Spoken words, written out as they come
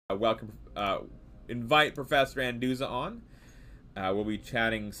welcome, invite Professor Anduza on. We'll be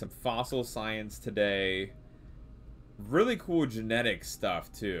chatting some fossil science today. Really cool genetic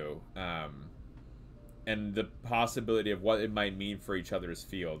stuff too, and the possibility of what it might mean for each other's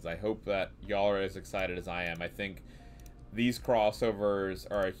fields. I hope that y'all are as excited as I am. I think these crossovers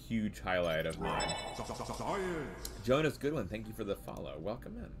are a huge highlight of mine. Jonas Goodwin, thank you for the follow.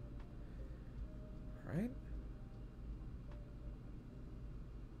 Welcome in. All right.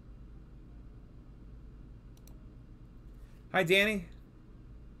 Hi, Danny.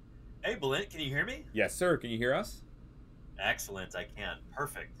 Hey, Blint, can you hear me? Yes, sir. Can you hear us? Excellent, I can.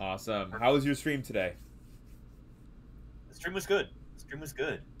 Perfect. Awesome. Perfect. How was your stream today? The stream was good. The stream was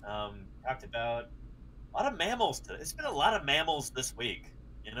good. Talked about a lot of mammals today. It's been a lot of mammals this week.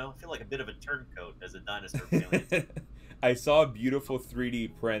 You know, I feel like a bit of a turncoat as a dinosaur paleontologist. I saw a beautiful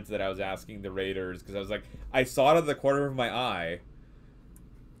 3D print that I was asking the raiders because I was like, I saw it at the corner of my eye.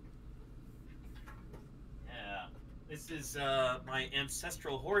 Yeah, this is my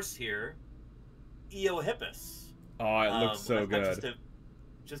ancestral horse here, Eohippus. Oh, it looks so I've got good.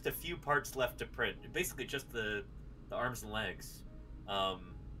 Just a few parts left to print. Basically, just the arms and legs.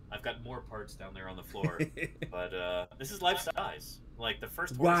 I've got more parts down there on the floor, but this is life size. Like the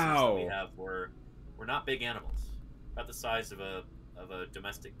first horses that we have were not big animals, about the size of a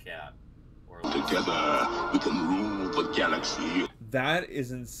domestic cat. Or together we can rule the galaxy. That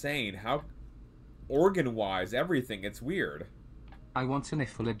is insane. How organ-wise, everything. It's weird. I want an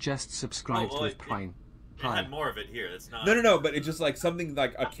if just subscribed with Prime. It had more of it here. It's not. No. But it's just like something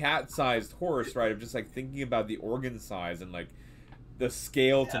like a cat-sized horse, right? Of just like thinking about the organ size and like the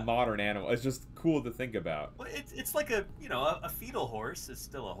scale to modern animal. It's just cool to think about. Well, it's like a a fetal horse is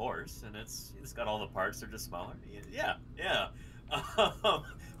still a horse, and it's got all the parts. They're just smaller. Yeah.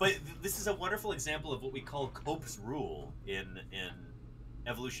 But this is a wonderful example of what we call Cope's rule in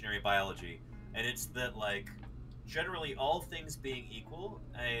evolutionary biology, and it's that like generally all things being equal,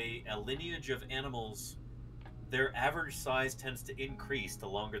 a lineage of animals, their average size tends to increase the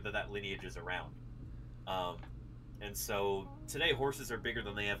longer that lineage is around. And so today horses are bigger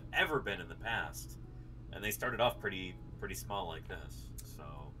than they have ever been in the past, and they started off pretty small like this. So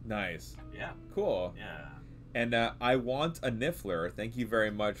nice. Yeah. Cool. Yeah. And I want a Niffler. Thank you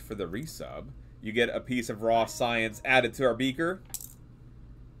very much for the resub. You get a piece of raw science added to our beaker.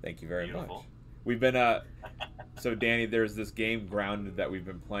 Thank you very much. We've been so Danny, there's this game Grounded that we've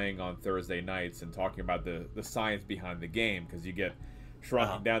been playing on Thursday nights and talking about the science behind the game, because you get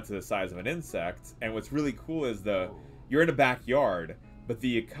shrunken down to the size of an insect, and what's really cool is you're in a backyard, but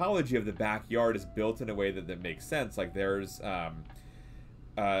the ecology of the backyard is built in a way that makes sense. Like there's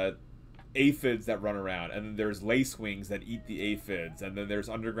aphids that run around, and then there's lacewings that eat the aphids, and then there's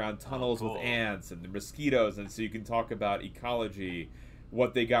underground tunnels with ants and the mosquitoes, and so you can talk about ecology,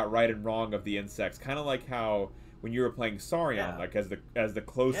 what they got right and wrong of the insects, kind of like how when you were playing SciAnts, like as the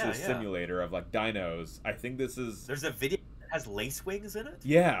closest simulator of like dinos. I think this is there's a video that has lacewings in it.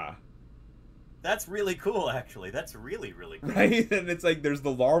 Yeah, that's really cool. Actually, that's really cool. Right, and it's like there's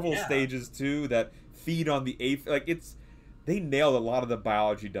the larval stages too that feed on the aphid. Like they nailed a lot of the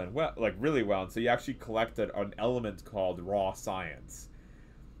biology done well, like really well. And so you actually collected an element called raw science,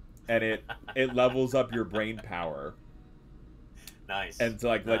 and it levels up your brain power. Nice. And to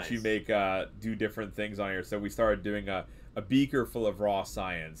like let you make do different things on here. So we started doing a beaker full of raw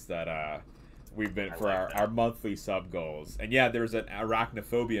science that we've been for our monthly sub goals. And yeah, there's an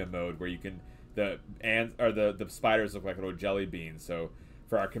arachnophobia mode where you can the spiders look like little jelly beans. So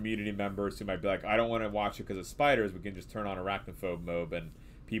for our community members who might be like, I don't want to watch it because of spiders, we can just turn on arachnophobe mode and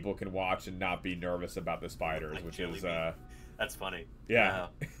people can watch and not be nervous about the spiders, like which is that's funny. Yeah.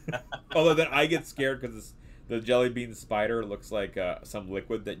 Although then I get scared because the jelly bean spider looks like some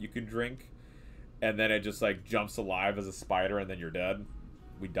liquid that you can drink, and then it just like jumps alive as a spider, and then you're dead.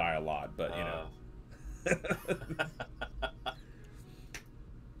 We die a lot, but you know.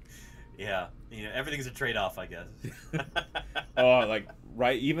 Yeah, everything's a trade-off, I guess.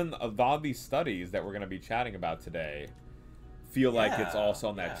 Even a lot of these studies that we're going to be chatting about today feel like it's also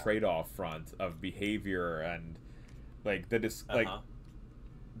on that trade-off front of behavior and like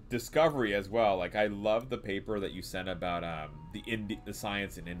discovery as well. Like I love the paper that you sent about the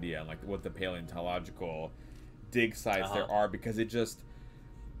science in India and like what the paleontological dig sites there are, because it just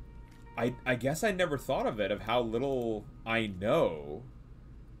I guess I never thought of it, of how little I know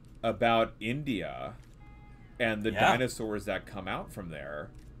about India and the dinosaurs that come out from there.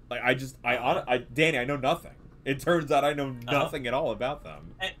 Like Danny, I know nothing. It turns out I know nothing at all about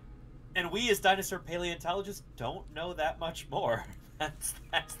them. And we as dinosaur paleontologists don't know that much more. That's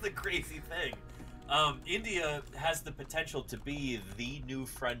the crazy thing. India has the potential to be the new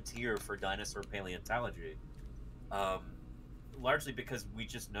frontier for dinosaur paleontology. Largely because we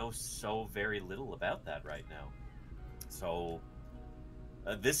just know so very little about that right now. So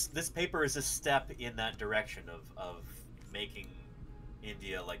this paper is a step in that direction of making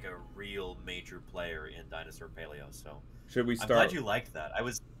India like a real major player in dinosaur paleo. So should we start? I'm glad you liked that. I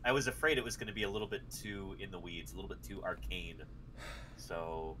was afraid it was going to be a little bit too in the weeds, a little bit too arcane.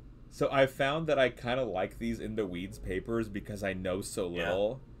 So I found that I kind of like these in the weeds papers because I know so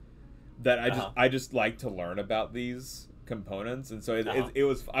little that I just like to learn about these components, and so it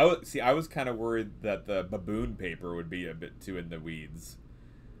was I was kind of worried that the baboon paper would be a bit too in the weeds.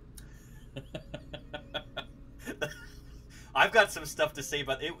 I've got some stuff to say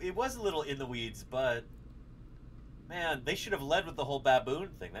about it. It was a little in the weeds, but man, they should have led with the whole baboon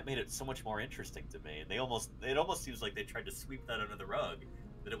thing. That made it so much more interesting to me. And it almost seems like they tried to sweep that under the rug,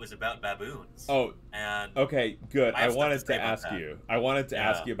 that it was about baboons. Oh, and okay, good. I wanted to ask you. I wanted to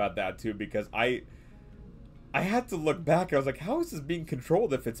ask you about that too, because I had to look back. I was like, how is this being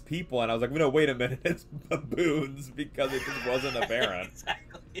controlled if it's people? And I was like, no, wait a minute, it's baboons, because it just wasn't apparent.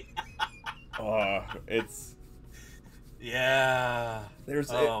 Exactly. It's... Yeah.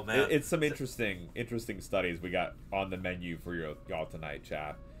 It's some interesting studies we got on the menu for y'all tonight,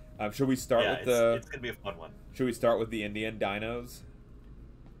 chat. Should we start with it's gonna be a fun one. Should we start with the Indian dinos?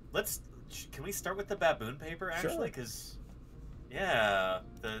 Can we start with the baboon paper actually? Because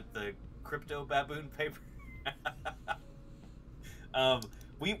the crypto baboon paper.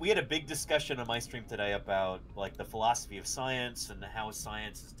 We had a big discussion on my stream today about like the philosophy of science and how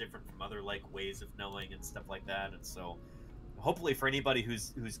science is different from other like ways of knowing and stuff like that. And so hopefully for anybody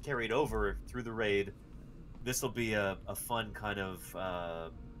who's carried over through the raid, this will be a fun kind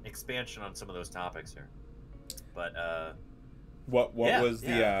of expansion on some of those topics here. But what was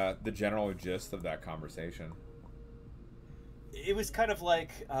the general gist of that conversation? It was kind of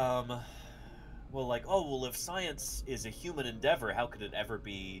like if science is a human endeavor, how could it ever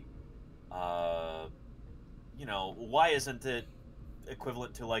be, why isn't it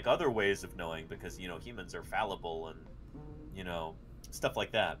equivalent to like other ways of knowing? Because, humans are fallible and, stuff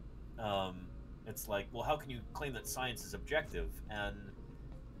like that. It's like, well, how can you claim that science is objective? And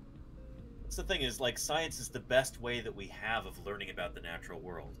that's the thing is, like, science is the best way that we have of learning about the natural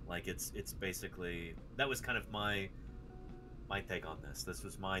world. Like, it's basically, that was kind of my take on this. This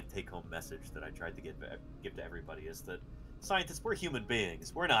was my take-home message that I tried to give to everybody, is that scientists, we're human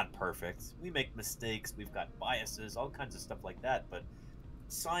beings. We're not perfect. We make mistakes. We've got biases, all kinds of stuff like that. But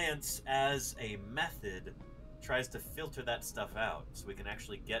science as a method tries to filter that stuff out so we can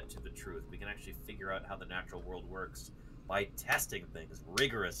actually get to the truth. We can actually figure out how the natural world works by testing things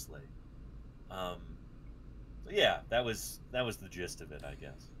rigorously. That was the gist of it, I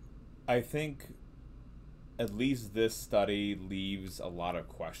guess. I think at least this study leaves a lot of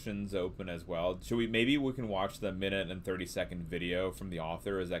questions open as well. Maybe we can watch the 1 and 30-second video from the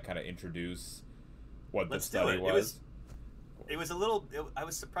author as that kind of introduce what the study was? It was a little... I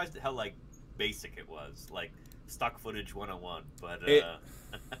was surprised at how, like, basic it was. Like, stock footage 101, but...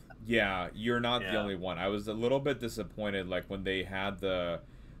 Yeah, you're not the only one. I was a little bit disappointed, like, when they had the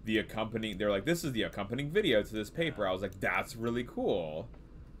accompanying... They're like, this is the accompanying video to this paper. I was like, that's really cool.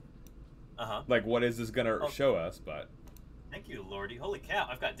 Like, what is this gonna show us? But thank you, Lordy. Holy cow,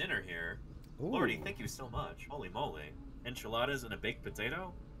 I've got dinner here. Ooh. Lordy, thank you so much. Holy moly. Enchiladas and a baked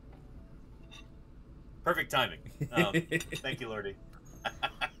potato? Perfect timing. Thank you, Lordy.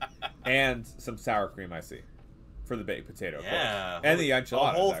 And some sour cream, I see, for the baked potato. Yeah. And the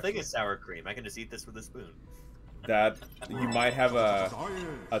enchiladas. A whole thing of sour cream. I can just eat this with a spoon. That you might have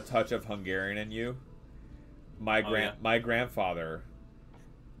a touch of Hungarian in you. My grandfather...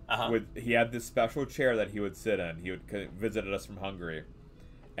 he had this special chair that he would sit in. He would visit us from Hungary,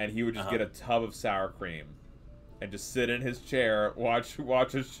 and he would just get a tub of sour cream, and just sit in his chair, watch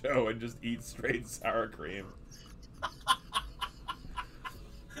a show, and just eat straight sour cream.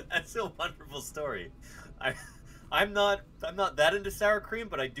 That's a wonderful story. I'm not that into sour cream,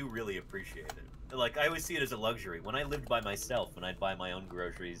 but I do really appreciate it. Like, I always see it as a luxury. When I lived by myself, when I'd buy my own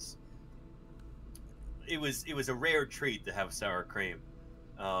groceries, it was a rare treat to have sour cream.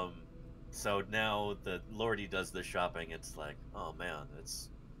 So now that Lordy does the shopping, it's like, oh man, it's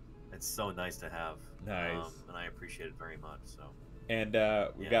so nice to have. Nice. And I appreciate it very much. So. And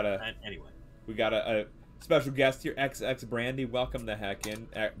we got a special guest here, XX Brandy. Welcome the heck in.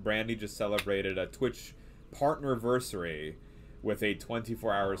 Brandy just celebrated a Twitch partnerversary with a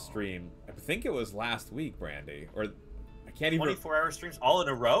 24-hour stream. I think it was last week, Brandy, or I can't even. 24-hour streams all in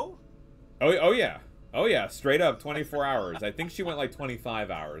a row? Oh yeah. Oh yeah, straight up 24 hours. I think she went like 25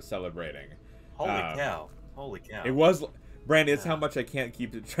 hours celebrating. Holy cow. Holy cow. It was Brandy. It's how much I can't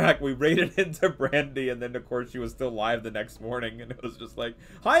keep the track. We raided into Brandy, and then of course she was still live the next morning, and it was just like,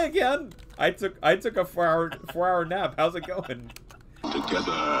 "Hi again. I took a 4-hour nap. How's it going?"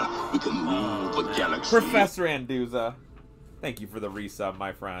 Together, we can rule the galaxy. Professor Anduza, thank you for the resub,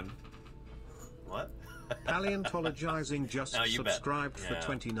 my friend. What? Paleontologizing just No, you bet. subscribed for Yeah.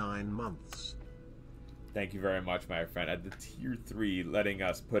 29 months. Thank you very much, my friend. At the tier 3, letting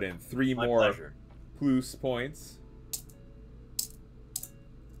us put in 3 My more pleasure. plus points.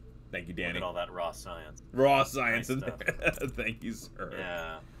 Thank you, Danny. Look at all that raw science. Raw science Nice in there. Thank you, sir.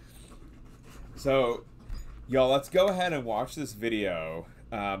 Yeah. So, y'all, let's go ahead and watch this video.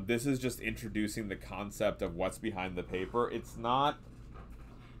 This is just introducing the concept of what's behind the paper. It's not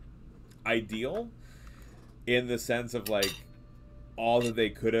ideal in the sense of, like, all that they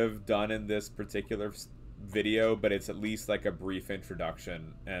could have done in this particular video, but it's at least like a brief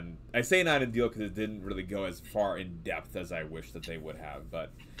introduction. And I say not ideal because it didn't really go as far in depth as I wish that they would have,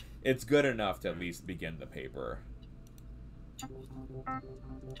 but it's good enough to at least begin the paper.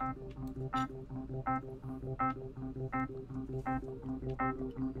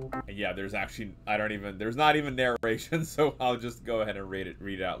 And yeah, there's actually, there's not even narration, so I'll just go ahead and read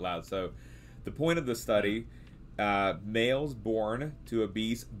it out loud. So, the point of the study, males born to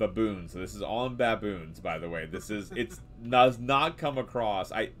obese baboons. So this is all in baboons, by the way. It does not come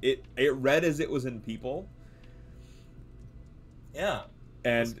across. It read as it was in people. Yeah.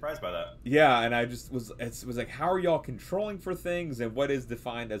 And I was surprised by that. Yeah, and I just was like, how are y'all controlling for things, and what is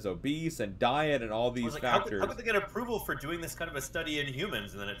defined as obese, and diet, and all these factors? How could they get approval for doing this kind of a study in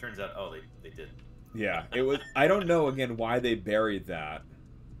humans? And then it turns out, oh, they did. Yeah, it was. I don't know again why they buried that,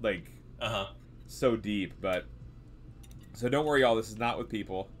 like, so deep, but so don't worry, y'all. This is not with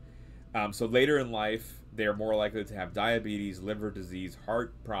people. So later in life, they are more likely to have diabetes, liver disease,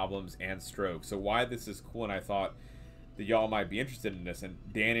 heart problems, and stroke. So why this is cool, and I thought that y'all might be interested in this, and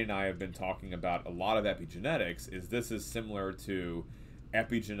Danny and I have been talking about a lot of epigenetics, is this is similar to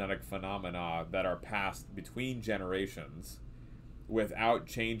epigenetic phenomena that are passed between generations without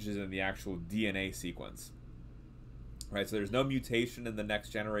changes in the actual DNA sequence. Right, so there's no mutation in the next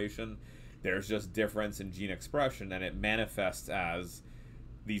generation, there's just difference in gene expression, and it manifests as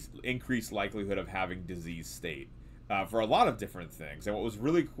these increased likelihood of having disease state for a lot of different things. And what was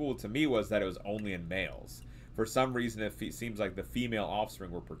really cool to me was that it was only in males. For some reason, it seems like the female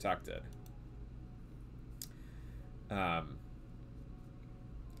offspring were protected. Yeah,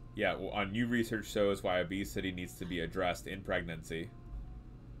 well, new research shows why obesity needs to be addressed in pregnancy.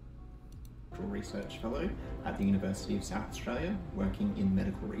 Research fellow at the University of South Australia, working in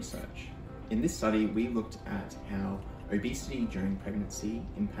medical research. In this study, we looked at how obesity during pregnancy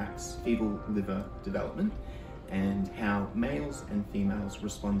impacts fetal liver development and how males and females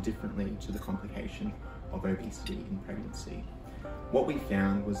respond differently to the complication of obesity in pregnancy. What we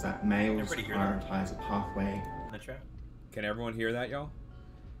found was that males prioritize a pathway. In the chat. Can everyone hear that, y'all?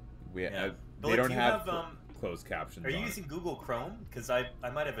 They Billy, don't do you have have closed captions. Are you on using Google Chrome? Because I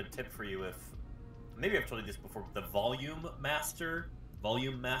might have a tip for you if maybe I've told you this before. The Volume Master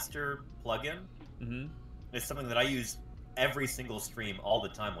plugin is something that I use every single stream all the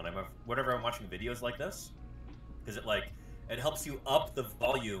time whenever I'm watching videos like this, because it helps you up the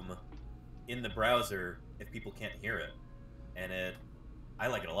volume in the browser if people can't hear it, and I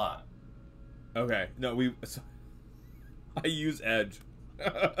like it a lot. Okay, no, I use Edge.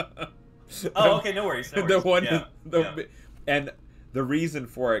 Oh, okay, no worries. No worries. And the reason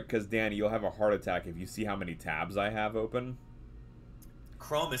for it, because Danny, you'll have a heart attack if you see how many tabs I have open.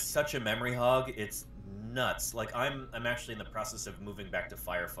 Chrome is such a memory hog; it's nuts. Like I'm actually in the process of moving back to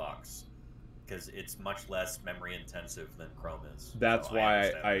Firefox because it's much less memory intensive than Chrome is. That's so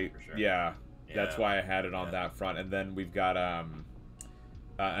why sure. That's why I had it on that front. And then we've got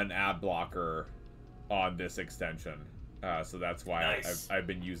an ad blocker on this extension, so that's why I've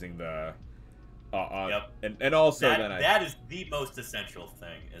been using the and also that is the most essential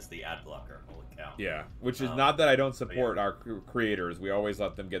thing is the ad blocker. Holy cow! Yeah, which is not that I don't support our creators. We always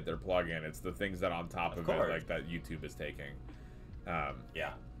let them get their plug-in. It's the things that on top of it, like that YouTube is taking.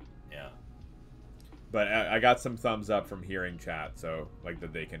 Yeah. But I got some thumbs up from hearing chat, so like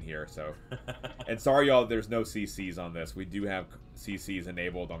that they can hear. So, and sorry y'all, there's no CCs on this. We do have CCs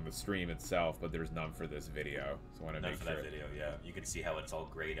enabled on the stream itself, but there's none for this video. So I want to make sure. That video, yeah. You can see how it's all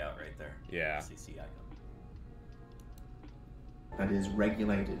grayed out right there. Yeah. CC icon. That is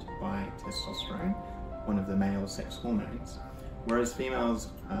regulated by testosterone, one of the male sex hormones, whereas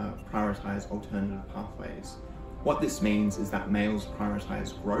females prioritize alternative pathways. What this means is that males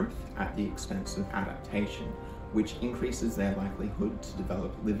prioritize growth at the expense of adaptation, which increases their likelihood to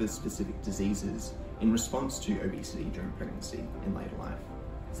develop liver-specific diseases in response to obesity during pregnancy and later life.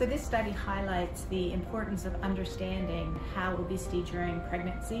 So this study highlights the importance of understanding how obesity during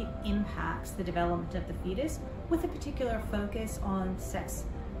pregnancy impacts the development of the fetus, with a particular focus on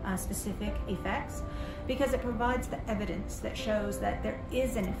sex-specific effects, because it provides the evidence that shows that there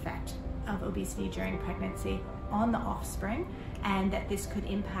is an effect of obesity during pregnancy on the offspring, and that this could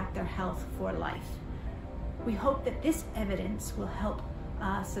impact their health for life. We hope that this evidence will help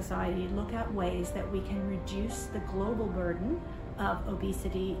society look at ways that we can reduce the global burden of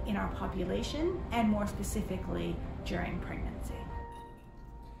obesity in our population, and more specifically during pregnancy.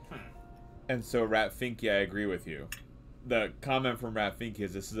 And so Ratfinky, I agree with you. The comment from Ratfinky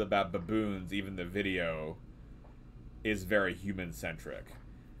is this is about baboons. Even the video is very human-centric.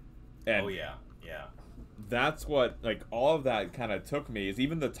 And oh yeah, yeah. That's what, like, all of that kind of took me, is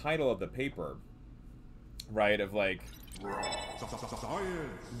even the title of the paper, right, of like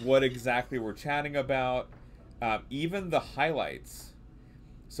what exactly we're chatting about. Even the highlights.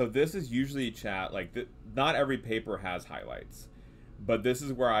 So this is usually chat, like, not every paper has highlights, but this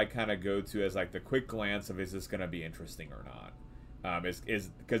is where I kind of go to as like the quick glance of, is this going to be interesting or not?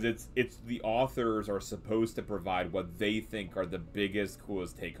 Is because it's the authors are supposed to provide what they think are the biggest,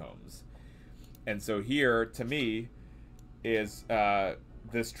 coolest take homes. And so here, to me, is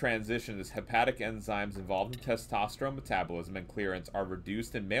this transition, this hepatic enzymes involved in testosterone metabolism and clearance are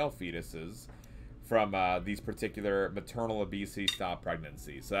reduced in male fetuses from these particular maternal obesity-style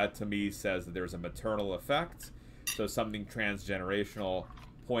pregnancies. So that, to me, says that there's a maternal effect, so something transgenerational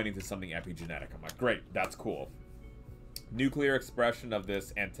pointing to something epigenetic. I'm like, great, that's cool. Nuclear expression of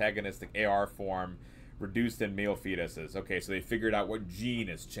this antagonistic AR form reduced in male fetuses. Okay, so they figured out what gene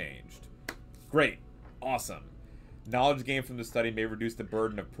has changed. Great, awesome. Knowledge gained from the study may reduce the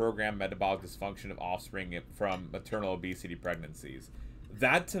burden of programmed metabolic dysfunction of offspring from maternal obesity pregnancies.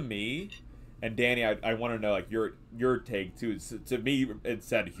 That, to me, and Danny, I want to know, like, your take too. To me, it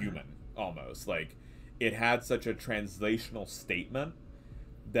said human almost. Like, it had such a translational statement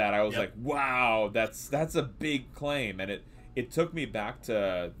that I was like, wow, that's a big claim. And it took me back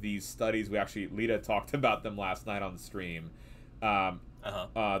to these studies. Lita talked about them last night on the stream.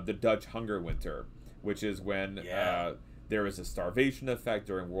 The Dutch hunger winter, which is when there was a starvation effect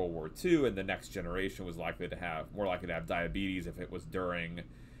during World War II, and the next generation was more likely to have diabetes if it was during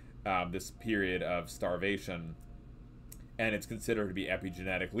this period of starvation. And it's considered to be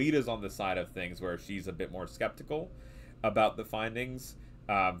epigenetic. Lita's on the side of things where she's a bit more skeptical about the findings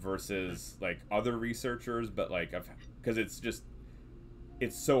versus like other researchers, but like, because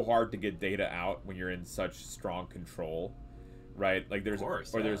it's so hard to get data out when you're in such strong control, right? Like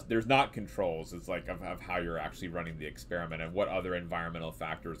there's not controls. It's like of how you're actually running the experiment and what other environmental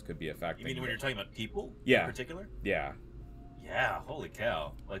factors could be affecting. You mean when you're talking about people in particular? Yeah. Yeah, holy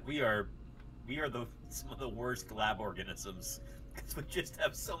cow. Like we are some of the worst lab organisms because we just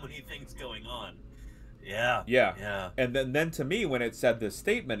have so many things going on. Yeah. And then to me, when it said this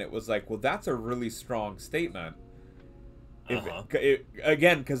statement, it was like, well, that's a really strong statement.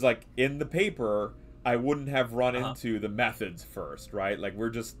 Again, because like in the paper, I wouldn't have run into the methods first, right? Like we're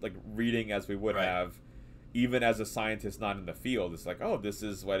just like reading as we would have, even as a scientist not in the field. It's like, oh, this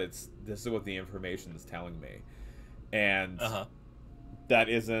is what the information is telling me, and that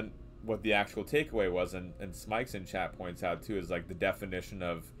isn't what the actual takeaway was. And Smikes in chat points out too is like the definition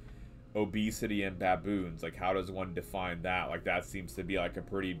of obesity in baboons. Like, how does one define that? Like, that seems to be like a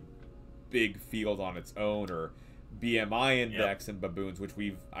pretty big field on its own. Or BMI index in baboons, which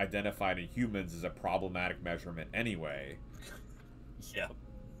we've identified in humans as a problematic measurement anyway.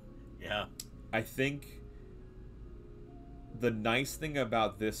 Yeah. I think the nice thing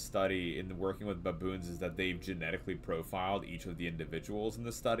about this study in working with baboons is that they've genetically profiled each of the individuals in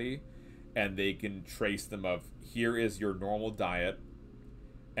the study, and they can trace them of, here is your normal diet,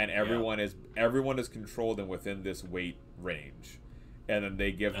 and everyone is controlled and within this weight range, and then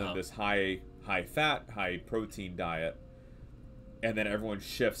they give them this high fat, high protein diet, and then everyone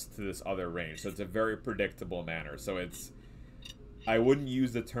shifts to this other range. So it's a very predictable manner. So I wouldn't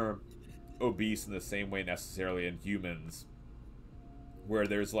use the term obese in the same way necessarily in humans, where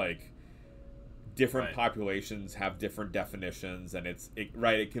there's like different populations have different definitions, and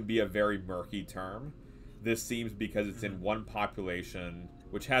it can be a very murky term. This seems, because it's in one population,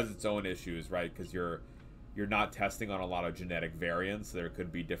 which has its own issues, right? Because you're not testing on a lot of genetic variants. There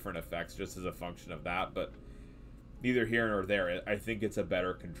could be different effects just as a function of that, but neither here nor there. I think it's a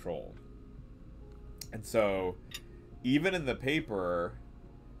better control. And so even in the paper,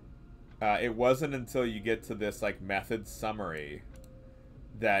 it wasn't until you get to this like method summary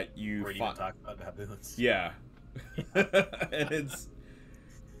that you talk about baboons. Yeah. And it's...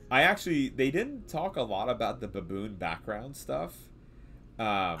 they didn't talk a lot about the baboon background stuff.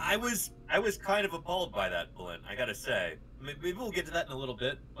 I was kind of appalled by that, Blint, I gotta say. Maybe we'll get to that in a little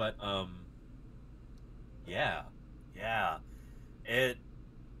bit, but, yeah.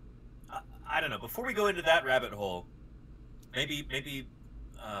 I don't know. Before we go into that rabbit hole, maybe,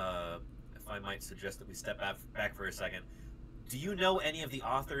 if I might suggest that we step back for a second. Do you know any of the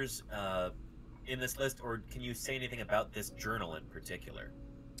authors in this list, or can you say anything about this journal in particular?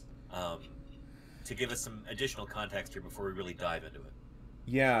 To give us some additional context here before we really dive into it.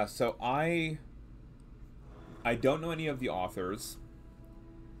 Yeah, so I don't know any of the authors.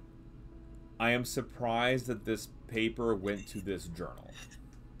 I am surprised that this paper went to this journal.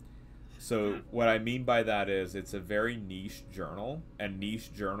 So what I mean by that is it's a very niche journal, and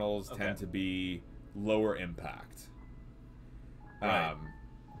niche journals tend to be lower impact. Right.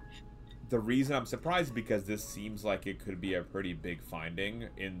 The reason I'm surprised is because this seems like it could be a pretty big finding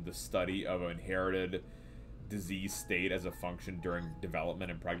in the study of an inherited disease state as a function during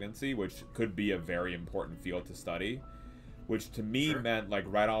development and pregnancy, which could be a very important field to study. Which to me meant, like,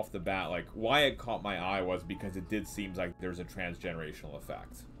 right off the bat, like, why it caught my eye was because it did seem like there's a transgenerational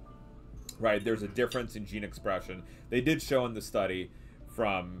effect. Right, there's a difference in gene expression. They did show in the study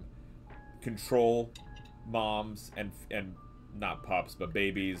from control moms and not pups, but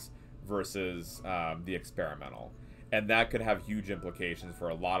babies versus the experimental. And that could have huge implications for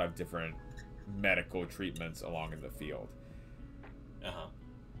a lot of different medical treatments along in the field.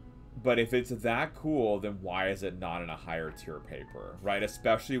 But if it's that cool, then why is it not in a higher tier paper, right?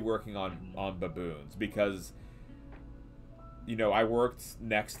 Especially working on baboons, because... You know, I worked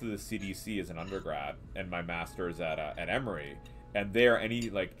next to the CDC as an undergrad, and my master's at Emory, and there any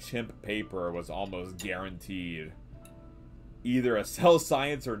like chimp paper was almost guaranteed either a Cell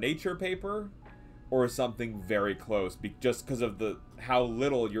Science or Nature paper, or something very close, just because of how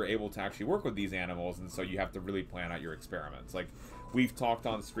little you're able to actually work with these animals, and so you have to really plan out your experiments. Like we've talked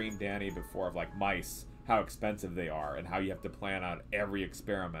on stream, Danny, before of like mice, how expensive they are, and how you have to plan out every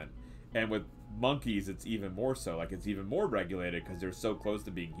experiment, and with monkeys it's even more so, like it's even more regulated because they're so close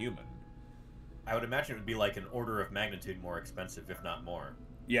to being human. I would imagine it would be like an order of magnitude more expensive, if not more.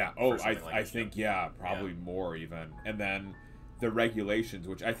 Yeah. I think probably more even. And then the regulations,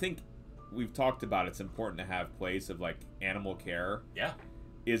 which I think we've talked about, it's important to have place of like animal care. Yeah.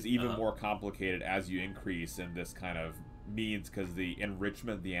 Is even more complicated as you increase in this kind of means, because the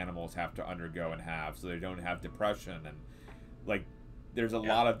enrichment the animals have to undergo and have, so they don't have depression, and like there's a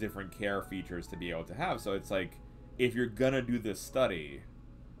lot of different care features to be able to have. So it's like, if you're gonna do this study,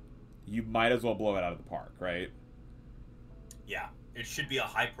 you might as well blow it out of the park, right? Yeah, it should be a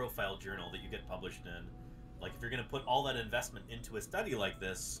high-profile journal that you get published in. Like, if you're gonna put all that investment into a study like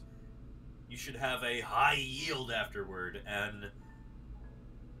this, you should have a high yield afterward. And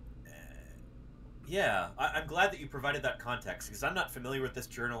yeah, I'm glad that you provided that context, because I'm not familiar with this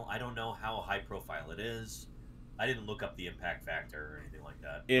journal. I don't know how high-profile it is. I didn't look up the impact factor or anything like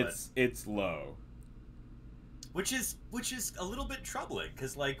that. It's low. Which is a little bit troubling,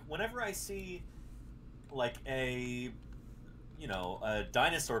 because like whenever I see like a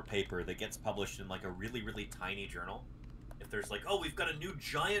dinosaur paper that gets published in like a really, really tiny journal, if there's like, oh, we've got a new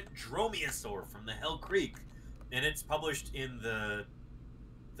giant dromaeosaur from the Hell Creek, and it's published in the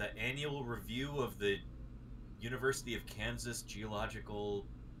annual review of the University of Kansas Geological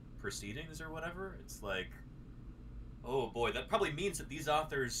Proceedings or whatever, it's like, oh boy, that probably means that these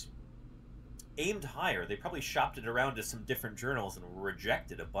authors aimed higher. They probably shopped it around to some different journals and were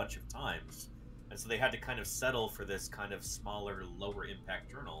rejected a bunch of times. And so they had to kind of settle for this kind of smaller, lower impact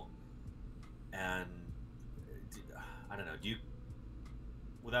journal. And I don't know,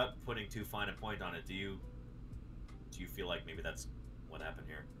 without putting too fine a point on it, do you feel like maybe that's what happened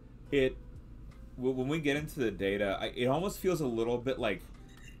here? When we get into the data, it almost feels a little bit like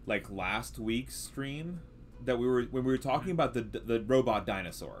last week's stream that when we were talking about the robot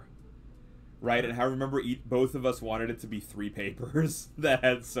dinosaur, right? And how I remember both of us wanted it to be 3 papers that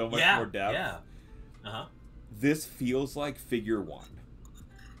had so much more depth. Yeah. This feels like figure 1.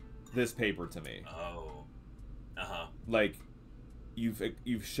 This paper to me. Oh. Like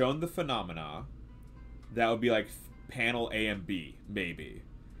you've shown the phenomena. That would be like panel A and B, maybe.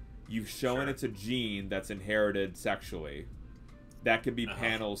 You've shown it's a gene that's inherited sexually. That could be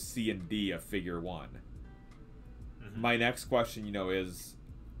panels C and D of figure 1. My next question, is,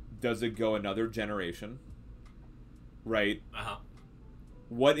 does it go another generation? Right?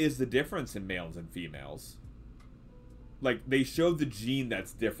 What is the difference in males and females? Like, they showed the gene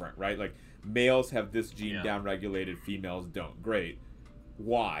that's different, right? Like, males have this gene downregulated, females don't. Great.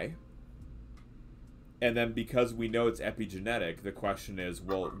 Why? And then because we know it's epigenetic, the question is,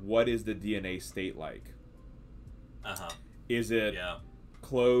 well, what is the DNA state like? Is it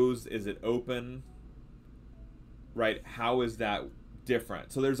closed? Is it open? Right? How is that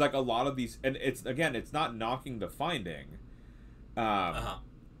different? So there's like a lot of these, and it's not knocking the finding.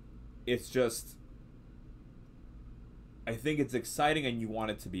 It's just, I think it's exciting, and you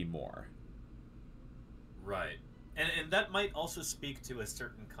want it to be more. Right, and that might also speak to a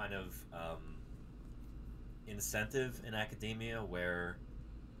certain kind of incentive in academia, where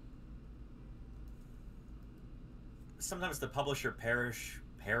sometimes the publisher perish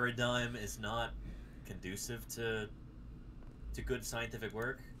paradigm is not conducive to good scientific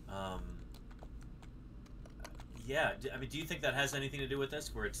work. Yeah, I mean, do you think that has anything to do with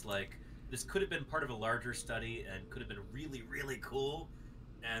this, where it's like, this could have been part of a larger study and could have been really, really cool,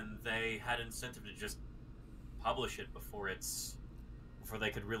 and they had incentive to just publish it before they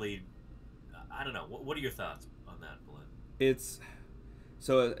could really, I don't know. What are your thoughts on that, Belinda? It's,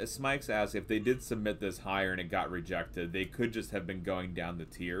 so as Smikes asked, if they did submit this higher and it got rejected, they could just have been going down the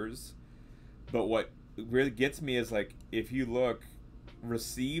tiers. But what really gets me is, like, if you look,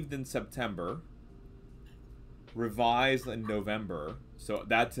 received in September, revised in November, so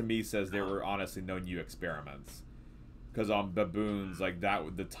that to me says there were honestly no new experiments. Because on baboons, like,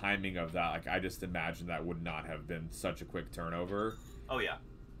 that, the timing of that, like, I just imagine that would not have been such a quick turnover. Oh yeah,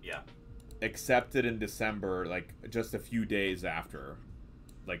 yeah. Accepted in December, like, just a few days after.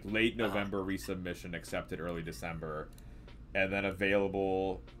 Like, late November resubmission, accepted early December, and then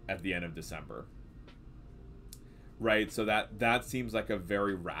available at the end of December. Right, so that seems like a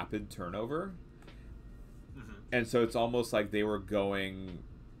very rapid turnover. And so it's almost like they were going,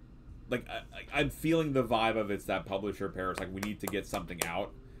 like, I'm feeling the vibe of it's that publisher pair. It's like, we need to get something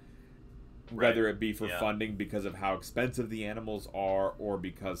out, whether it be for funding because of how expensive the animals are, or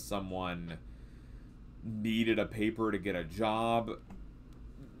because someone needed a paper to get a job.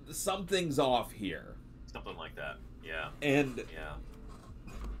 Something's off here. Something like that, yeah. And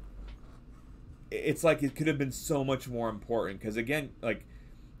it's like it could have been so much more important, because again, like,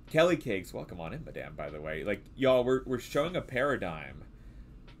 Kelly Cakes, welcome on in, madame, by the way. Like, y'all, we're showing a paradigm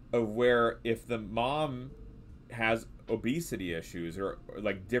of where if the mom has obesity issues or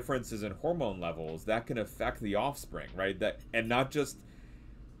like differences in hormone levels, that can affect the offspring, right? That, and not just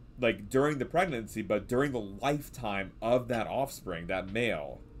like during the pregnancy, but during the lifetime of that offspring, that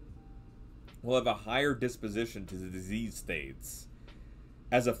male will have a higher disposition to the disease states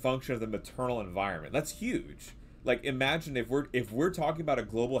as a function of the maternal environment. That's huge. Like, imagine if we're talking about a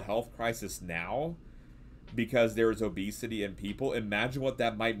global health crisis now because there's obesity in people, imagine what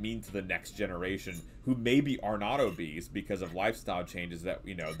that might mean to the next generation who maybe are not obese because of lifestyle changes that,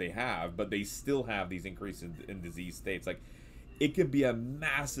 you know, they have, but they still have these increases in disease states. Like, it could be a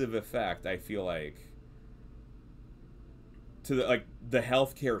massive effect, I feel like, to the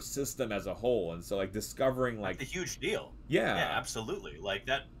healthcare system as a whole. And so, like, discovering, like, that's a huge deal. Yeah, absolutely. Like,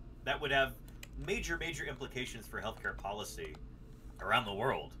 that would have major implications for healthcare policy around the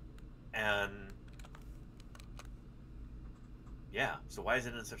world. And yeah, so why is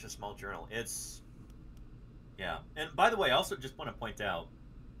it in such a small journal? It's, yeah. And by the way, I also just want to point out,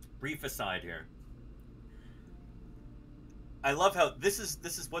 brief aside here, I love how this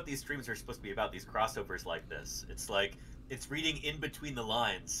is what these streams are supposed to be about, these crossovers like this. It's like, it's reading in between the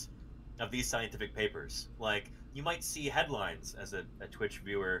lines of these scientific papers. Like, you might see headlines as a Twitch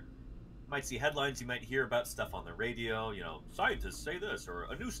viewer. You might see headlines, you might hear about stuff on the radio, you know, scientists say this, or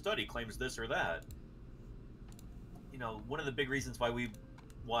a new study claims this or that. You know, one of the big reasons why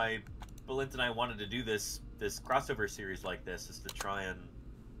Belinda and I wanted to do this crossover series like this is to try and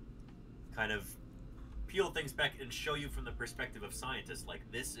kind of peel things back and show you from the perspective of scientists. Like,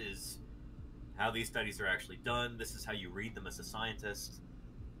 this is how these studies are actually done. This is how you read them as a scientist.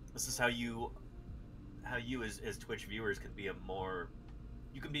 This is how you as Twitch viewers can be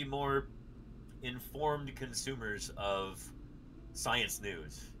more informed consumers of science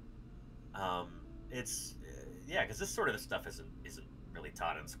news. It's because this sort of stuff isn't really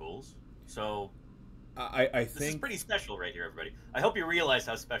taught in schools. So I think this is pretty special right here, everybody. I hope you realize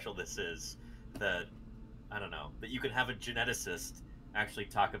how special this is. That, I don't know, that you can have a geneticist actually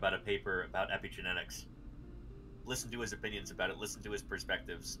talk about a paper about epigenetics. Listen to his opinions about it. Listen to his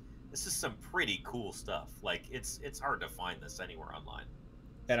perspectives. This is some pretty cool stuff. Like, it's hard to find this anywhere online.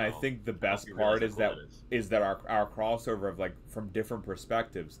 And so, I think the best part is that our crossover of, like, from different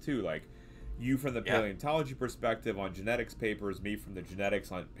perspectives too. Like, you from the paleontology perspective on genetics papers, me from the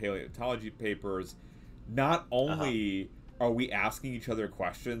genetics on paleontology papers. Not only are we asking each other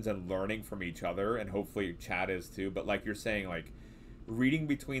questions and learning from each other, and hopefully chat is too, but like you're saying, like, reading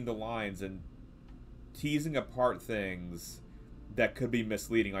between the lines and teasing apart things that could be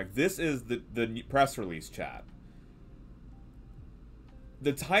misleading. Like, this is the press release, chat.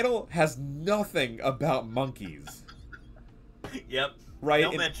 The title has nothing about monkeys. Yep. Right?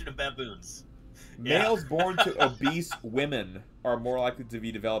 No mention of baboons. Males born to obese women are more likely to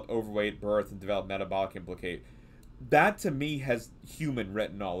be developed overweight, birth, and develop metabolic implicate. That, to me, has human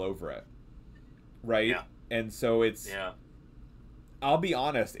written all over it. Right? Yeah. And so it's... Yeah. I'll be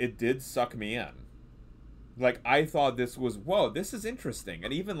honest, it did suck me in. Like, I thought this was, whoa, this is interesting.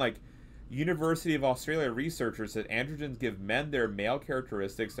 And even, like, University of Australia researchers said androgens give men their male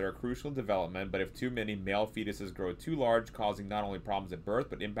characteristics that are crucial in development, but if too many male fetuses grow too large, causing not only problems at birth,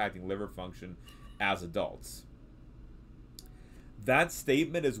 but impacting liver function as adults. That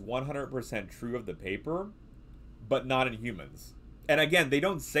statement is 100% true of the paper, but not in humans. And again, they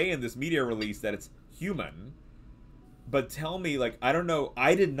don't say in this media release that it's human, but tell me, like, I don't know,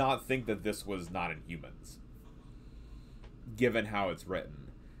 I did not think that this was not in humans, given how it's written.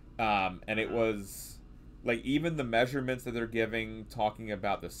 And it was, like, even the measurements that they're giving, talking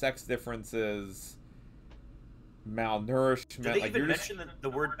about the sex differences, malnourishment. Did they like, even mention the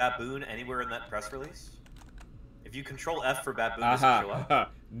word baboon anywhere in that press release? If you control F for baboon, does it show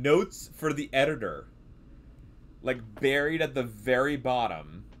up? Notes for the editor. Like, buried at the very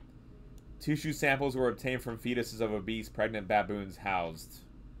bottom. Tissue samples were obtained from fetuses of obese pregnant baboons housed.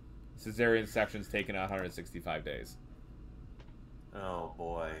 Cesarean sections taken at 165 days. Oh,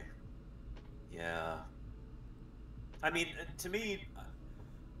 boy. Yeah. I mean, to me,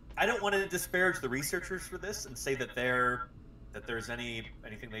 I don't want to disparage the researchers for this and say that there's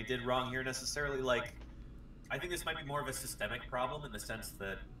anything they did wrong here necessarily. Like, I think this might be more of a systemic problem in the sense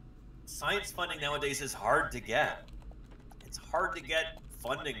that science funding nowadays is hard to get. It's hard to get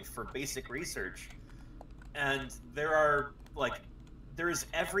funding for basic research. And there is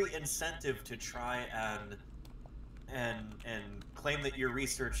every incentive to try and claim that your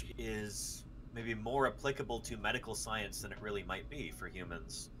research is maybe more applicable to medical science than it really might be for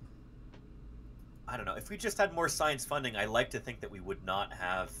humans. I don't know. If we just had more science funding, I like to think that we would not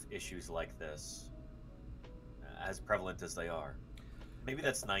have issues like this as prevalent as they are. Maybe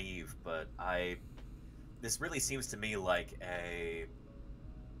that's naive, but this really seems to me like a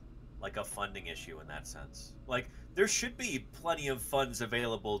funding issue in that sense. Like, there should be plenty of funds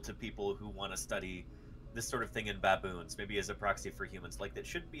available to people who want to study this sort of thing in baboons, maybe as a proxy for humans. Like, it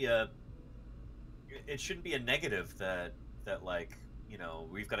shouldn't be a negative that like, you know,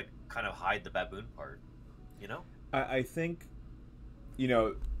 we've got to kind of hide the baboon part, you know? I think, you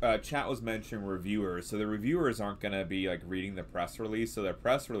know, chat was mentioning reviewers, so the reviewers aren't going to be, like, reading the press release, so the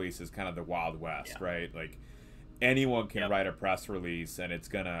press release is kind of the Wild West, right? Like, anyone can write a press release, and it's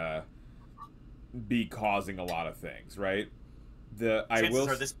going to be causing a lot of things, right? Chances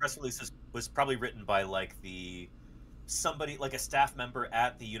are this press release was probably written by, like, somebody, like a staff member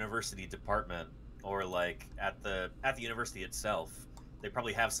at the university department, or, like, at the university itself. They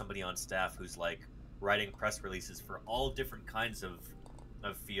probably have somebody on staff who's, like, writing press releases for all different kinds of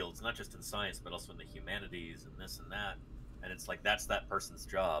fields, not just in science, but also in the humanities and this and that. And it's like, that's that person's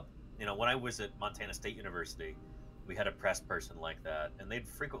job. You know, when I was at Montana State University, we had a press person like that, and they'd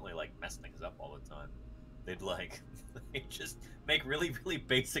frequently, like, mess things up all the time. They'd just make really, really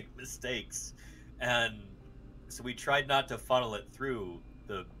basic mistakes. And so we tried not to funnel it through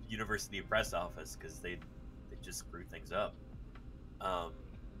the university press office because they just screw things up.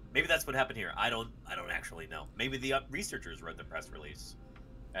 Maybe that's what happened here. I don't actually know. Maybe the researchers wrote the press release,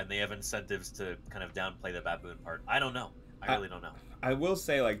 and they have incentives to kind of downplay the baboon part. I don't know. I really don't know. I will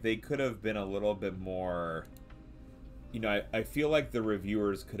say, like, they could have been a little bit more... You know, I feel like the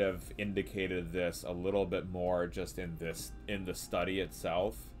reviewers could have indicated this a little bit more just in the study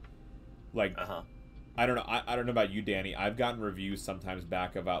itself. Like, I don't know. I don't know about you, Danny. I've gotten reviews sometimes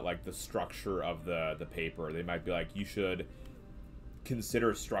back about, like, the structure of the paper. They might be like, you should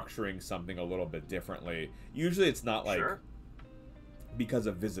consider structuring something a little bit differently. Usually it's not like because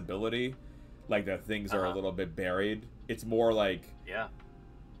of visibility, like that things are a little bit buried. It's more like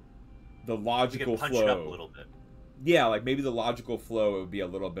the logical punch flow. It up a little bit. Yeah, like maybe the logical flow would be a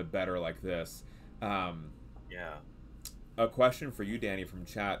little bit better like this. A question for you, Danny, from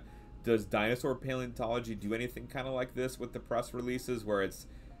chat. Does dinosaur paleontology do anything kind of like this with the press releases where it's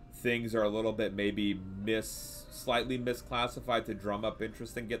things are a little bit maybe slightly misclassified to drum up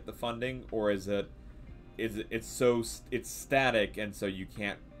interest and get the funding, or is it's static and so you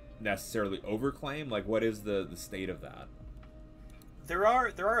can't necessarily overclaim? Like, what is the state of that? There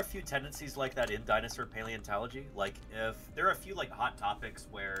are a few tendencies like that in dinosaur paleontology. Like, if there are a few, like, hot topics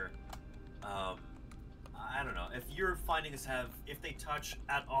where I don't know, if your findings if they touch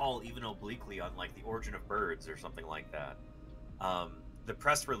at all, even obliquely, on like the origin of birds or something like that, the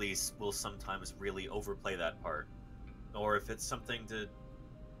press release will sometimes really overplay that part. Or if it's something to,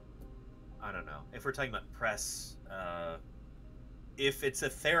 I don't know, if we're talking about press, if it's a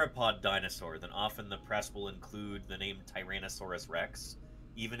theropod dinosaur, then often the press will include the name Tyrannosaurus Rex,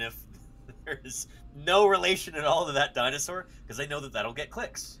 even if there's no relation at all to that dinosaur, because they know that that'll get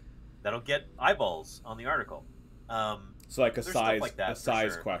clicks. That'll get eyeballs on the article. So like a size, like that, a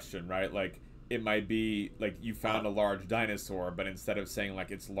size sure. question, right? Like it might be like you found a large dinosaur, but instead of saying like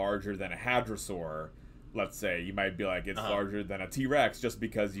it's larger than a hadrosaur, let's say, you might be like it's larger than a T-Rex, just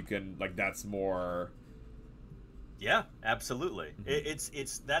because you can, like, that's more. Yeah, absolutely.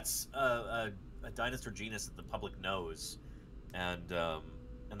 That's a dinosaur genus that the public knows, and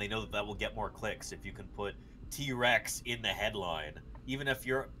they know that will get more clicks if you can put T-Rex in the headline, even if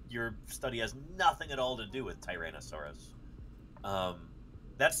your study has nothing at all to do with Tyrannosaurus.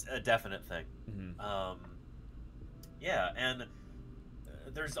 That's a definite thing. Yeah, and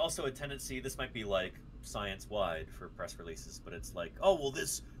there's also a tendency, this might be like science-wide for press releases, but it's like, oh, well,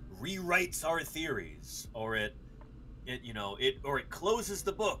 this rewrites our theories, or it closes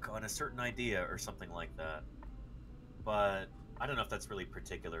the book on a certain idea or something like that. But I don't know if that's really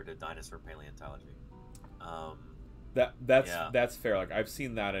particular to dinosaur paleontology. That's fair. Like, I've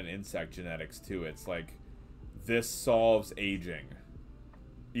seen that in insect genetics too. It's like, this solves aging.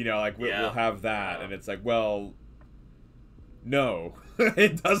 You know, like we'll have that, and it's like, well, no,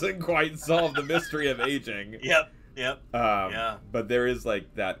 it doesn't quite solve the mystery of aging. Yep. But there is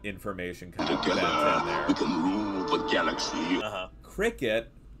like that information kind of bent in there. We can rule the galaxy.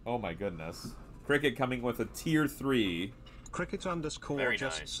 Cricket, oh my goodness, Cricket coming with a tier 3. Cricket _ Very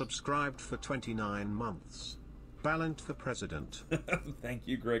just nice. subscribed for 29 months. Ballant for president. Thank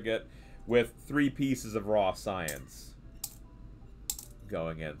you, Cricket, with 3 pieces of raw science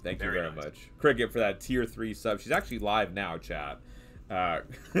going in. Thank you very much, Cricket, for that tier 3 sub. She's actually live now, chat.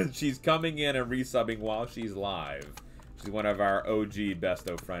 She's coming in and resubbing while she's live. She's one of our OG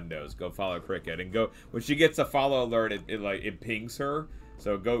besto friendos. Go follow Cricket, and go when she gets a follow alert, it pings her.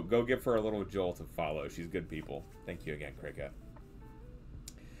 So go give her a little jolt of follow. She's good people. Thank you again, Cricket.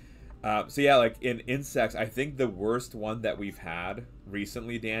 So yeah, like in insects, I think the worst one that we've had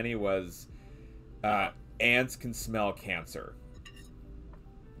recently, Danny, was ants can smell cancer.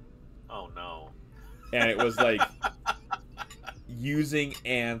 Oh no. And it was like using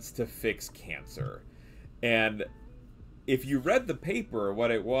ants to fix cancer. And if you read the paper,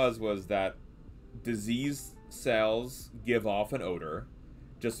 what it was that diseased cells give off an odor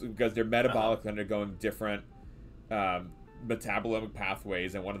just because they're metabolically undergoing different metabolomic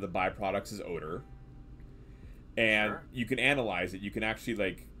pathways, and one of the byproducts is odor. And you can analyze it. You can actually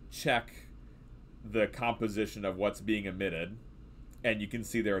like check the composition of what's being emitted, and you can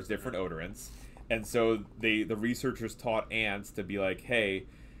see there's different odorants. And so the researchers taught ants to be like, hey,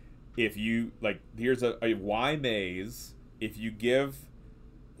 if you, like, here's a Y maze. If you give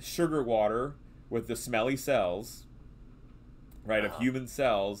sugar water with the smelly cells, right, of human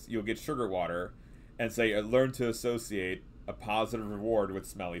cells, you'll get sugar water, and say, learn to associate a positive reward with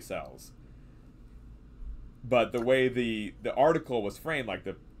smelly cells. But the way the article was framed, like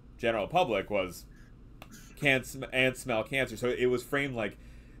the general public, was ants smell cancer. So it was framed like,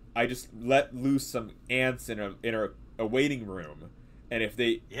 I just let loose some ants in a waiting room, and if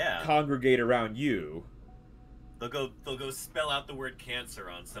they congregate around you, they'll go spell out the word cancer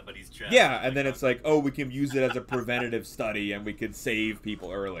on somebody's chest. Yeah, and then it's like, oh, we can use it as a preventative study, and we could save people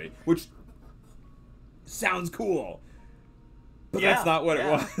early, which sounds cool. But that's not what it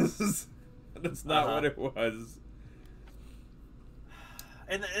was. That's not what it was.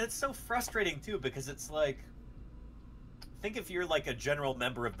 And it's so frustrating too, because it's like, think if you're like a general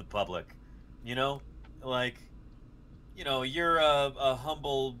member of the public, you know, like, you know, you're a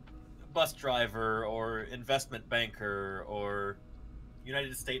humble bus driver or investment banker or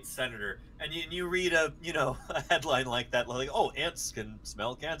United States senator, and you read a headline like that, like, oh, ants can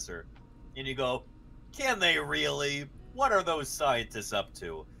smell cancer, and you go, can they really? What are those scientists up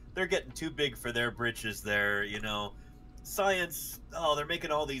to? They're getting too big for their britches there, you know. Science, they're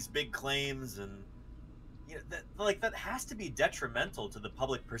making all these big claims, and that has to be detrimental to the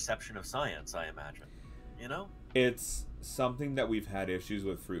public perception of science, I imagine. You know? It's something that we've had issues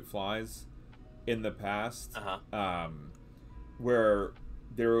with fruit flies in the past, where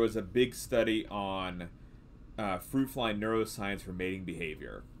there was a big study on fruit fly neuroscience for mating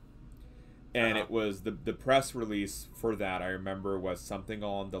behavior. And it was the press release for that, I remember, was something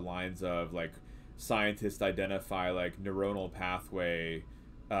along the lines of, like, scientists identify, like, neuronal pathway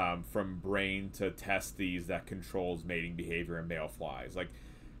from brain to testes that controls mating behavior in male flies. Like,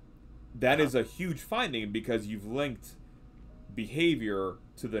 that is a huge finding because you've linked behavior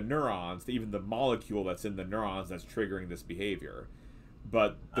to the neurons, to even the molecule that's in the neurons that's triggering this behavior.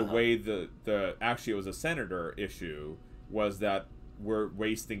 But the way actually it was a senator issue was that we're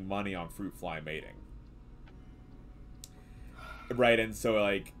wasting money on fruit fly mating. Right, and so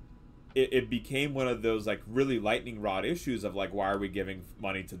like it became one of those like really lightning rod issues of like, why are we giving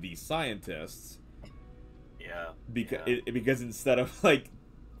money to these scientists? Yeah. Because instead of like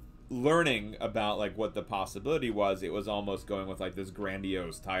learning about like what the possibility was, it was almost going with like this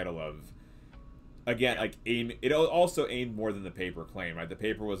grandiose title of, again, like it also aimed more than the paper claimed, right? The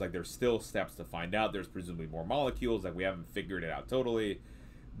paper was like, there's still steps to find out, there's presumably more molecules, like we haven't figured it out totally,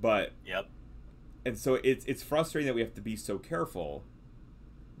 but and so it's frustrating that we have to be so careful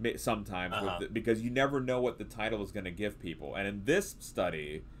sometimes with because you never know what the title is going to give people. And in this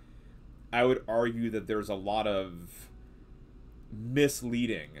study, I would argue that there's a lot of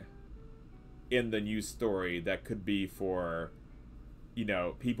misleading in the news story that could be for, you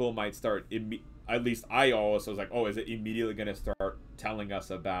know, people might start, at least I always was like, oh, is it immediately going to start telling us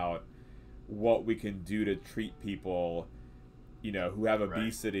about what we can do to treat people, you know, who have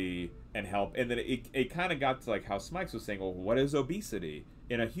obesity and help? And then it kind of got to like how Smikes was saying, well, what is obesity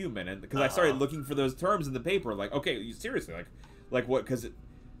in a human? And because I started looking for those terms in the paper, like, okay, seriously, like what? Because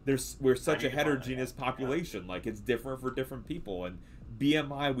we're such a heterogeneous population, like it's different for different people, and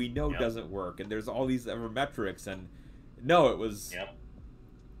BMI we know doesn't work, and there's all these other metrics, and no, it was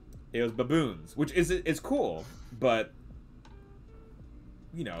baboons, which is cool, but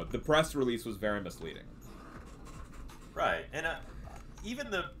you know, the press release was very misleading. Right, and even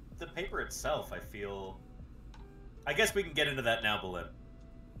the paper itself, I guess we can get into that now, Boleyn.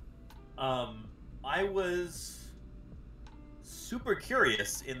 I was super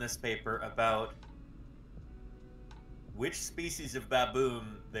curious in this paper about which species of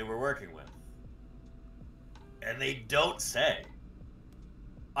baboon they were working with. And they don't say.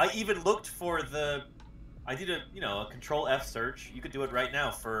 I even looked for I did a control F search. You could do it right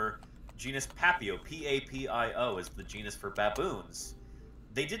now for genus Papio. P-A-P-I-O is the genus for baboons.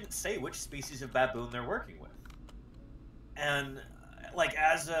 They didn't say which species of baboon they're working with. And like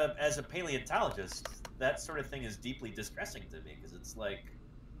as a paleontologist, that sort of thing is deeply distressing to me, because it's like,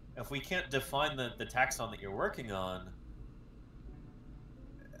 if we can't define the taxon that you're working on,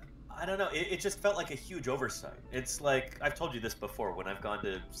 I don't know, it just felt like a huge oversight. It's like, I've told you this before, when I've gone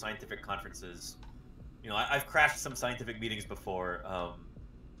to scientific conferences, you know, I've crashed some scientific meetings before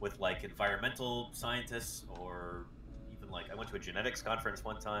with like environmental scientists, or even like I went to a genetics conference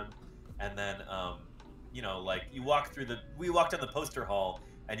one time, and then you know, like we walked down the poster hall,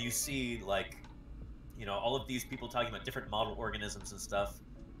 and you see like, you know, all of these people talking about different model organisms and stuff.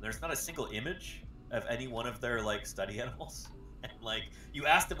 There's not a single image of any one of their like study animals. And like you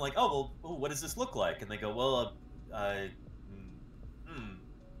ask them like, oh well, what does this look like? And they go, well, you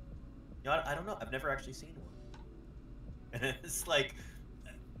know, I don't know. I've never actually seen one. And it's like,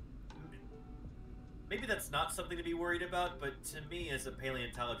 maybe that's not something to be worried about, but to me as a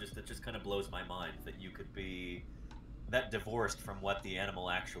paleontologist, it just kind of blows my mind that you could be that divorced from what the animal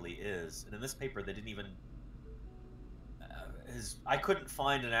actually is. And in this paper, they didn't even... I couldn't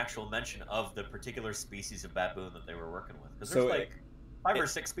find an actual mention of the particular species of baboon that they were working with. Because there's like 5 or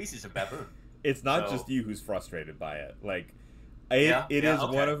 6 species of baboon. It's not just you who's frustrated by it. Like, it is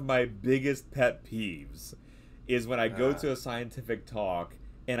one of my biggest pet peeves, is when I go to a scientific talk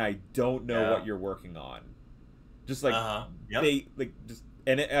and I don't know what you're working on. Just like, they, like, just...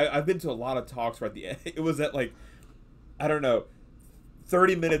 And I've been to a lot of talks where at the end, it was at like, I don't know,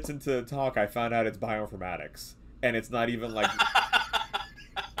 30 minutes into the talk, I found out it's bioinformatics. And it's not even like...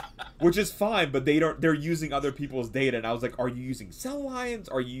 which is fine, but they're using other people's data. And I was like, are you using cell lines?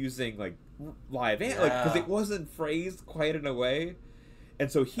 Are you using, like, live... Like, because it wasn't phrased quite in a way.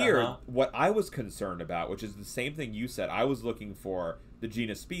 And so here, what I was concerned about, which is the same thing you said, I was looking for the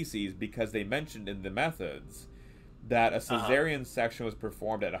genus species because they mentioned in the methods that a cesarean section was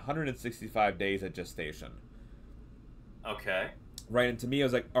performed at 165 days at gestation. Okay. Right, and to me, I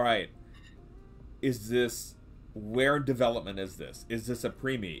was like, all right, is this... Where in development is this? Is this a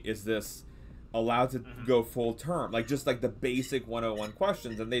preemie? Is this allowed to go full term? Like, just like the basic 101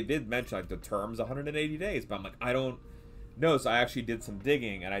 questions. And they did mention, like, the term's 180 days. But I'm like, I don't know. So I actually did some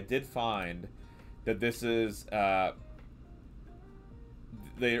digging, and I did find that this is...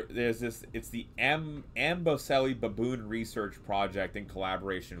 there's this... It's the Amboselli Baboon Research Project in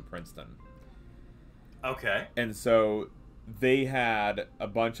collaboration with Princeton. Okay. And so they had a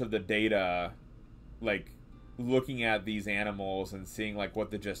bunch of the data, like looking at these animals and seeing like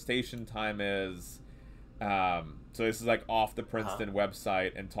what the gestation time is. So this is like off the Princeton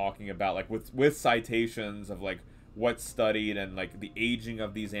website and talking about like with citations of like what's studied and like the aging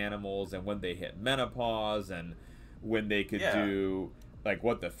of these animals and when they hit menopause and when they could do like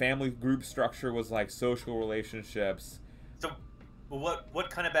what the family group structure was like, social relationships. So what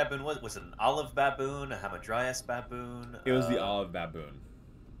kind of baboon was it? An olive baboon, a Hamadryas baboon? It was the olive baboon.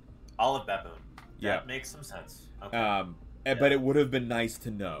 Olive baboon. Yeah, that makes some sense. Okay. But it would have been nice to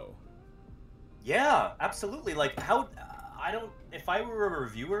know. Yeah, absolutely. Like how if I were a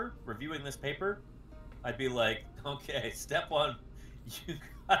reviewer reviewing this paper, I'd be like, okay, step one, you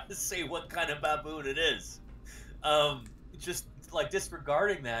gotta say what kind of baboon it is. Just like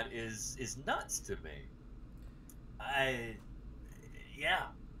disregarding that is nuts to me. Yeah.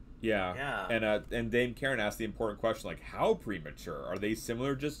 And Dame Karen asked the important question, like, how premature? Are they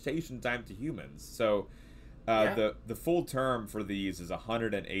similar gestation time to humans? So the full term for these is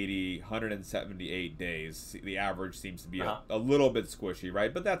 178 days. The average seems to be a little bit squishy,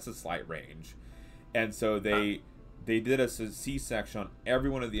 right? But that's a slight range. And so they did a C-section on every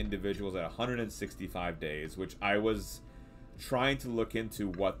one of the individuals at 165 days, which I was trying to look into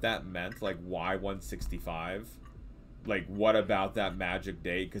what that meant, like why 165? Like what about that magic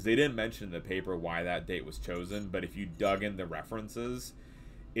date? Because they didn't mention in the paper why that date was chosen, but if you dug in the references,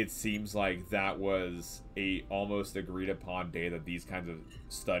 it seems like that was a almost agreed upon day that these kinds of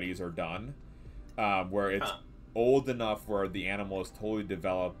studies are done, where it's old enough where the animal is totally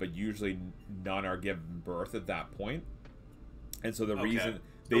developed, but usually none are given birth at that point. And so the reason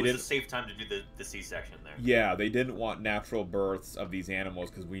they didn't, it was a safe time to do the C-section there. Yeah, they didn't want natural births of these animals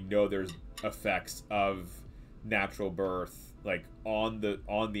because we know there's effects of natural birth like on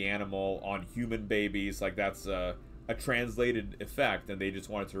the animal, on human babies, like that's a translated effect, and they just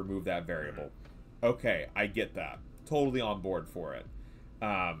wanted to remove that variable. Okay, I get that. Totally on board for it.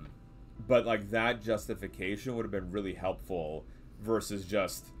 But like that justification would have been really helpful versus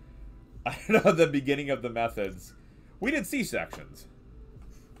just, I don't know, the beginning of the methods. We did C-sections.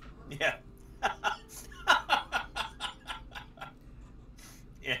 Yeah.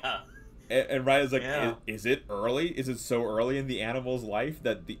 Yeah. And right, it's like, is it early? Is it so early in the animal's life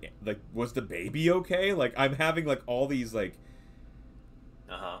that was the baby okay? Like, I'm having like all these like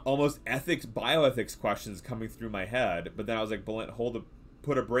almost bioethics questions coming through my head. But then I was like,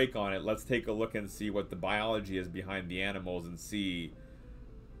 put a break on it. Let's take a look and see what the biology is behind the animals and see,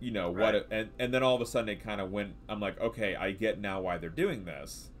 what. And then all of a sudden it kind of went. I'm like, okay, I get now why they're doing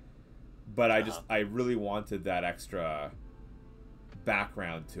this. But I really wanted that extra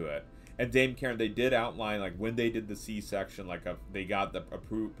background to it. And Dame Karen, they did outline like when they did the C-section, like they got the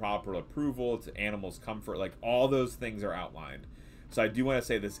proper approval to animals' comfort, like all those things are outlined. So I do want to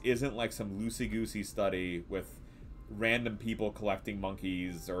say this isn't like some loosey-goosey study with random people collecting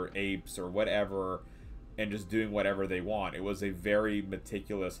monkeys or apes or whatever and just doing whatever they want. It was a very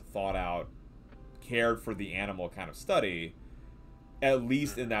meticulous, thought out, cared for the animal kind of study, at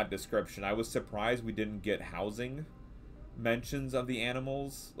least in that description. I was surprised we didn't get housing mentions of the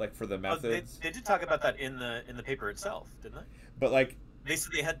animals, like for the methods. They did talk about that in the paper itself, didn't they? But like they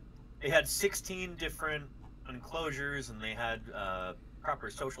said they had 16 different enclosures and they had proper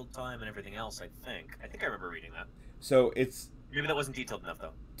social time and everything else. I think I remember reading that. So it's maybe that wasn't detailed enough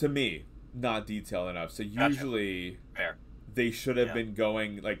though. To me, not detailed enough. So usually they should have been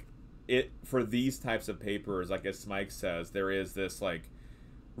going like it for these types of papers. Like as Mike says, there is this like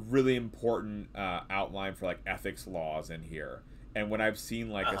really important outline for like ethics laws in here. And when I've seen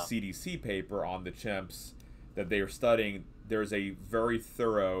like a CDC paper on the chimps that they are studying, there's a very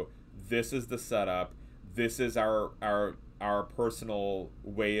thorough, this is the setup, this is our personal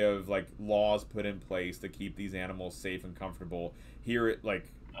way of like laws put in place to keep these animals safe and comfortable. Here like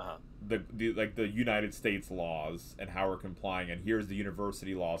the United States laws and how we're complying, and here's the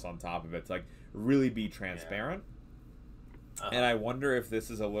university laws on top of it to like really be transparent. And I wonder if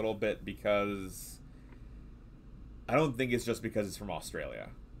this is a little bit because I don't think it's just because it's from Australia.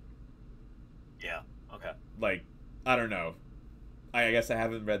 Yeah. Okay. Like, I don't know. I guess I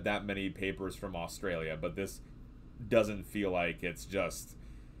haven't read that many papers from Australia, but this doesn't feel like it's just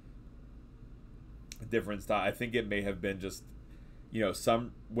a different style. I think it may have been just,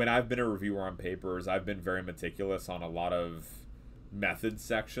 when I've been a reviewer on papers, I've been very meticulous on a lot of method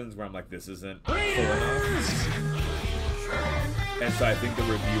sections where I'm like, this isn't full enough. And so I think the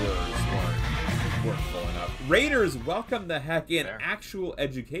reviewers weren't full enough. Raiders, welcome the heck in. Actual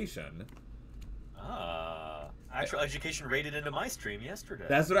education. Actual education raided into my stream yesterday.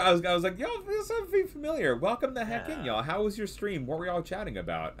 That's what I was like, yo, this will be familiar. Welcome the heck in, y'all. How was your stream? What were y'all chatting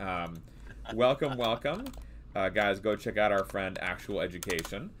about? Welcome. Guys, go check out our friend Actual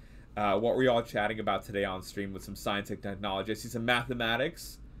Education. What were y'all chatting about today on stream with some science and technology? I see some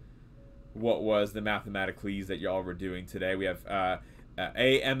mathematics. What was the mathematically that y'all were doing today? We have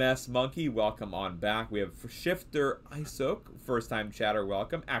AMS Monkey, welcome on back. We have Shifter Isok, first time chatter,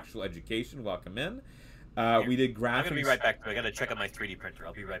 welcome. Actual Education, welcome in. We did graphics. I'm gonna be right back. I gotta check out my 3D printer.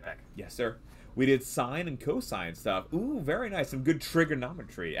 I'll be right back. Yes, sir. We did sine and cosine stuff. Ooh, very nice. Some good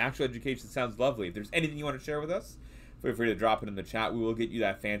trigonometry. Actual Education sounds lovely. If there's anything you want to share with us, feel free to drop it in the chat. We will get you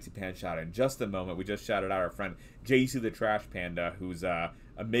that fancy pan shot in just a moment. We just shouted out our friend JC the Trash Panda, who's a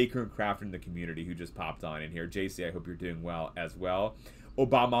maker and crafter in the community who just popped on in here. JC, I hope you're doing well as well.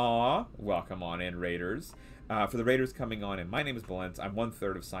 Obama, welcome on in, Raiders. For the Raiders coming on in, my name is Valence. I'm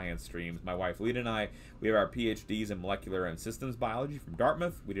 1/3 of Science Streams. My wife Lita and I, we have our PhDs in molecular and systems biology from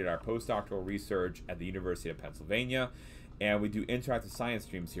Dartmouth. We did our postdoctoral research at the University of Pennsylvania. And we do interactive science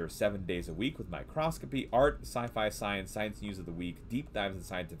streams here 7 days a week with microscopy, art, sci-fi, science news of the week, deep dives in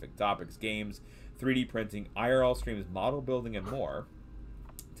scientific topics, games, 3D printing, IRL streams, model building, and more.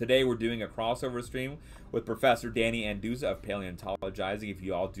 Today we're doing a crossover stream with Professor Danny Anduza of Paleontologizing. If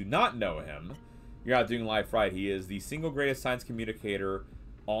you all do not know him, you're not doing life right. He is the single greatest science communicator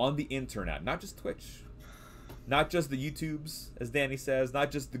on the internet. Not just Twitch, not just the YouTubes, as Danny says,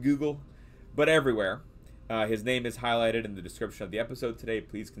 not just the Google, but everywhere. His name is highlighted in the description of the episode today.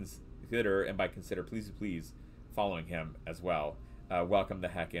 Please consider, and by consider, please following him as well. Welcome the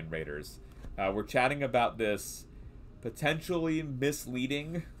heck in, Raiders. We're chatting about this potentially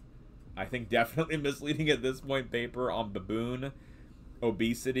misleading, I think definitely misleading at this point, paper on baboon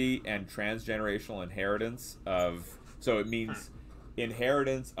obesity and transgenerational inheritance of, so it means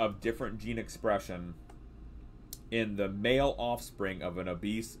inheritance of different gene expression in the male offspring of an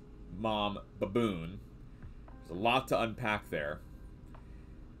obese mom baboon. There's a lot to unpack there,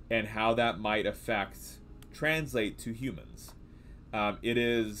 and how that might translate to humans. It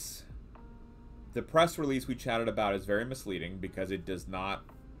is, the press release we chatted about is very misleading because it does not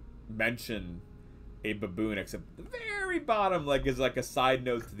mention a baboon, except the very bottom, like, is like a side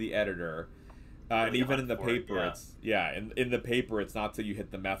note to the editor. And even in the paper, it's in the paper, it's not till you hit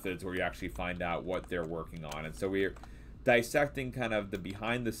the methods where you actually find out what they're working on. And so we're dissecting kind of the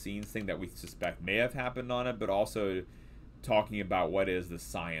behind the scenes thing that we suspect may have happened on it, but also talking about what is the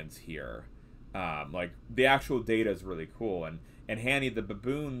science here. Like, the actual data is really cool. And Hanny, the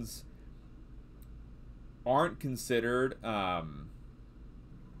baboons aren't considered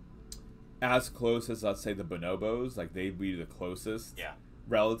as close as, let's say, the bonobos. Like, they'd be the closest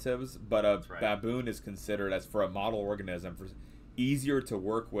relatives, but a baboon is considered, as for a model organism, easier to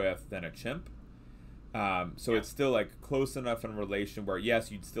work with than a chimp. So it's still, like, close enough in relation where,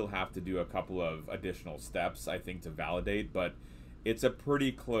 yes, you'd still have to do a couple of additional steps, I think, to validate, but it's a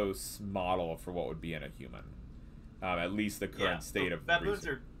pretty close model for what would be in a human. At least the current state of baboons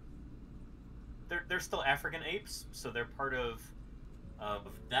research. They're still African apes, so they're part of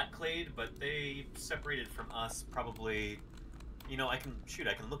that clade, but they separated from us probably. You know, I can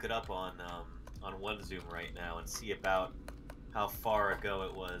look it up on OneZoom right now and see about how long ago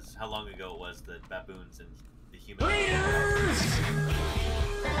it was that baboons and the human.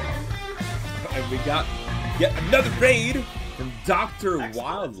 And we got yet another raid from Dr.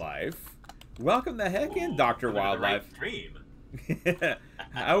 Wildlife. Welcome the heck in, Dr. Wildlife. Stream.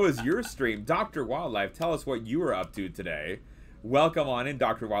 How was your stream? Dr. Wildlife, tell us what you were up to today. Welcome on in,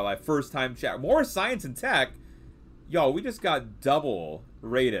 Dr. Wildlife. First time chat. More science and tech. Yo, we just got double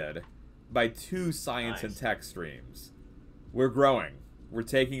rated by 2 science and tech streams. We're growing. We're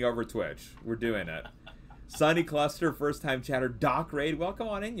taking over Twitch. We're doing it. Sunny Cluster, first time chatter. Doc Raid, welcome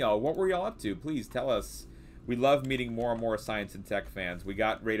on in, y'all. What were y'all up to? Please tell us. We love meeting more and more science and tech fans. We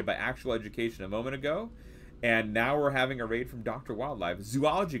got rated by Actual Education a moment ago, and now we're having a raid from Dr. Wildlife.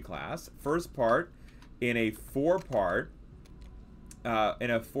 Zoology class, first part in a 4-part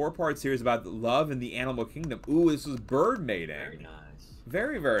series about love in the animal kingdom. Ooh, this was bird mating. Very nice.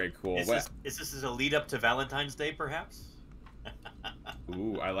 Very, very cool. Is this as a lead up to Valentine's Day, perhaps?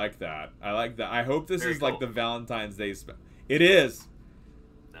 Ooh, I like that. I like that. I hope this is cool. like the Valentine's Day. It is.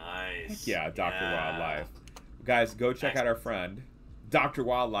 Nice. Heck yeah, Dr. Wildlife. Guys, go check out our friend, Dr.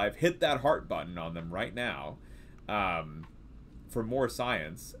 Wildlife. Hit that heart button on them right now for more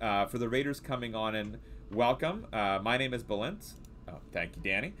science. For the Raiders coming on in, welcome. My name is Balint. Oh, thank you,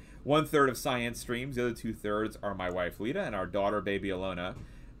 Danny. 1/3 of science streams. The other 2/3 are my wife, Lita, and our daughter, baby Alona.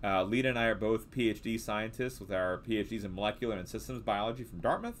 Lita and I are both PhD scientists with our PhDs in molecular and systems biology from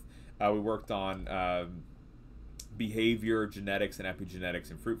Dartmouth. We worked on behavior, genetics, and epigenetics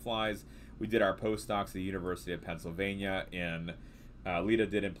in fruit flies. We did our postdocs at the University of Pennsylvania in Lita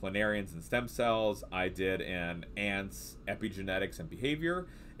did in planarians and stem cells. I did in ants, epigenetics, and behavior.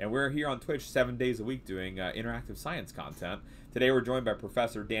 And we're here on Twitch 7 days a week doing interactive science content. Today we're joined by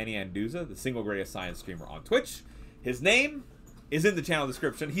Professor Danny Anduza, the single greatest science streamer on Twitch. His name is in the channel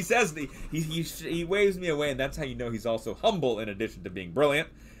description. He says he waves me away, and that's how you know he's also humble in addition to being brilliant.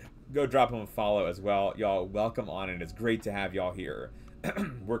 Go drop him a follow as well. Y'all, welcome on, and it's great to have y'all here.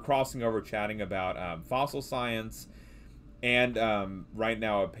 We're crossing over chatting about fossil science, and right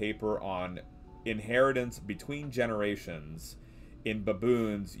now a paper on inheritance between generations in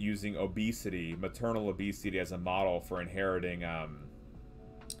baboons using obesity, maternal obesity, as a model for inheriting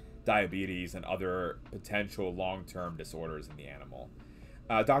diabetes and other potential long-term disorders in the animal.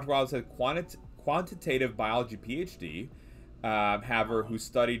 Dr. Wild said quantitative biology PhD, haver who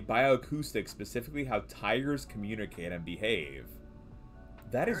studied bioacoustics, specifically how tigers communicate and behave.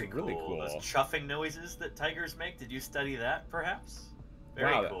 That is really cool. Those chuffing noises that tigers make, did you study that, perhaps?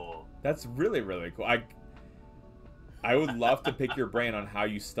 Very cool. That's really, really cool. I would love to pick your brain on how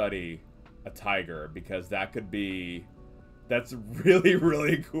you study a tiger, because that's really,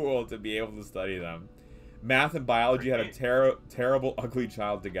 really cool to be able to study them. Math and biology had a terrible, ugly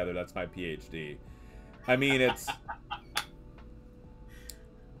child together. That's my PhD. I mean,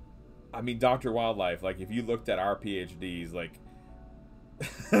 Dr. Wildlife, like, if you looked at our PhDs, like,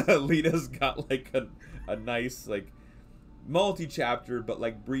 Lita's got, like, a nice, like, multi-chapter, but,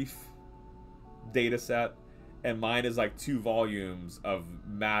 like, brief data set, and mine is, like, 2 volumes of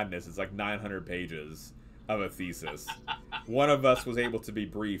madness. It's, like, 900 pages of a thesis. One of us was able to be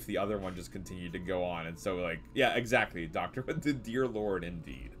brief, the other one just continued to go on, and so, like, yeah, exactly, Doctor, the dear Lord,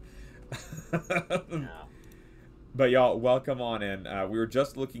 indeed. Yeah. But y'all, welcome on in. We were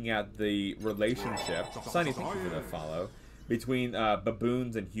just looking at the relationship, Sunny, thank you for the follow, between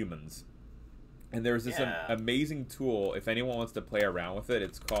baboons and humans. And there's this amazing tool, if anyone wants to play around with it,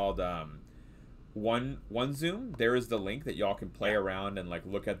 it's called OneZoom. There is the link that y'all can play around and, like,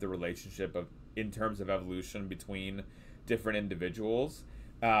 look at the relationship in terms of evolution between different individuals.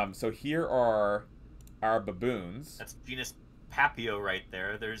 So here are our baboons. That's genus Papio right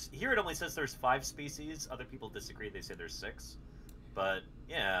there. Here it only says there's 5 species. Other people disagree. They say there's 6. But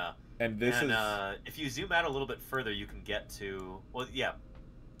yeah. And if you zoom out a little bit further, you can get to, well, yeah,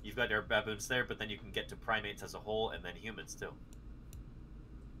 you've got our baboons there, but then you can get to primates as a whole, and then humans too.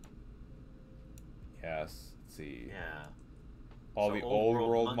 Yes. Let's see. Yeah. All the old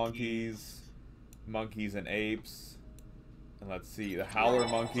world monkeys and apes, and let's see, the howler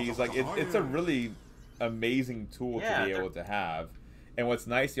monkeys. Like, it's a really amazing tool to be able to have. And what's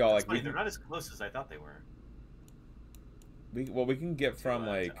nice, y'all, like, they're not as close as I thought they were. We can get from,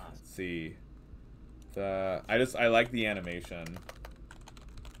 like, let's see, I like the animation.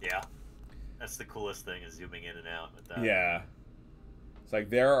 Yeah, that's the coolest thing, is zooming in and out with that. Yeah, it's like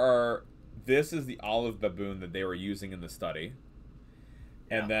this is the olive baboon that they were using in the study.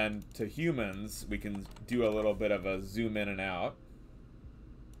 And then to humans, we can do a little bit of a zoom in and out.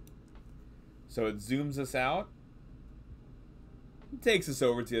 So it zooms us out. It takes us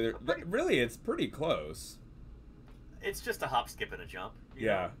over to the other. But really, it's pretty close. It's just a hop, skip, and a jump.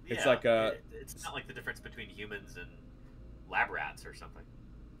 Yeah, it's like it's not like the difference between humans and lab rats or something.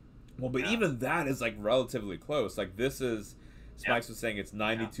 Well, but even that is, like, relatively close. Like, this is, Spikes was saying it's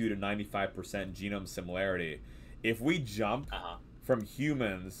 92 to 95% genome similarity. If we jump from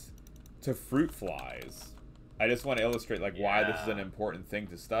humans to fruit flies, I just want to illustrate, like, why this is an important thing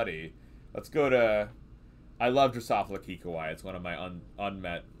to study. Let's go to, I love Drosophila kikowai. It's one of my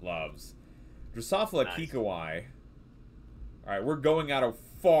unmet loves. Drosophila kikowai. All right, we're going out a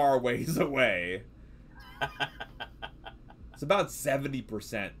far ways away. It's about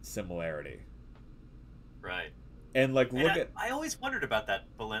 70% similarity. Right. And, like, look at... I always wondered about that,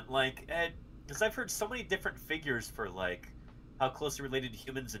 Balint. Like, because I've heard so many different figures for, like, how closely related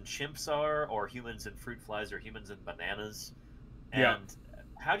humans and chimps are, or humans and fruit flies, or humans and bananas. And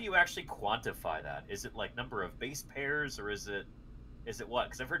how do you actually quantify that? Is it, like, number of base pairs, or is it what?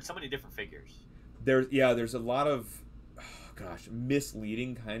 Because I've heard so many different figures. There's a lot of,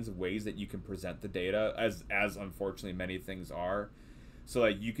 misleading kinds of ways that you can present the data, as unfortunately many things are. So,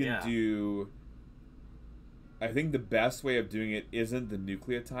 like, you can do... I think the best way of doing it isn't the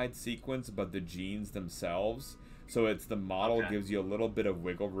nucleotide sequence, but the genes themselves. So it's the model gives you a little bit of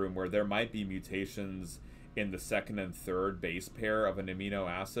wiggle room where there might be mutations in the second and third base pair of an amino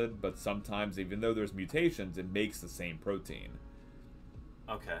acid, but sometimes, even though there's mutations, it makes the same protein.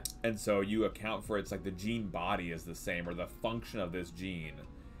 Okay. And so you account for, it's like the gene body is the same, or the function of this gene.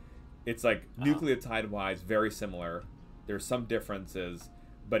 It's like nucleotide-wise very similar. There's some differences,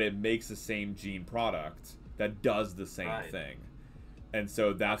 but it makes the same gene product that does the same thing. And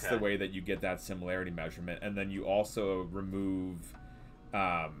so that's the way that you get that similarity measurement. And then you also remove,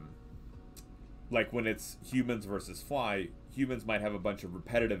 like when it's humans versus fly, humans might have a bunch of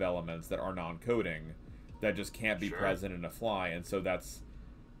repetitive elements that are non-coding that just can't be present in a fly. And so that's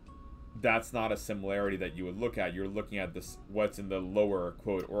not a similarity that you would look at. You're looking at this, what's in the lower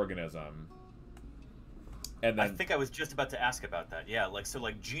quote organism. And then, I think I was just about to ask about that. Yeah, like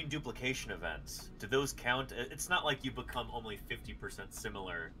gene duplication events, do those count? It's not like you become only 50%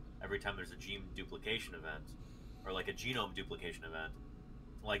 similar every time there's a gene duplication event, or like a genome duplication event.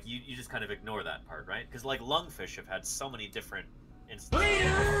 Like you just kind of ignore that part, right? Because like lungfish have had so many different instances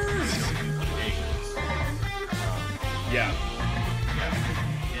of duplications. Yeah.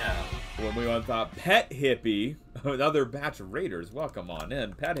 When we on top, Pet Hippie, another batch of raiders. Welcome on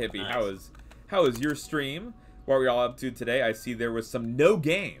in, Pet Hippie. Nice. How is your stream? What were y'all up to today? I see there was some no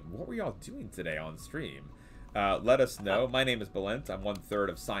game. What were y'all doing today on stream? Let us know. My name is Belent. I'm 1/3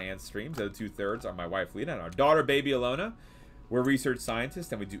 of SciAnts streams. The other 2/3 are my wife Lena and our daughter baby Alona. We're research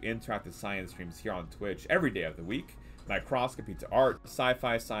scientists and we do interactive science streams here on Twitch every day of the week. Microscopy to art,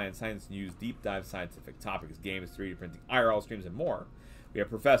 sci-fi, science news, deep dive scientific topics, games, 3D printing, IRL streams, and more. We have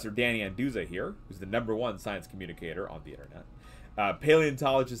Professor Danny Anduza here, who's the #1 science communicator on the internet.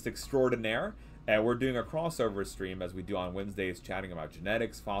 Paleontologist extraordinaire, and we're doing a crossover stream as we do on Wednesdays, chatting about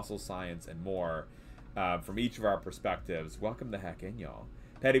genetics, fossil science, and more from each of our perspectives. Welcome the heck in, y'all.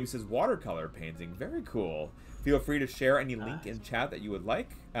 Petty says watercolor painting, very cool. Feel free to share any link in chat that you would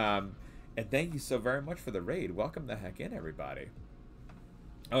like. And thank you so very much for the raid. Welcome the heck in, everybody.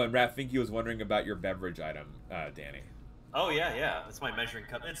 Oh, and Raffinky was wondering about your beverage item, Danny. Oh yeah, that's my measuring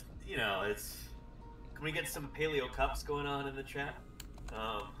cup. It's Can we get some paleo cups going on in the chat?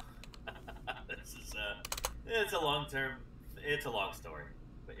 This is it's a long story,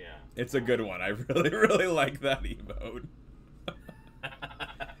 but yeah. It's a good one. I really like that emote.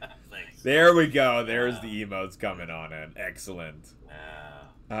 Thanks. There we go. There's the emotes coming on in. Excellent.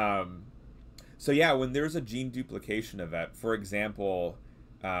 So yeah, when there's a gene duplication event, for example,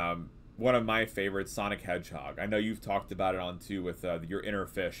 one of my favorites, Sonic Hedgehog. I know you've talked about it on too with your inner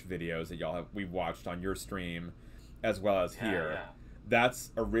fish videos that we've watched on your stream, as well as here. Yeah.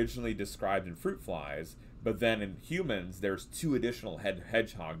 That's originally described in fruit flies, but then in humans, there's 2 additional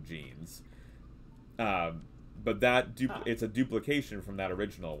hedgehog genes. But that it's a duplication from that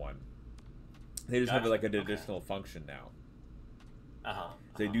original one. They just have like an additional function now. So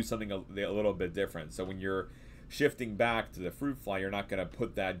they do something a little bit different. So when you're shifting back to the fruit fly, you're not going to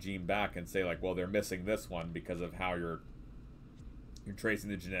put that gene back and say like, well, they're missing this one because of how you're tracing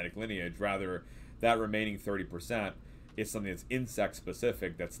the genetic lineage. Rather, that remaining 30% is something that's insect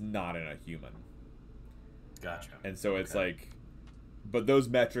specific that's not in a human. Gotcha. And so it's like, but those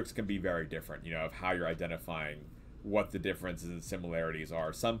metrics can be very different, of how you're identifying what the differences and similarities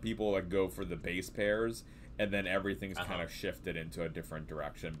are. Some people like go for the base pairs, and then everything's kind of shifted into a different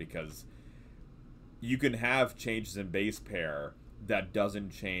direction, because you can have changes in base pair that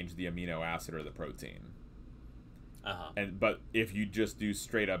doesn't change the amino acid or the protein. But if you just do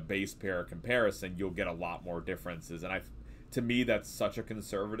straight up base pair comparison, you'll get a lot more differences. And to me, that's such a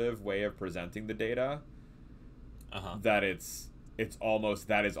conservative way of presenting the data that it's almost,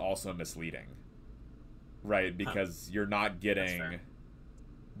 that is also misleading, right? Because you're not getting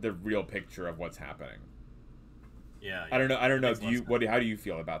the real picture of what's happening. Yeah. I don't know. How do you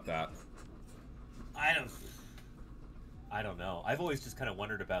feel about that? I don't know. I've always just kind of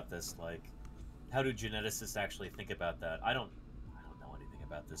wondered about this, like, how do geneticists actually think about that? I don't know anything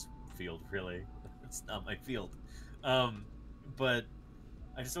about this field, really. It's not my field. But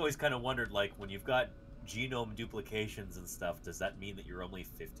I just always kind of wondered, like, when you've got genome duplications and stuff, does that mean that you're only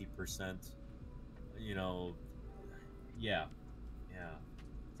 50%? Yeah.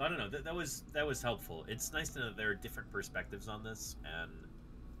 So I don't know. That was helpful. It's nice to know that there are different perspectives on this, and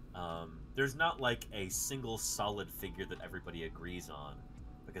there's not like a single solid figure that everybody agrees on,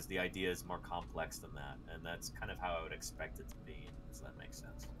 because the idea is more complex than that, and that's kind of how I would expect it to be. Does that make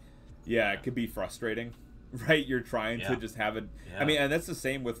sense? Yeah, it could be frustrating, right? You're trying to just have it. I mean, and that's the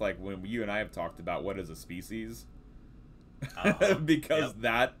same with like when you and I have talked about what is a species, because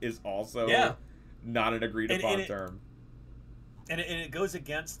that is also not an agreed upon term. And it goes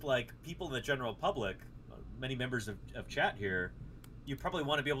against like people in the general public, many members of chat here. You probably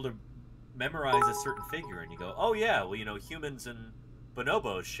want to be able to memorize a certain figure, and you go, oh yeah, well, humans and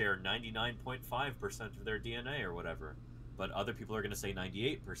bonobos share 99.5% of their DNA or whatever, but other people are going to say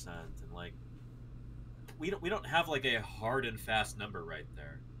 98%, and like we don't have like a hard and fast number right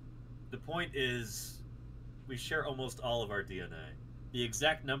there. The point is we share almost all of our DNA. The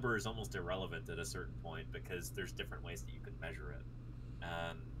exact number is almost irrelevant at a certain point, because there's different ways that you can measure it.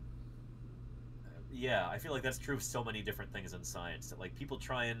 And yeah, I feel like that's true of so many different things in science, that like people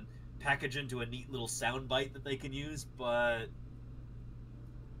try and package into a neat little soundbite that they can use, but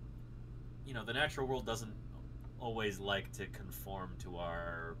you know, the natural world doesn't always like to conform to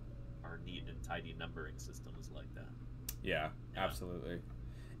our neat and tidy numbering systems like that. Yeah, absolutely.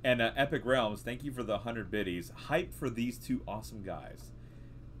 And Epic Realms, thank you for the 100 biddies. Hype for these two awesome guys.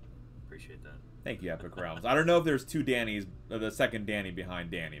 Appreciate that. Thank you, Epic Realms. I don't know if there's two Dannys, the second Danny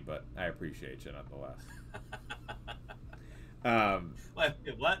behind Danny, but I appreciate you nonetheless. What?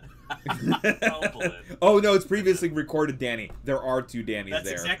 Oh no, it's previously recorded Danny. There are two Dannys That's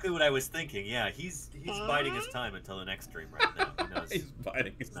there. That's exactly what I was thinking. Yeah, he's biding his time until the next stream right now. He knows He's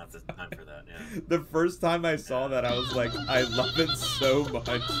biding his it's not the time for that. Yeah. The first time I saw that, I was like, I love it so much.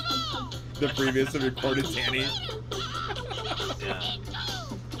 The previously recorded Danny. Yeah.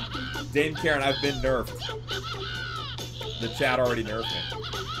 Dame Karen, I've been nerfed. The chat already nerfed me.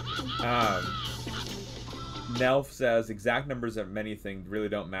 Nelf says, exact numbers of many things really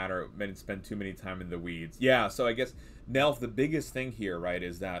don't matter. Men spend too many time in the weeds. Yeah, so I guess, Nelf, the biggest thing here, right,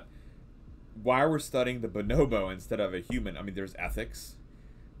 is that why we're studying the bonobo instead of a human, I mean, there's ethics,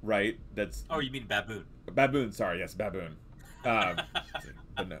 right? That's... Oh, you mean baboon. Baboon, sorry, yes, baboon. I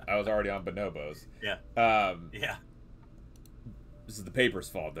was already on bonobos. Yeah. Yeah. This is the paper's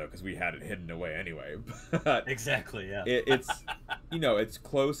fault, though, because we had it hidden away anyway. But exactly, yeah. It's, you know, it's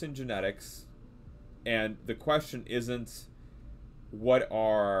close in genetics. And the question isn't what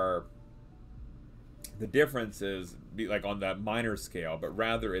are the differences, like on that minor scale, but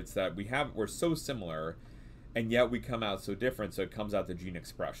rather it's that we're so similar, and yet we come out so different. So it comes out to gene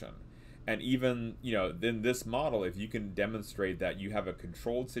expression. And even, you know, in this model, if you can demonstrate that you have a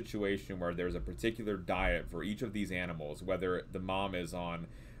controlled situation where there's a particular diet for each of these animals, whether the mom is on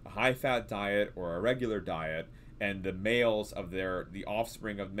a high-fat diet or a regular diet, and the males of the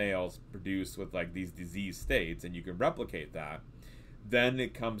offspring of males produce with like these disease states, and you can replicate that, then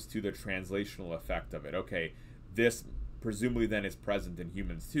it comes to the translational effect of it. Okay, this presumably then is present in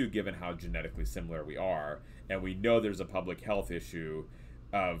humans too, given how genetically similar we are, and we know there's a public health issue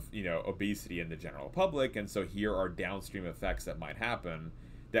of, you know, obesity in the general public, and so here are downstream effects that might happen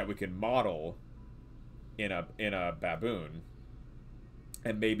that we can model in a baboon,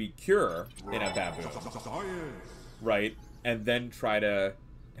 and maybe cure in a baboon, right? And then try to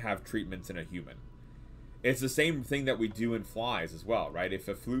have treatments in a human. It's the same thing that we do in flies as well, right? If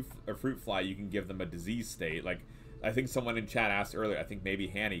a fruit fly, you can give them a disease state. Like, I think someone in chat asked earlier, I think maybe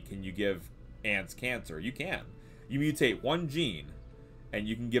Hanny, can you give ants cancer? You can. You mutate one gene, and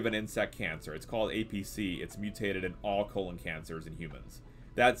you can give an insect cancer. It's called APC. It's mutated in all colon cancers in humans.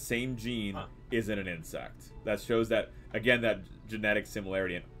 That same gene is in an insect. That shows that, again, that genetic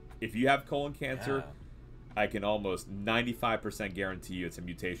similarity. And if you have colon cancer, I can almost 95% guarantee you it's a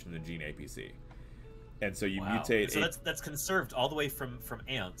mutation in the gene APC. And so you mutate. So that's conserved all the way from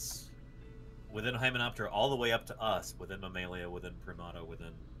ants, within Hymenoptera, all the way up to us, within Mammalia, within Primata,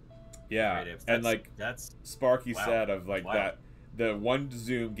 within... Yeah, and like that's Sparky said of like that, the one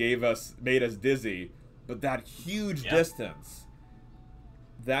zoom made us dizzy, but that huge distance,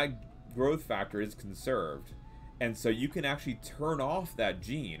 that growth factor is conserved. And so you can actually turn off that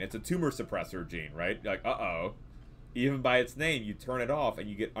gene. It's a tumor suppressor gene, right? Like, even by its name, you turn it off and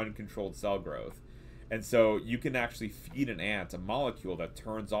you get uncontrolled cell growth. And so you can actually feed an ant a molecule that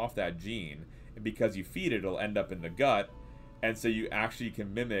turns off that gene. And because you feed it, it'll end up in the gut. And so you actually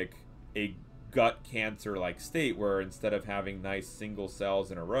can mimic a gut cancer-like state where instead of having nice single cells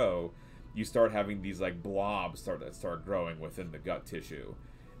in a row, you start having these like blobs start growing within the gut tissue.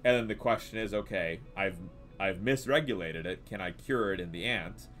 And then the question is, okay, I've misregulated it. Can I cure it in the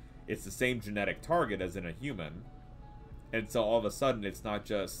ant? It's the same genetic target as in a human. And so all of a sudden, it's not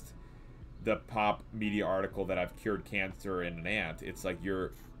just the pop media article that I've cured cancer in an ant. It's like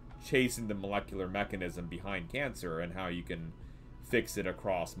you're chasing the molecular mechanism behind cancer and how you can fix it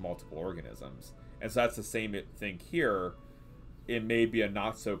across multiple organisms. And so that's the same thing here. It may be a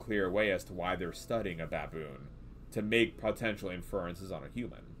not so clear way as to why they're studying a baboon to make potential inferences on a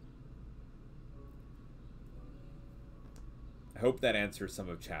human. I hope that answers some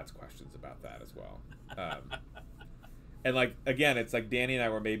of chat's questions about that as well. And like, again, it's like Danny and I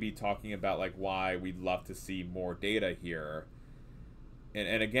were maybe talking about like why we'd love to see more data here.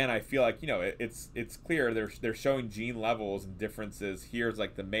 And again, I feel like, you know, it's clear they're showing gene levels and differences. Here's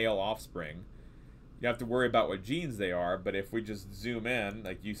like the male offspring. You have to worry about what genes they are, but if we just zoom in,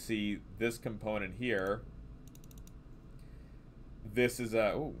 like you see this component here. This is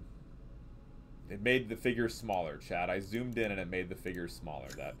it made the figure smaller, Chad. I zoomed in and it made the figure smaller.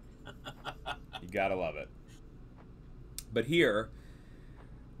 That you gotta love it. But here,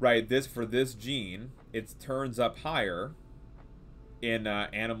 right, for this gene, it turns up higher in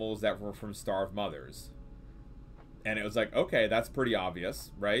animals that were from starved mothers. And it was like, okay, that's pretty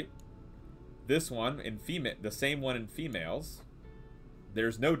obvious, right? This one in the same one in females,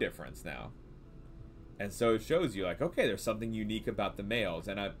 there's no difference now. And so it shows you like, okay, there's something unique about the males.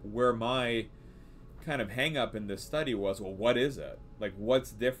 And where my kind of hang up in this study was, well, what is it? Like,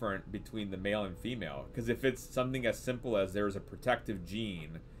 what's different between the male and female? Because if it's something as simple as there's a protective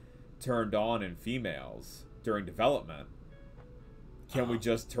gene turned on in females during development, can we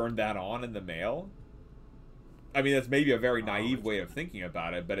just turn that on in the male? I mean, that's maybe a very naive way of thinking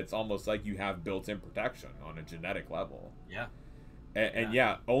about it, but it's almost like you have built-in protection on a genetic level. Yeah. And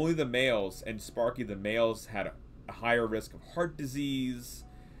yeah, only the males, and Sparky, the males had a higher risk of heart disease.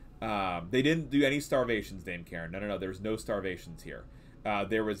 They didn't do any starvations, Dame Karen. No, there's no starvations here.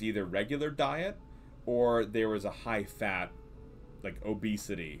 There was either regular diet or there was a high-fat, like,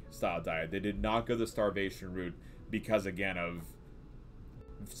 obesity style diet. They did not go the starvation route because, again, of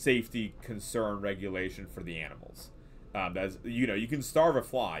safety concern regulation for the animals. That's, you know, you can starve a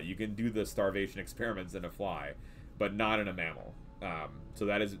fly. You can do the starvation experiments in a fly, but not in a mammal. So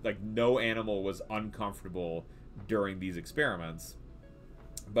that is, like, no animal was uncomfortable during these experiments.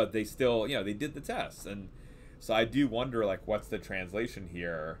 But they still, you know, they did the tests. And so I do wonder, like, what's the translation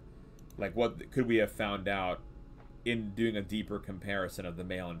here? Like, what could we have found out in doing a deeper comparison of the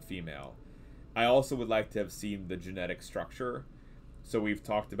male and female? I also would like to have seen the genetic structure. So we've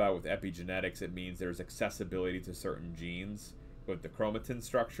talked about with epigenetics, it means there's accessibility to certain genes. With the chromatin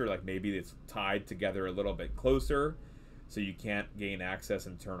structure, like maybe it's tied together a little bit closer, so you can't gain access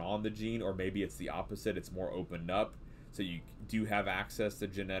and turn on the gene, or maybe it's the opposite, it's more opened up, so you do have access to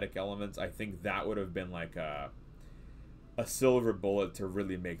genetic elements. I think that would have been like a silver bullet to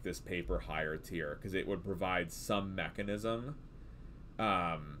really make this paper higher tier, because it would provide some mechanism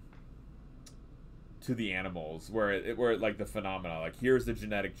to the animals where like the phenomena, like here's the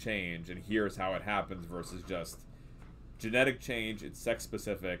genetic change and here's how it happens, versus just genetic change, it's sex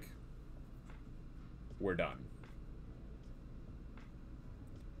specific, we're done.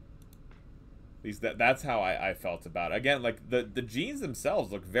 At least that's how I felt about it. Again, like the genes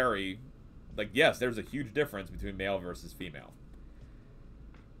themselves look very, like, yes, there's a huge difference between male versus female.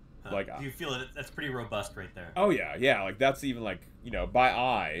 Like, do you feel that that's pretty robust right there? Oh yeah, like that's even like, you know, by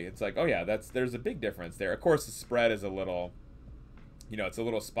eye, it's like, oh yeah, there's a big difference there. Of course, the spread is a little, you know, it's a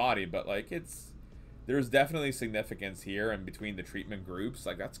little spotty, but like there's definitely significance here and between the treatment groups.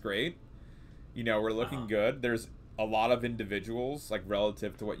 Like, that's great. You know, we're looking good. There's a lot of individuals, like,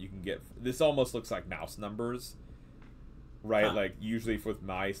 relative to what you can get. This almost looks like mouse numbers, right? Like, usually with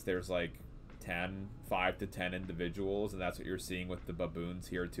mice, there's like 5 to 10 individuals, and that's what you're seeing with the baboons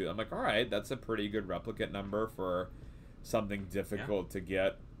here too. I'm like, all right, that's a pretty good replicate number for something difficult to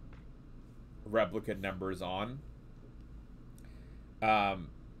get replicate numbers on.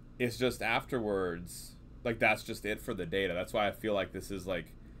 It's just afterwards, like, that's just it for the data. That's why I feel like this is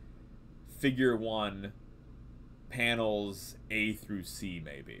like figure 1 panels A through C,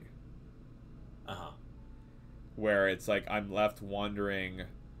 maybe. Where it's like I'm left wondering,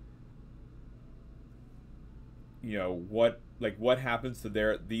 you know, what happens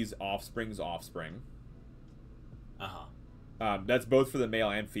to these offspring's offspring. That's both for the male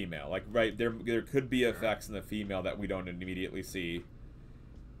and female. Like, right, there could be effects in the female that we don't immediately see,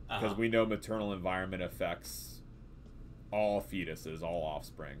 because we know maternal environment affects all fetuses, all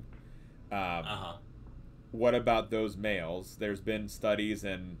offspring. What about those males? There's been studies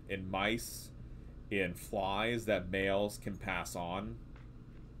in mice, in flies, that males can pass on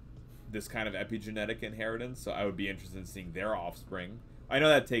this kind of epigenetic inheritance, so I would be interested in seeing their offspring. I know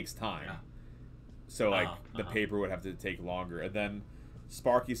that takes time, so like the paper would have to take longer. And then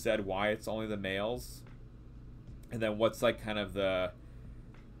Sparky said why it's only the males, and then what's like kind of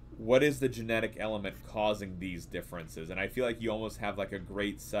what is the genetic element causing these differences? And I feel like you almost have like a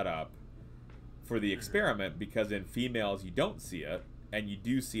great setup for the experiment, because in females you don't see it, and you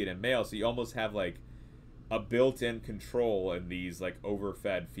do see it in males, so you almost have like a built-in control in these like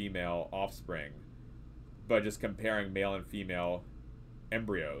overfed female offspring by just comparing male and female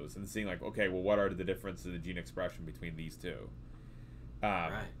embryos and seeing like, okay, well, what are the differences in the gene expression between these two?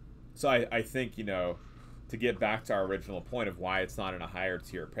 So I think, you know, to get back to our original point of why it's not in a higher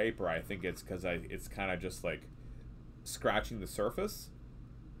tier paper, I think it's because it's kind of just like scratching the surface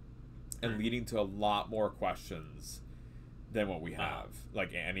and leading to a lot more questions than what we have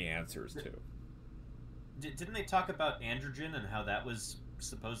like any answers to. Didn't they talk about androgen and how that was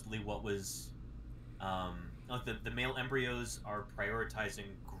supposedly what was, like the male embryos are prioritizing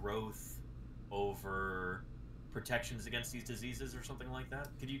growth over protections against these diseases or something like that.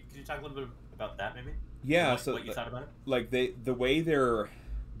 Could you talk a little bit about that maybe? Yeah. What you thought about it? Like the way they're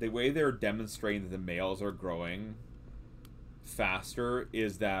demonstrating that the males are growing faster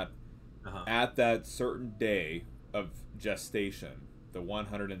is that at that certain day of gestation, the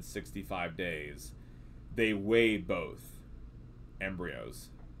 165 days, they weigh both embryos,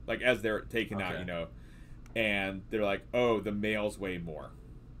 like as they're taken out, and they're like, oh, the males weigh more.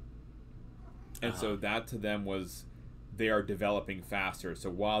 And so that to them was, they are developing faster.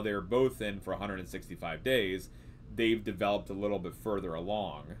 So while they're both in for 165 days, they've developed a little bit further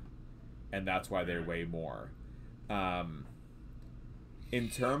along, and that's why they weigh more. In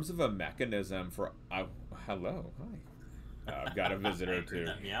terms of a mechanism for... hello, hi. I've got a visitor too.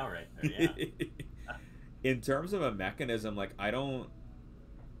 Meow right there, yeah. In terms of a mechanism, like, I don't...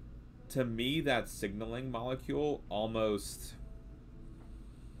 To me, that signaling molecule almost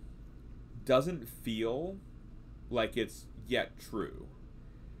doesn't feel like it's yet true.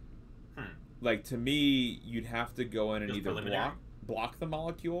 Like, to me, you'd have to go in and either block the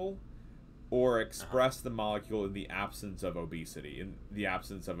molecule or express the molecule in the absence of obesity, in the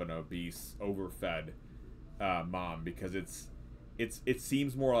absence of an obese, overfed mom, because it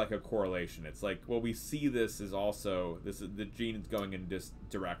seems more like a correlation. It's like, well, we see this is also, this is the gene is going in this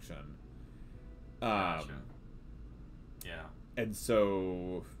direction. Yeah. And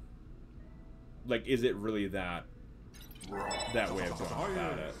so, like, is it really that way of going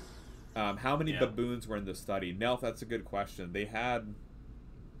about it? How many baboons were in the study? Nelf, that's a good question. They had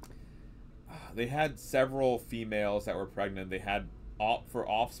several females that were pregnant. They had, for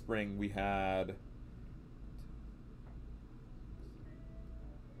offspring, we had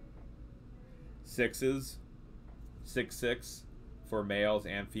 6s, 6 for males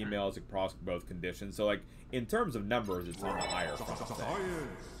and females across both conditions. So, like, in terms of numbers, it's on the higher front.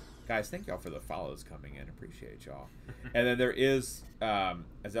 Guys, thank y'all for the follows coming in. Appreciate y'all. And then there is,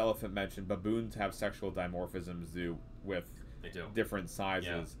 as Elephant mentioned, baboons have sexual dimorphisms with different sizes.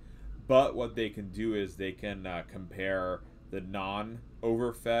 Yeah. But what they can do is they can compare the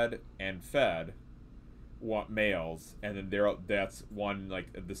non-overfed and fed males, and then that's one, like,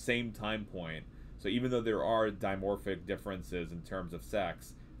 at the same time point. So even though there are dimorphic differences in terms of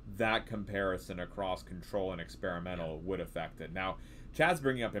sex, that comparison across control and experimental would affect it. Now, Chad's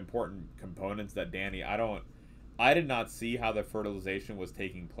bringing up important components that Danny, I did not see how the fertilization was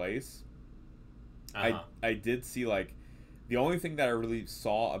taking place. I did see, like, the only thing that I really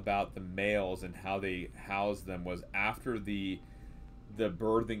saw about the males and how they housed them was after the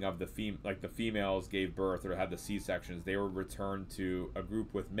birthing of the females gave birth or had the C-sections, they were returned to a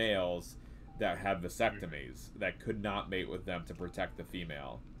group with males that had vasectomies that could not mate with them to protect the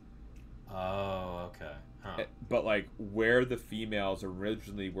female. Oh, okay. Huh. But, like, where the females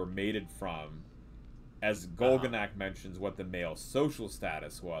originally were mated from, as Golganak mentions what the male social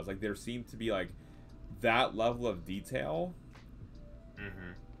status was, like, there seemed to be, like, that level of detail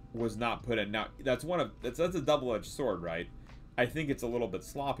was not put in. Now, that's a double-edged sword, right? I think it's a little bit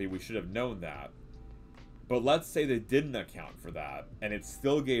sloppy. We should have known that. But let's say they didn't account for that, and it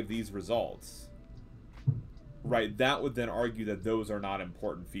still gave these results. Right, that would then argue that those are not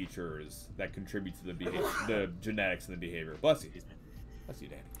important features that contribute to the behavior, the genetics and the behavior. Bless you. Bless you,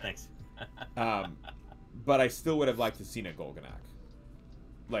 Danny. Thanks. But I still would have liked to seen a Golganak.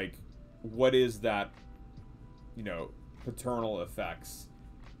 Like, what is that, paternal effects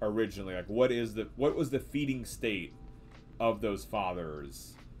originally? Like, what was the feeding state of those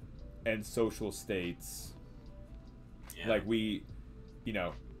fathers and social states? Yeah. Like,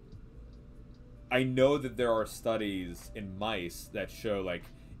 I know that there are studies in mice that show, like,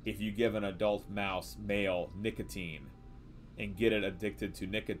 if you give an adult mouse male nicotine and get it addicted to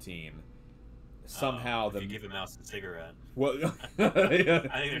nicotine, somehow if you give a mouse a cigarette. Well, I think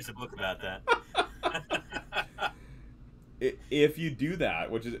there's a book about that. If you do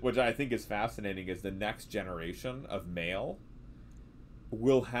that, which I think is fascinating, is the next generation of male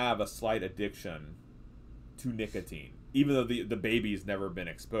will have a slight addiction to nicotine, even though the baby's never been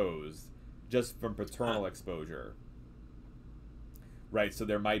exposed, just from paternal exposure. Right, so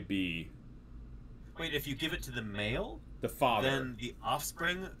there might be... Wait, if you give it to the male? The father. Then the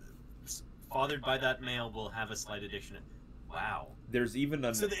offspring fathered by that male will have a slight addiction. Wow. There's even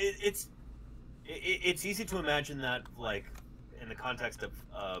a... So it's easy to imagine that, like, in the context of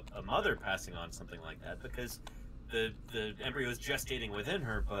a mother passing on something like that, because the embryo is gestating within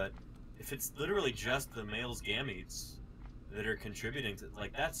her, but if it's literally just the male's gametes that are contributing to,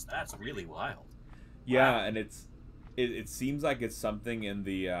 like, that's really wild. Yeah, wow. And it seems like it's something in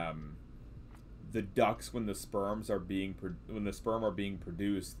the the ducks, when the sperm are being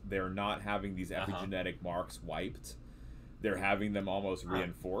produced, they're not having these epigenetic marks wiped. They're having them almost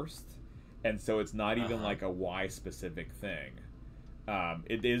reinforced, and so it's not even like a Y specific thing.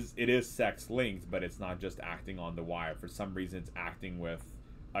 It is sex linked, but it's not just acting on the Y. For some reason, it's acting with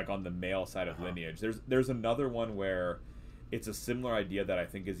like on the male side of lineage. There's another one where it's a similar idea that I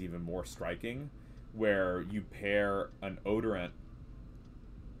think is even more striking, where you pair an odorant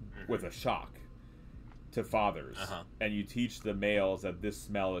with a shock to fathers, and you teach the males that this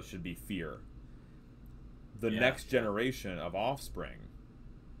smell should be fear. The next generation of offspring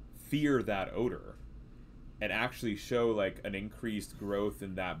fear that odor and actually show like an increased growth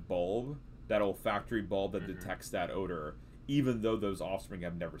in that bulb, that olfactory bulb that detects that odor, even though those offspring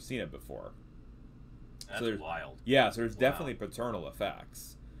have never seen it before. That's wild. Yeah, so there's definitely paternal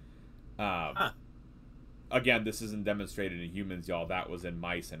effects. Again, this isn't demonstrated in humans, y'all. That was in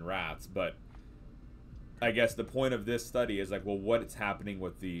mice and rats. But I guess the point of this study is like, well, what's happening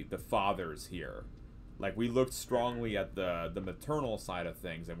with the fathers here? Like, we looked strongly at the maternal side of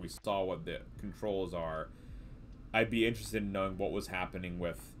things, and we saw what the controls are. I'd be interested in knowing what was happening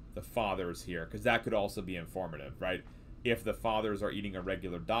with the fathers here, because that could also be informative, right? If the fathers are eating a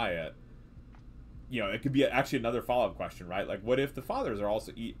regular diet, you know, it could be actually another follow-up question, right? Like, what if the fathers are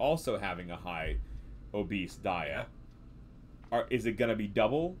also having a high obese diet? Is it going to be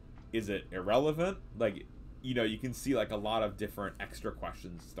double? Is it irrelevant? Like, you know, you can see like a lot of different extra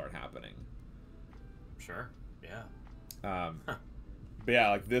questions start happening. Sure. Yeah. But yeah,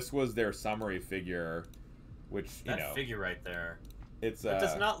 like this was their summary figure, which you know, that figure right there. It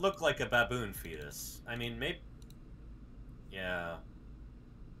does not look like a baboon fetus. I mean, maybe. Yeah.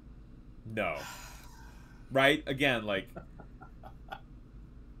 No. Right? Again, like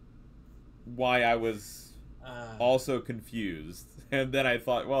why I was also confused, and then I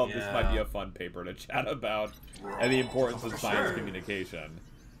thought, well, this might be a fun paper to chat about, and the importance of science communication.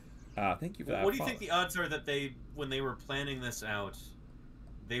 Thank you for that. What do you think the odds are that when they were planning this out,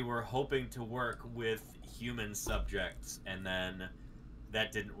 they were hoping to work with human subjects, and then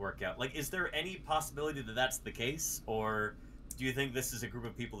that didn't work out? Like, is there any possibility that that's the case, or do you think this is a group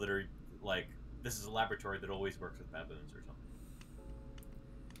of people that are like, this is a laboratory that always works with baboons or something?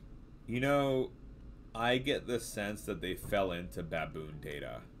 You know, I get the sense that they fell into baboon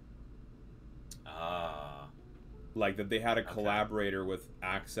data. Like that they had a collaborator with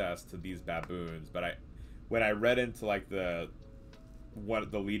access to these baboons, but when I read into like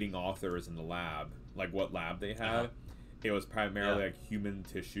what the leading authors in the lab, like what lab they had, it was primarily like human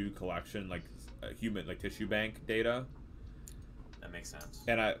tissue collection, like human like tissue bank data. That makes sense.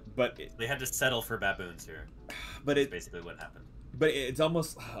 And they had to settle for baboons here. But that's basically what happened. But it's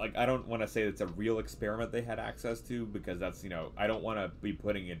almost like, I don't want to say it's a real experiment they had access to, because that's, you know, I don't want to be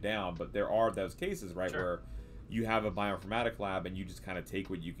putting it down, but there are those cases, right, where you have a bioinformatics lab and you just kind of take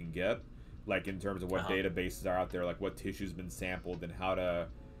what you can get, like in terms of what databases are out there, like what tissue's been sampled and how to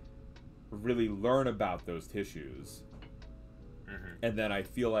really learn about those tissues. And then I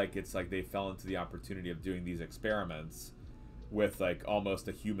feel like it's like they fell into the opportunity of doing these experiments with like almost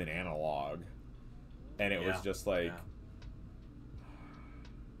a human analog, and it was just like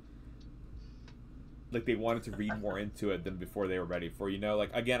like they wanted to read more into it than before they were ready for, you know, like,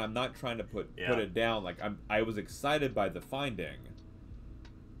 again, I'm not trying to put it down, like I was excited by the finding.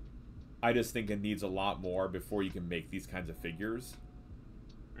 I just think it needs a lot more before you can make these kinds of figures.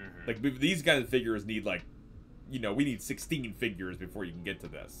 Like these kinds of figures need, like, you know, we need 16 figures before you can get to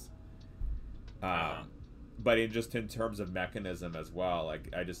this. But in terms of mechanism as well,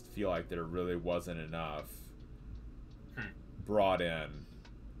 like I just feel like there really wasn't enough brought in.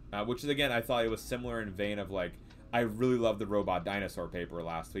 Which is, again, I thought it was similar in vein of, like, I really loved the robot dinosaur paper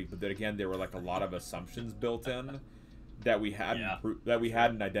last week, but then again, there were, like, a lot of assumptions built in that we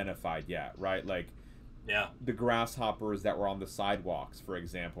hadn't identified yet, right? Like, the grasshoppers that were on the sidewalks, for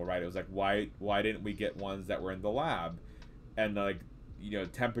example, right? It was like, why didn't we get ones that were in the lab? And, like, you know,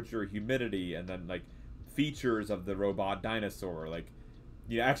 temperature, humidity, and then, like, features of the robot dinosaur, like,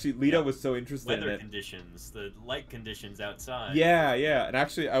 yeah, actually, Lita was so interested in it. Weather conditions, the light conditions outside. Yeah, and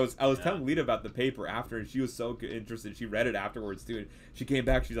actually, I was telling Lita about the paper after, and she was so interested. She read it afterwards too. And she came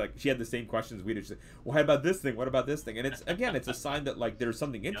back. She's like, she had the same questions we did. She's like, "Why about this thing? What about this thing?" And it's a sign that like there's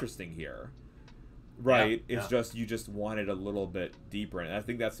something interesting here, right? It's just you just want it a little bit deeper, and I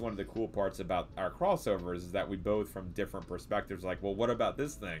think that's one of the cool parts about our crossovers is that we both from different perspectives. Like, well, what about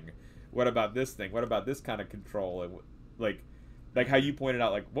this thing? What about this thing? What about this kind of control? And like how you pointed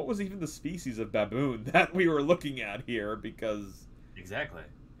out, like, what was even the species of baboon that we were looking at here? Because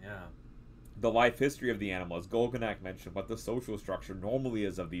the life history of the animal, as Golganak mentioned, what the social structure normally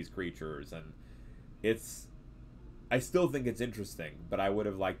is of these creatures, and I still think it's interesting, but I would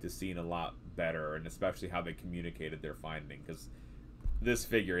have liked to seen a lot better, and especially how they communicated their finding, because this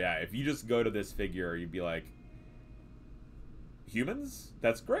figure, yeah, if you just go to this figure, you'd be like, humans?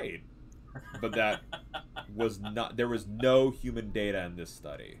 That's great. But that was not, there was no human data in this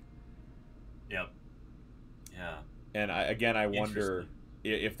study. Yep. Yeah. And I wonder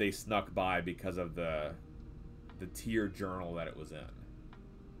if they snuck by because of the tier journal that it was in.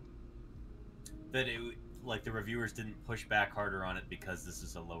 That it, like, the reviewers didn't push back harder on it because this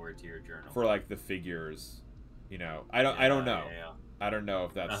is a lower tier journal. For like the figures, you know, I don't know. Yeah. I don't know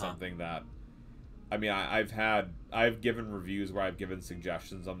if that's something that, I mean, I've given reviews where I've given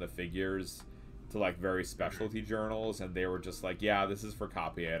suggestions on the figures to like very specialty journals, and they were just like, yeah, this is for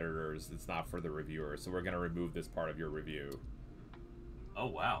copy editors, it's not for the reviewers, so we're going to remove this part of your review. Oh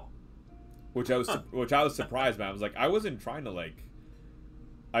wow. Which I was surprised by. I was like, I wasn't trying to like,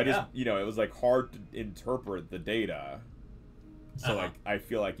 I just, you know, it was like hard to interpret the data. So like, I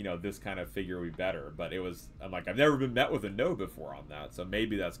feel like, you know, this kind of figure would be better, but I'm like, I've never been met with a no before on that, so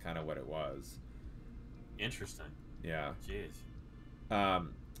maybe that's kind of what it was. Interesting. Yeah. Jeez.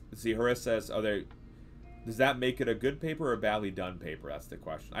 See, Horace says, does that make it a good paper or a badly done paper? That's the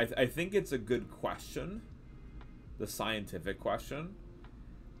question. I think it's a good question. The scientific question.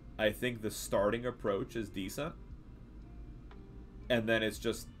 I think the starting approach is decent. And then it's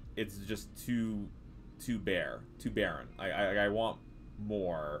just too barren. I want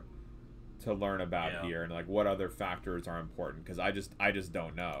more to learn about here, and like what other factors are important, because I just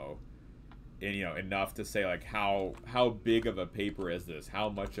don't know. And, you know, enough to say like how big of a paper is this? How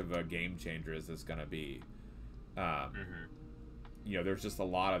much of a game changer is this gonna be? You know, there's just a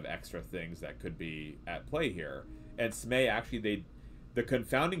lot of extra things that could be at play here. And SME actually, the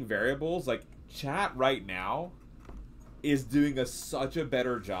confounding variables, like chat right now is doing such a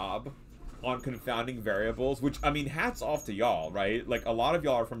better job on confounding variables, which, I mean, hats off to y'all, right? Like, a lot of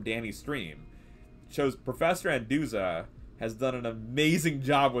y'all are from Danny's stream. Shows Professor Anduza has done an amazing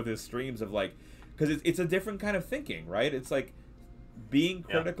job with his streams of, like, because it's a different kind of thinking, right? It's like being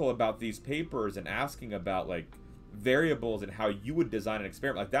critical about these papers and asking about, like, variables and how you would design an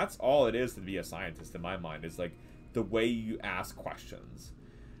experiment. Like, that's all it is to be a scientist, in my mind, is, like, the way you ask questions,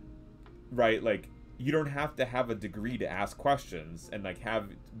 right? Like, you don't have to have a degree to ask questions, and like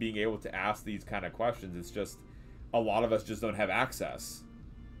being able to ask these kind of questions. It's just a lot of us just don't have access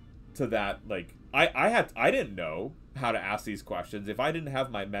to that. Like I didn't know how to ask these questions. If I didn't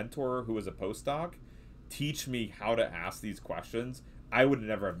have my mentor, who was a postdoc, teach me how to ask these questions, I would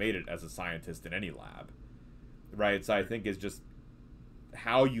never have made it as a scientist in any lab, right? So I think it's just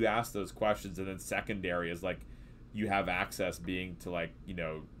how you ask those questions, and then secondary is like you have access being to, like, you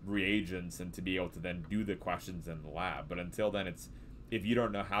know, reagents and to be able to then do the questions in the lab. But until then, it's, if you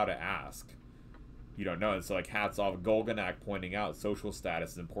don't know how to ask, you don't know. And so, like, hats off, Golganak pointing out social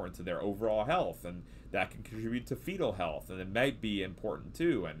status is important to their overall health, and that can contribute to fetal health, and it might be important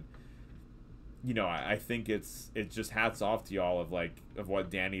too. And, you know, I think it's just hats off to y'all of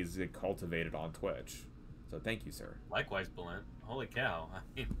what Danny's cultivated on Twitch. So thank you, sir. Likewise, Belen. Holy cow. I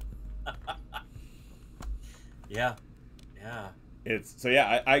mean, yeah.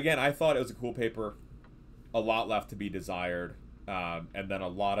 I thought it was a cool paper. A lot left to be desired, and then a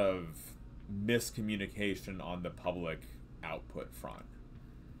lot of miscommunication on the public output front.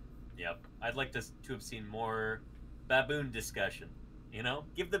 Yep. I'd like to have seen more baboon discussion. You know,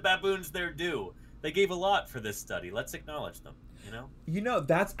 give the baboons their due. They gave a lot for this study. Let's acknowledge them. You know,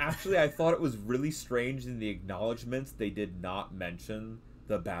 that's actually, I thought it was really strange in the acknowledgments they did not mention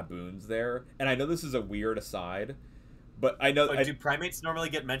the baboons there. And I know this is a weird aside, but I know... do primates normally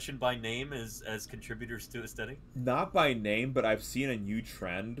get mentioned by name as contributors to a study? Not by name, but I've seen a new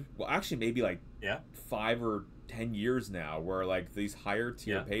trend. Well, actually, maybe like 5 or 10 years now, where like these higher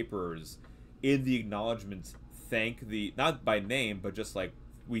tier papers in the acknowledgments thank the... Not by name, but just like,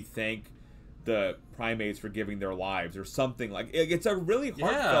 we thank the primates for giving their lives or something. Like, it's a really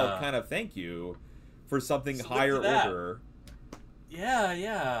heartfelt kind of thank you for something higher order.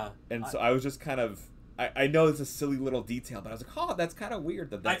 Yeah. And so I was just kind of... I know it's a silly little detail, but I was like, oh, that's kind of weird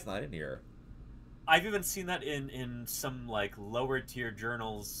that that's not in here. I've even seen that in some, like, lower tier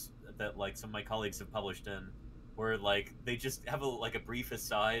journals that, like, some of my colleagues have published in, where, like, they just have a brief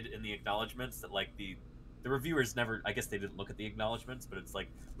aside in the acknowledgments that, like, the reviewers never... I guess they didn't look at the acknowledgments, but it's like,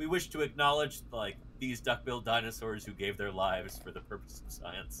 we wish to acknowledge, like, these duck-billed dinosaurs who gave their lives for the purpose of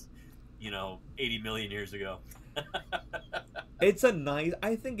science, 80 million years ago.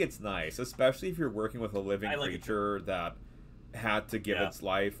 I think it's nice, especially if you're working with a living creature that had to give its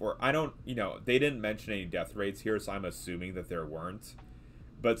life, or they didn't mention any death rates here, so I'm assuming that there weren't,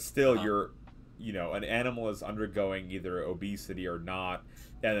 but still you know, an animal is undergoing either obesity or not,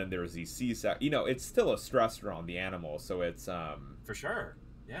 and then there's these C-section. You know, it's still a stressor on the animal, so it's for sure.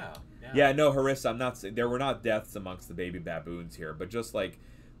 Yeah. Yeah, no, Harissa, I'm not saying there were not deaths amongst the baby baboons here, but just like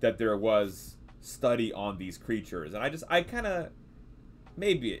that there was study on these creatures, and I kind of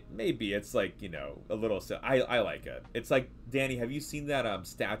maybe it's like, you know, a little. I like it. It's like, Danny, have you seen that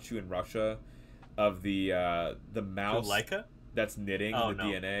statue in Russia of the mouse Laika? That's knitting the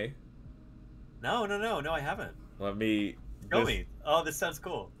DNA? No, I haven't. Let me show me. Oh, this sounds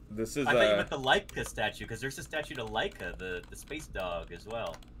cool. This is I thought you meant the Laika statue, because there's a statue to Laika, the space dog, as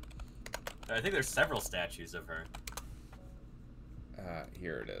well. I think there's several statues of her.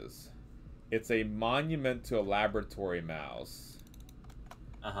 Here it is. It's a monument to a laboratory mouse.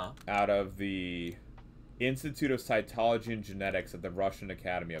 Out of the Institute of Cytology and Genetics at the Russian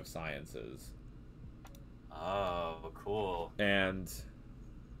Academy of Sciences. Oh, cool. And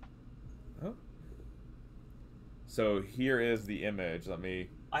so here is the image. Let me.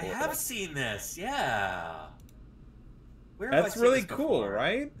 I have seen this. Yeah. Where That's really cool,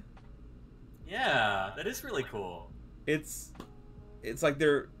 right? Yeah, that is really cool. It's like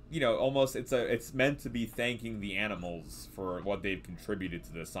they're, you know, almost it's meant to be thanking the animals for what they've contributed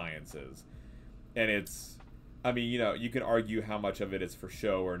to the sciences. And it's, I mean, you know, you can argue how much of it is for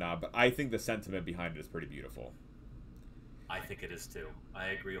show or not, but I think the sentiment behind it is pretty beautiful. I think it is too. I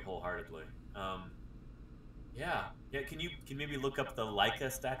agree wholeheartedly. Yeah. Can you maybe look up the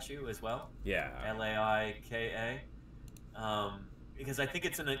Laika statue as well? Yeah. Laika. Because I think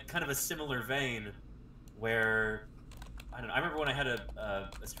it's in a kind of a similar vein, where I don't know. I remember when I had a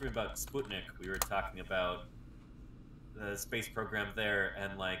stream about Sputnik, we were talking about the space program there,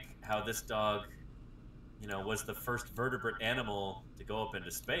 and like how this dog, you know, was the first vertebrate animal to go up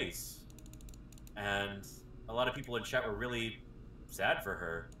into space, and a lot of people in chat were really sad for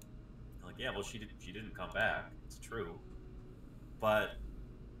her. Like, yeah, well, she didn't come back. It's true, but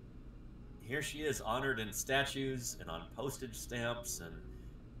here she is, honored in statues and on postage stamps and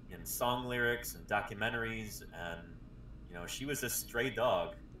in song lyrics and documentaries, and you know, she was a stray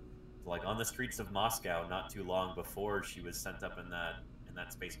dog, like on the streets of Moscow, not too long before she was sent up in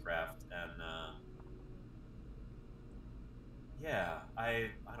that spacecraft. And yeah, I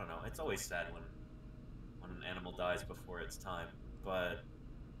don't know. It's always sad when an animal dies before its time, but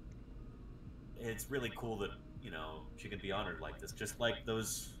it's really cool that, you know, she can be honored like this, just like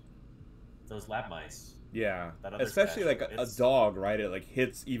those lab mice. Yeah, especially statue. Like a dog, right? It like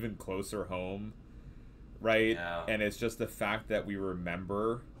hits even closer home, right? Yeah. And it's just the fact that we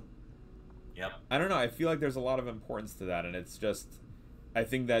remember. Yep. I don't know. I feel like there's a lot of importance to that, and it's just, I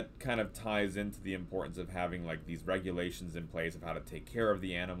think that kind of ties into the importance of having like these regulations in place of how to take care of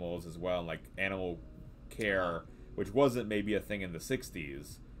the animals as well, and like animal care, which wasn't maybe a thing in the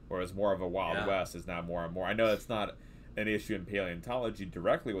 60s, or was more of a Wild West, is now more and more. I know that's not an issue in paleontology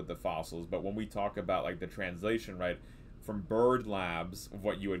directly with the fossils, but when we talk about like the translation, right, from bird labs,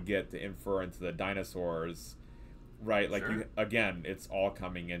 what you would get to infer into the dinosaurs, right, like you, again, it's all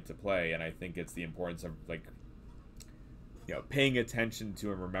coming into play, and I think it's the importance of like, you know, paying attention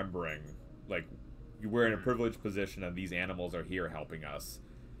to and remembering, like, we're in a privileged position and these animals are here helping us,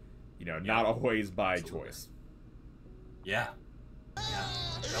 you know, not always by choice. Yeah. Yeah.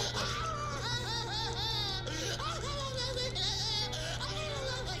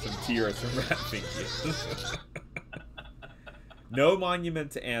 Some tears from Rat. Thank you. No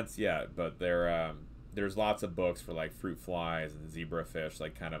monument to ants yet, but there's lots of books for like fruit flies and zebrafish,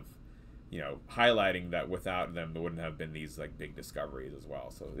 like kind of, you know, highlighting that without them there wouldn't have been these like big discoveries as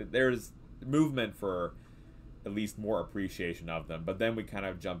well. So there's movement for at least more appreciation of them. But then we kind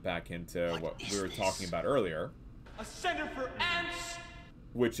of jump back into what we were talking about earlier. A center for ants!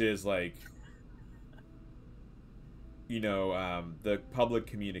 Which is like, you know, the public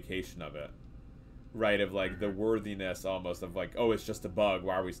communication of it, right? Of like the worthiness almost of like, oh, it's just a bug.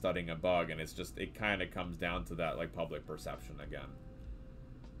 Why are we studying a bug? And it's just, it kind of comes down to that like public perception again.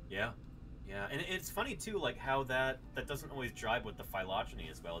 Yeah. Yeah. And it's funny too, like how that doesn't always jibe with the phylogeny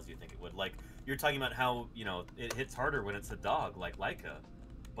as well as you think it would. Like you're talking about how, you know, it hits harder when it's a dog like Laika,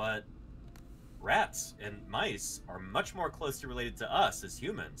 but rats and mice are much more closely related to us as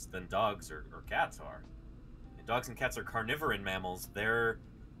humans than dogs or cats are. And dogs and cats are carnivorous mammals. They're,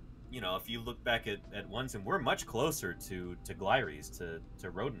 you know, if you look back at ones, and we're much closer to gliries, to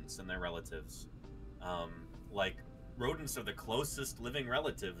rodents and their relatives. Like, rodents are the closest living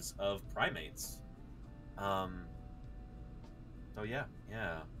relatives of primates. So yeah.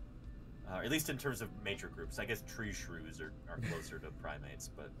 At least in terms of major groups. I guess tree shrews are closer to primates,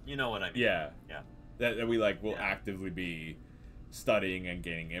 but you know what I mean. Yeah. Yeah. That we like will actively be studying and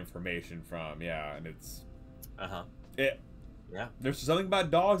gaining information from. Yeah, and it's it. Yeah, there's something about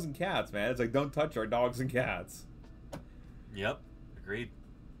dogs and cats, man. It's like, don't touch our dogs and cats. Yep, agreed.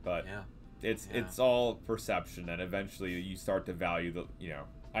 But yeah, it's all perception, and eventually you start to value the, you know,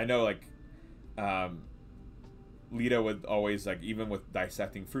 I know, like, Lita would always, like, even with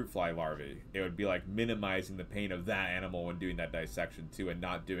dissecting fruit fly larvae, it would be like minimizing the pain of that animal when doing that dissection too, and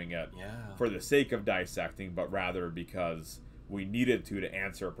not doing it for the sake of dissecting, but rather because we needed to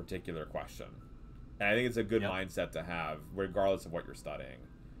answer a particular question. And I think it's a good mindset to have, regardless of what you're studying.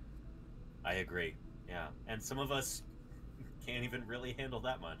 I agree. Yeah, and some of us can't even really handle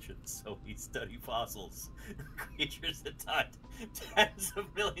that much, and so we study fossils, creatures that died tens of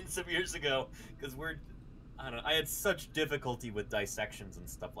millions of years ago, because I don't know, I had such difficulty with dissections and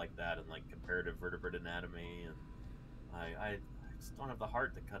stuff like that, and like comparative vertebrate anatomy, and I just don't have the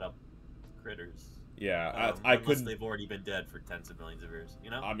heart to cut up critters. Yeah, I couldn't. They've already been dead for tens of millions of years, you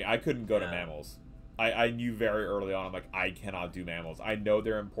know? I mean, I couldn't go to mammals. I knew very early on, I'm like, I cannot do mammals. I know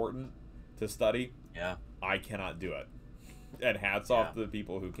they're important to study. Yeah. I cannot do it. And hats off to the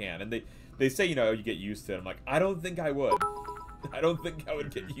people who can. And they say, you know, you get used to it. I'm like, I don't think I would. I don't think I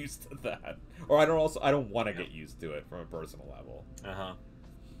would get used to that. Or I don't want to get used to it from a personal level.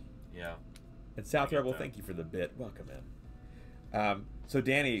 Yeah. And South Rebel, thank you for the bit. Welcome in. So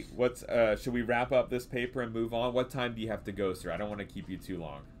Danny, what's should we wrap up this paper and move on? What time do you have to go, sir? I don't want to keep you too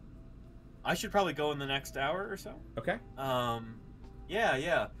long. I should probably go in the next hour or so. Okay.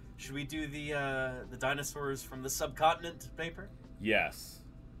 Yeah. Should we do the dinosaurs from the subcontinent paper? Yes.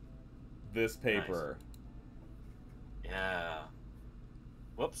 This paper. Nice. Yeah.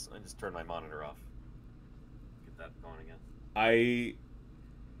 Whoops, I just turned my monitor off. Get that going again.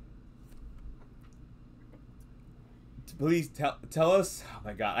 Please tell us. Oh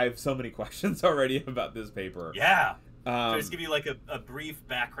my god, I have so many questions already about this paper. Yeah. Can I just give you like a brief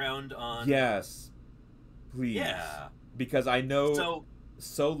background on... Yes. Please. Yeah. Because I know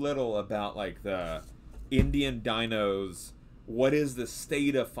so little about, like, the Indian dinos. What is the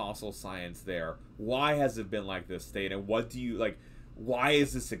state of fossil science there? Why has it been like this state? And what do you, like, why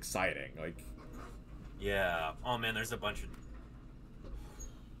is this exciting? Like... Yeah. Oh, man, there's a bunch of...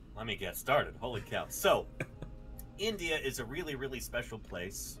 Let me get started. Holy cow. So, India is a really, really special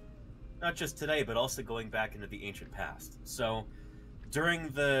place. Not just today, but also going back into the ancient past. So, during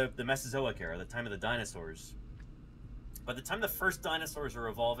the Mesozoic era, the time of the dinosaurs, by the time the first dinosaurs are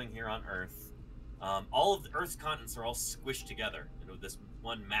evolving here on Earth, all of the Earth's continents are all squished together into this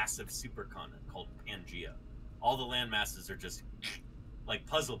one massive supercontinent called Pangaea. All the land masses are just like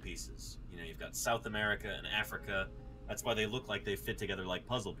puzzle pieces. You know, you've got South America and Africa. That's why they look like they fit together like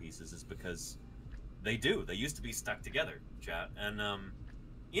puzzle pieces, is because they do. They used to be stuck together, chat. And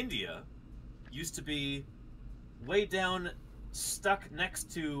India used to be way down, stuck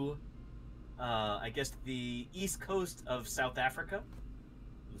next to, I guess, the east coast of South Africa,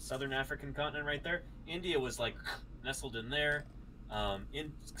 the southern African continent right there. India was like nestled in there,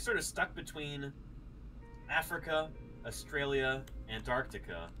 sort of stuck between Africa, Australia,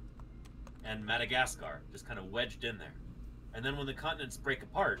 Antarctica, and Madagascar, just kind of wedged in there. And then when the continents break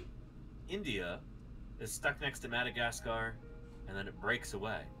apart, India is stuck next to Madagascar, and then it breaks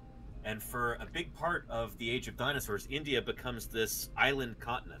away. And for a big part of the Age of Dinosaurs, India becomes this island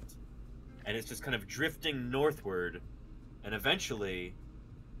continent. And it's just kind of drifting northward, and eventually,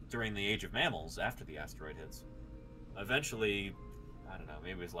 during the Age of Mammals, after the asteroid hits, eventually, I don't know,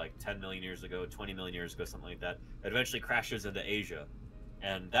 maybe it was like 10 million years ago, 20 million years ago, something like that, it eventually crashes into Asia.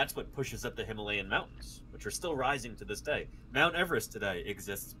 And that's what pushes up the Himalayan mountains, which are still rising to this day. Mount Everest today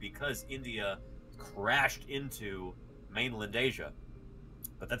exists because India crashed into mainland Asia.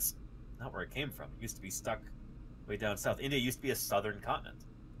 But that's not where it came from. It used to be stuck way down south. India used to be a southern continent.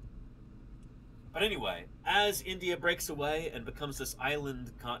 But anyway, as India breaks away and becomes this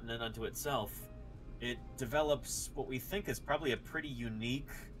island continent unto itself, it develops what we think is probably a pretty unique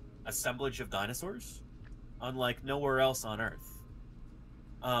assemblage of dinosaurs, unlike nowhere else on Earth.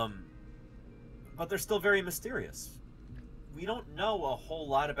 But they're still very mysterious. We don't know a whole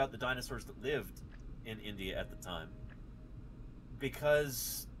lot about the dinosaurs that lived in India at the time,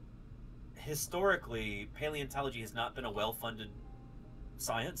 because historically, paleontology has not been a well-funded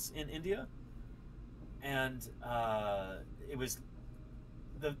science in India. And it was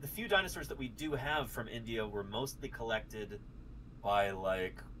the few dinosaurs that we do have from India were mostly collected by,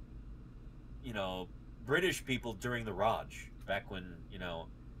 like, you know, British people during the Raj, back when, you know,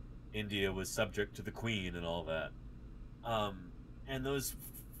 India was subject to the Queen and all that. And those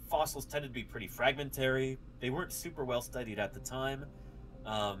fossils tended to be pretty fragmentary. They weren't super well studied at the time.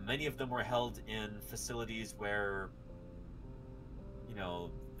 Many of them were held in facilities where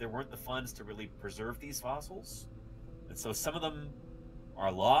there weren't the funds to really preserve these fossils. And so some of them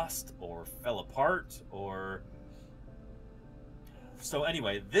are lost or fell apart or... So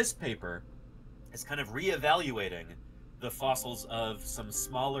anyway, this paper is kind of reevaluating the fossils of some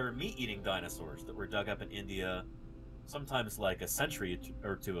smaller meat-eating dinosaurs that were dug up in India sometimes like a century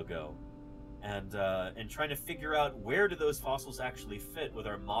or two ago. And trying to figure out where do those fossils actually fit with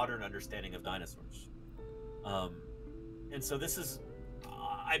our modern understanding of dinosaurs. And so this is...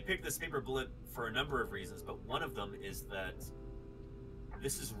 I picked this paper bullet for a number of reasons, but one of them is that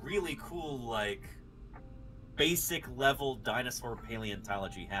this is really cool, like, basic level dinosaur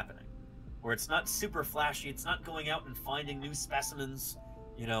paleontology happening, where it's not super flashy, it's not going out and finding new specimens,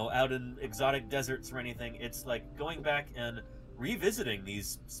 out in exotic deserts or anything. It's like going back and revisiting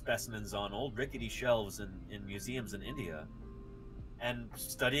these specimens on old rickety shelves in museums in India and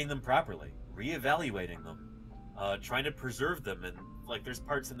studying them properly, reevaluating them, trying to preserve them. And like, there's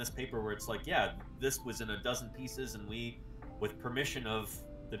parts in this paper where it's like, yeah, this was in a dozen pieces, and we, with permission of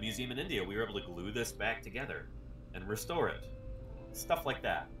the museum in India, we were able to glue this back together and restore it. Stuff like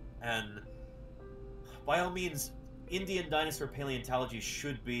that. And by all means, Indian dinosaur paleontology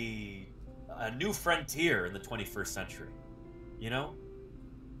should be a new frontier in the 21st century.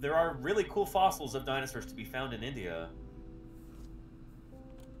 There are really cool fossils of dinosaurs to be found in India.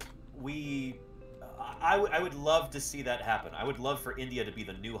 I would love to see that happen. I would love for India to be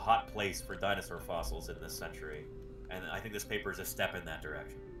the new hot place for dinosaur fossils in this century. And I think this paper is a step in that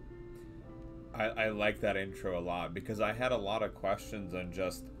direction. I like that intro a lot, because I had a lot of questions on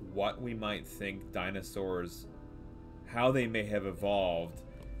just what we might think dinosaurs, how they may have evolved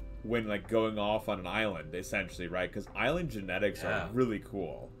when, like, going off on an island, essentially, right? Because island genetics are really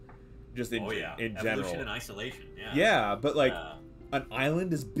cool. Just in general. Evolution in isolation, Yeah, but, like, an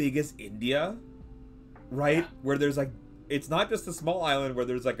island as big as India, right? Yeah. Where there's, like, it's not just a small island where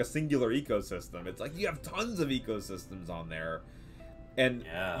there's, like, a singular ecosystem. It's like you have tons of ecosystems on there. And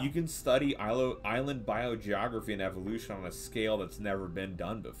you can study island biogeography and evolution on a scale that's never been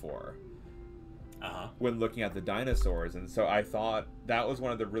done before. When looking at the dinosaurs. And so I thought that was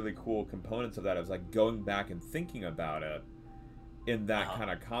one of the really cool components of that. It was like going back and thinking about it in that kind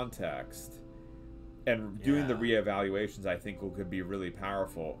of context. And doing the reevaluations, I think, could be really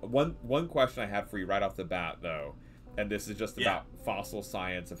powerful. One question I have for you right off the bat, though, and this is just about fossil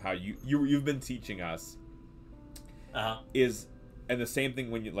science, of how you've been teaching us, is, and the same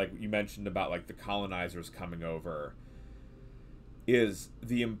thing when you mentioned about, like, the colonizers coming over, is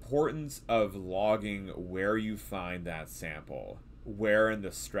the importance of logging where you find that sample, where in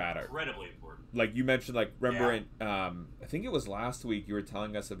the strata. Incredibly important. Like you mentioned, like, remember in, I think it was last week, you were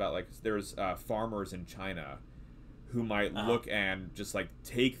telling us about, like, there's farmers in China who might look and just, like,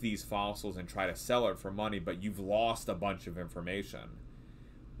 take these fossils and try to sell it for money, but you've lost a bunch of information.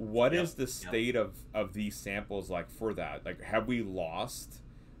 What is the state of these samples like for that? Like, have we lost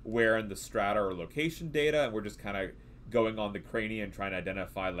where in the strata or location data, and we're just kind of going on the cranium and trying to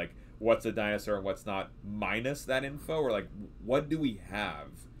identify, like, what's a dinosaur and what's not, minus that info? Or, like, what do we have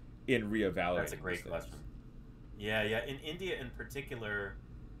in reevaluating? That's a great question. Yeah. In India in particular,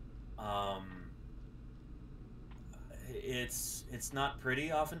 it's not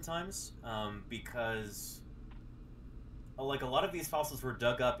pretty oftentimes, because, like, a lot of these fossils were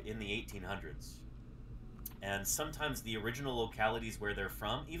dug up in the 1800s. And sometimes the original localities where they're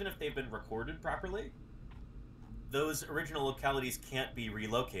from, even if they've been recorded properly, those original localities can't be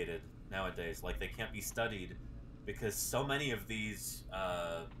relocated nowadays. Like, they can't be studied, because so many of these,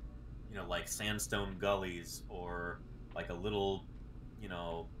 like sandstone gullies, or like a little,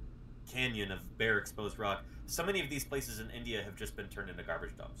 canyon of bare exposed rock, so many of these places in India have just been turned into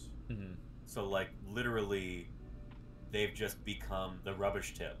garbage dumps. So, like, literally, they've just become the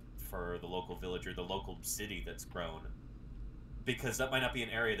rubbish tip for the local village or the local city that's grown, because that might not be an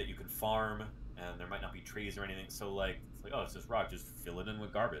area that you can farm, and there might not be trees or anything. So, like, it's like, oh, it's just rock, just fill it in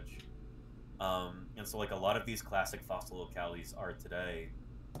with garbage. And so, like, a lot of these classic fossil localities are today,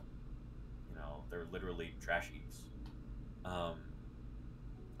 they're literally trash heaps.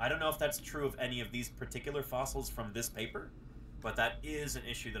 I don't know if that's true of any of these particular fossils from this paper, but that is an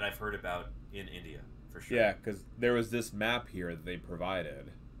issue that I've heard about in India, for sure. Yeah, because there was this map here that they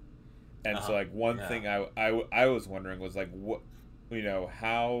provided. And so, like, one thing I was wondering was, like, what,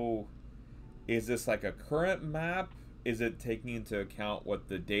 how is this, like, a current map? Is it taking into account what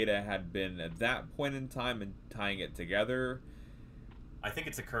the data had been at that point in time and tying it together? I think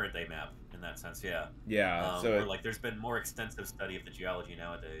it's a current day map in that sense, yeah. Yeah, so like, there's been more extensive study of the geology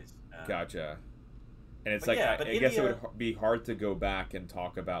nowadays. Gotcha. And it's like, I guess it would be hard to go back and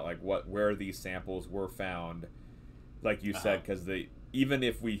talk about, like, where these samples were found, like you said, because even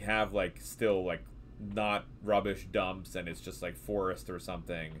if we have like still like not rubbish dumps and it's just like forest or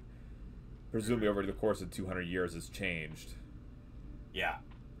something, presumably over the course of 200 years has changed. Yeah,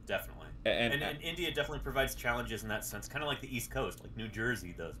 definitely. And India definitely provides challenges in that sense, kind of like the East Coast, like New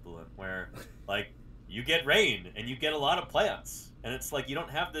Jersey does, Balloon, where like you get rain and you get a lot of plants, and it's like you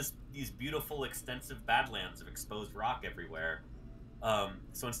don't have these beautiful extensive badlands of exposed rock everywhere.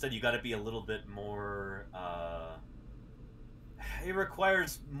 So instead, you got to be a little bit more. It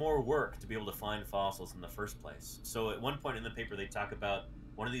requires more work to be able to find fossils in the first place. So at one point in the paper, they talk about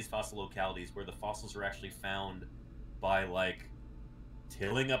one of these fossil localities where the fossils are actually found by like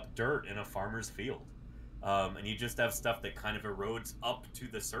tilling up dirt in a farmer's field. And you just have stuff that kind of erodes up to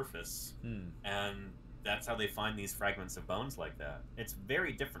the surface. And that's how they find these fragments of bones like that. It's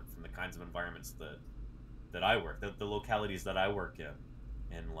very different from the kinds of environments that I work, the localities that I work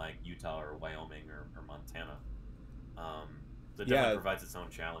in like Utah or Wyoming or Montana. That definitely provides its own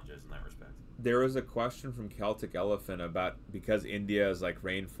challenges in that respect. There was a question from Celtic Elephant about, because India is like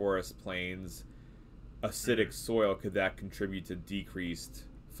rainforest plains, acidic soil, could that contribute to decreased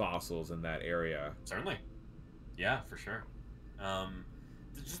fossils in that area? Certainly. Yeah, for sure.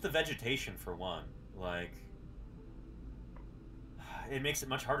 Just the vegetation, for one. Like, it makes it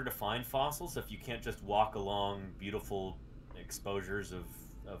much harder to find fossils if you can't just walk along beautiful exposures of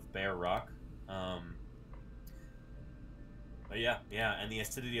bare rock. But yeah, and the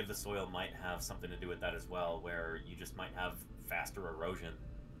acidity of the soil might have something to do with that as well, where you just might have faster erosion.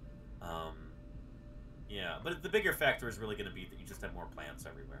 Yeah, but the bigger factor is really going to be that you just have more plants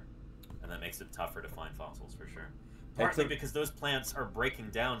everywhere, and that makes it tougher to find fossils for sure. Partly because those plants are breaking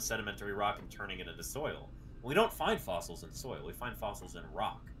down sedimentary rock and turning it into soil. We don't find fossils in soil; we find fossils in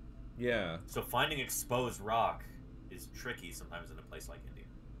rock. Yeah. So finding exposed rock is tricky sometimes in a place like India,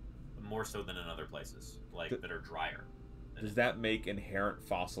 more so than in other places that are drier. Does that make inherent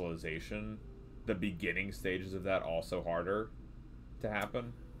fossilization, the beginning stages of that, also harder to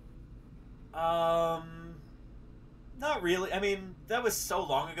happen? Not really. I mean, that was so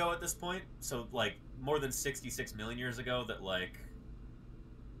long ago at this point. So, like, more than 66 million years ago that, like...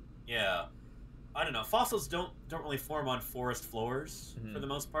 Yeah. I don't know. Fossils don't really form on forest floors, for the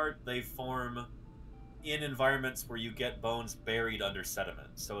most part. They form in environments where you get bones buried under sediment.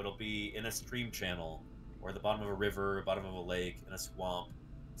 So it'll be in a stream channel, or at the bottom of a river, bottom of a lake, in a swamp,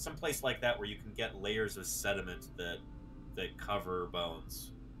 someplace like that where you can get layers of sediment that cover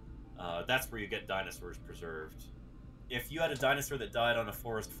bones. That's where you get dinosaurs preserved. If you had a dinosaur that died on a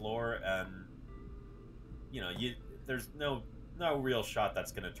forest floor, and there's no real shot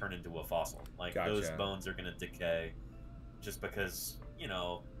that's going to turn into a fossil. Like, Gotcha. Those bones are going to decay, just because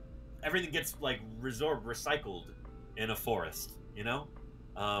everything gets like recycled in a forest.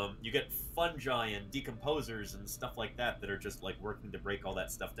 You get fungi and decomposers and stuff like that are just like working to break all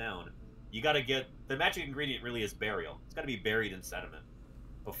that stuff down. You got to get the magic ingredient really is burial. It's got to be buried in sediment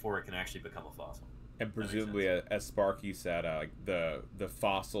before it can actually become a fossil. And presumably, as Sparky said, like the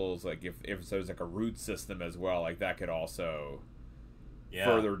fossils, like if there's like a root system as well, like that could also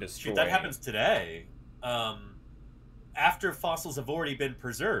further destroy. Shoot, that happens today. After fossils have already been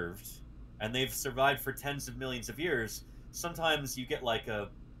preserved and they've survived for tens of millions of years, sometimes you get like a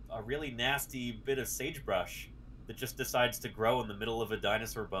really nasty bit of sagebrush that just decides to grow in the middle of a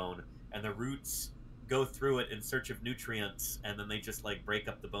dinosaur bone, and the roots go through it in search of nutrients, and then they just like break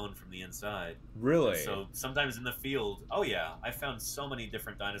up the bone from the inside. Really? And so sometimes in the field, oh yeah, I found so many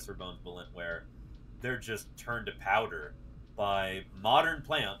different dinosaur bones, where they're just turned to powder by modern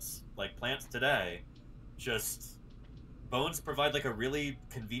plants, like plants today. Just bones provide like a really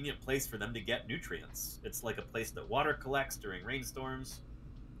convenient place for them to get nutrients. It's like a place that water collects during rainstorms.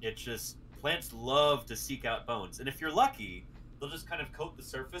 Plants love to seek out bones, and if you're lucky, they'll just kind of coat the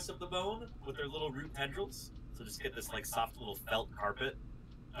surface of the bone with their little root tendrils. So just get this like soft little felt carpet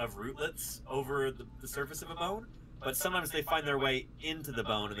of rootlets over the surface of a bone. But sometimes they find their way into the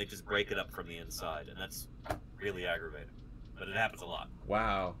bone and they just break it up from the inside, and that's really aggravating. But it happens a lot.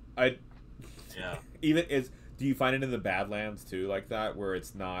 Wow. Yeah. Do you find it in the Badlands too, like that, where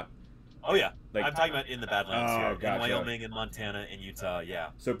it's not? Oh yeah. Like, I'm talking about in the Badlands here, gotcha. in Wyoming, in Montana, in Utah. Yeah.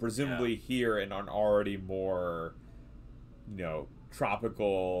 So presumably here in an already more,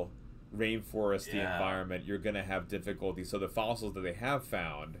 tropical, rainforesty environment, you're going to have difficulty. So the fossils that they have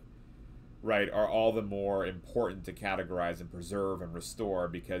found, right, are all the more important to categorize and preserve and restore,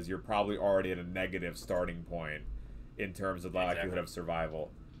 because you're probably already at a negative starting point in terms of the likelihood of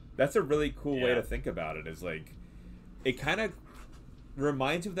survival. That's a really cool way to think about it. Is like, it kind of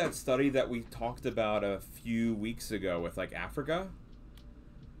reminds you of that study that we talked about a few weeks ago with like Africa.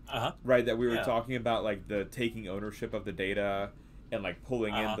 Uh-huh. Right, that we were talking about, like the taking ownership of the data and like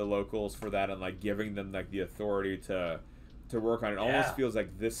pulling in the locals for that and like giving them like the authority to work on it. It almost feels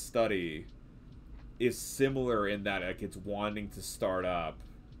like this study is similar in that like it's wanting to start up.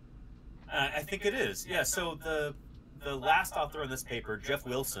 I think it is. Yeah. So the last author on this paper, Jeff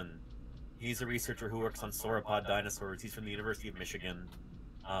Wilson, he's a researcher who works on sauropod dinosaurs. He's from the University of Michigan.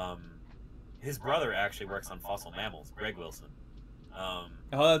 His brother actually works on fossil mammals, Greg Wilson. Oh,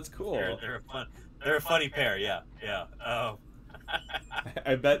 that's cool. They're a funny pair. Yeah.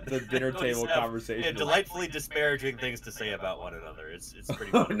 I bet the dinner table conversation. Yeah, delightfully disparaging things to say about one another. It's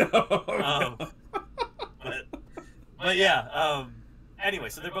pretty funny. Oh, no. But yeah. Anyway,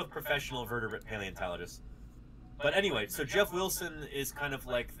 so they're both professional vertebrate paleontologists. But anyway, so Jeff Wilson is kind of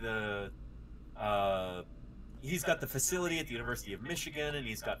like he's got the facility at the University of Michigan, and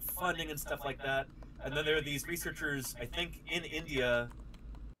he's got funding and stuff like that. And then there are these researchers, I think, in India,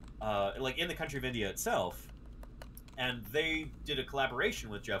 like in the country of India itself, and they did a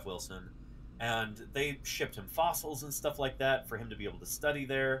collaboration with Jeff Wilson, and they shipped him fossils and stuff like that for him to be able to study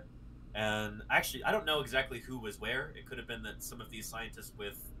there. And actually, I don't know exactly who was where. It could have been that some of these scientists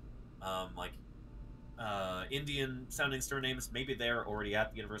with, Indian-sounding surnames, maybe they're already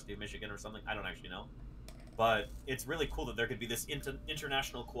at the University of Michigan or something. I don't actually know. But it's really cool that there could be this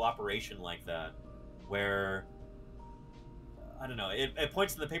international cooperation like that, where, I don't know, it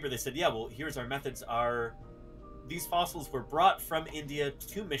points in the paper, they said, yeah, well, here's our methods. These fossils were brought from India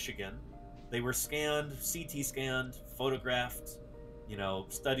to Michigan. They were scanned, CT scanned, photographed,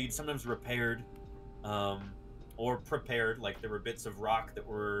 studied, sometimes repaired, or prepared, like there were bits of rock that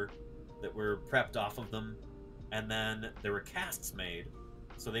were prepped off of them, and then there were casts made.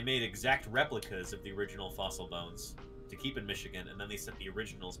 So they made exact replicas of the original fossil bones to keep in Michigan, and then they sent the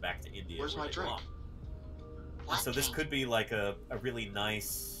originals back to India. Where's my drink? And so this could be like a really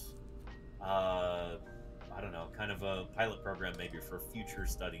nice, I don't know, kind of a pilot program maybe for future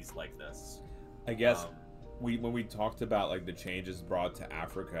studies like this. I guess when we talked about like the changes brought to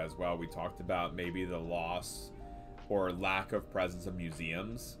Africa as well, we talked about maybe the loss or lack of presence of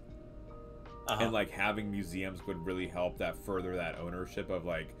museums. And like having museums would really help that further that ownership of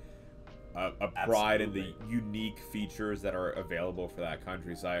like a pride in the unique features that are available for that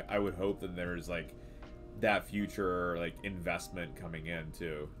country. So I would hope that there's like that future like investment coming in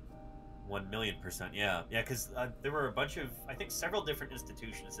too. 1,000,000%, yeah, because there were a bunch of, I think, several different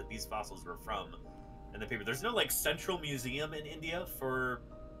institutions that these fossils were from in the paper. There's no like central museum in India for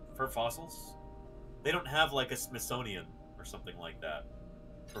fossils. They don't have like a Smithsonian or something like that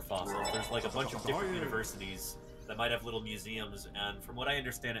for fossils. There's like a bunch of different universities that might have little museums, and from what I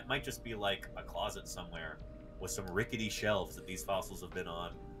understand, it might just be like a closet somewhere with some rickety shelves that these fossils have been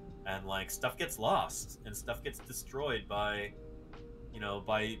on, and like stuff gets lost and stuff gets destroyed by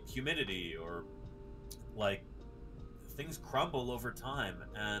by humidity, or like things crumble over time,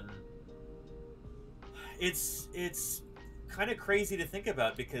 and it's kind of crazy to think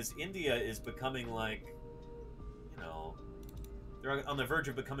about, because India is becoming like, they're on the verge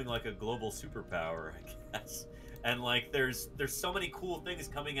of becoming like a global superpower, I guess. And like there's so many cool things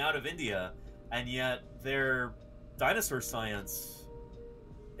coming out of India, and yet their dinosaur science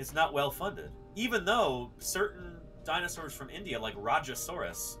is not well funded. Even though certain dinosaurs from India, like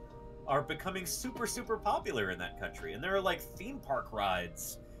Rajasaurus, are becoming super, super popular in that country. And there are like theme park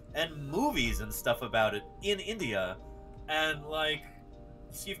rides and movies and stuff about it in India. And like,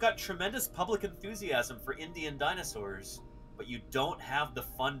 so you've got tremendous public enthusiasm for Indian dinosaurs, but you don't have the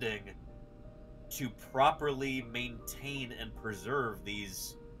funding to properly maintain and preserve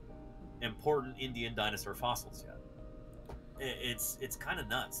these important Indian dinosaur fossils yet. It's kind of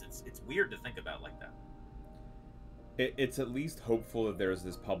nuts. It's weird to think about like that. It's at least hopeful that there's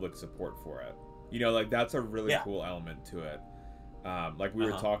this public support for it. Like that's a really cool element to it. Like we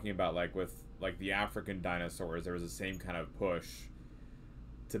were talking about, like with like the African dinosaurs, there was the same kind of push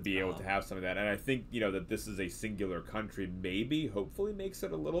to be able to have some of that. And I think, that this is a singular country maybe, hopefully makes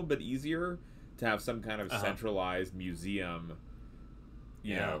it a little bit easier to have some kind of centralized museum,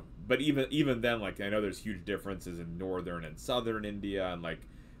 you know. But even then, like, I know there's huge differences in northern and southern India and, like,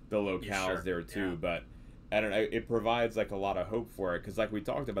 the locales there, too. But, I don't know, it provides, like, a lot of hope for it. Because, like we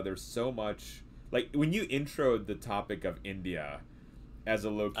talked about, there's so much... Like, when you introed the topic of India as a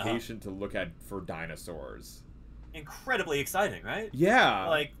location to look at for dinosaurs... Incredibly exciting, right? Yeah.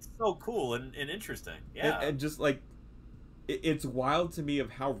 Like, so cool and interesting. Yeah. And just, like, it's wild to me of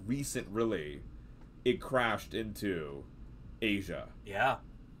how recent, really, it crashed into Asia. Yeah.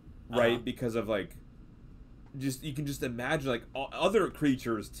 Right? Because of, like, you can just imagine, like, other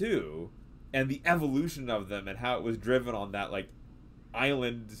creatures, too, and the evolution of them and how it was driven on that, like,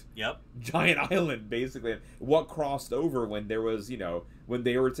 island, Yep. giant island, basically. What crossed over when there was, you know, when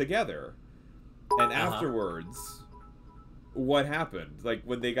they were together, and afterwards, what happened? Like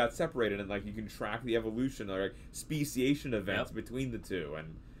when they got separated, and like you can track the evolution or like speciation events between the two,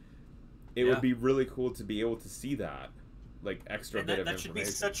 and it would be really cool to be able to see that, like extra and bit of that should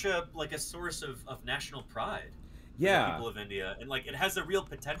information. be such a like a source of national pride. Yeah, For the people of India, and like it has a real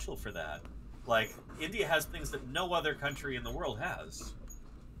potential for that. Like India has things that no other country in the world has,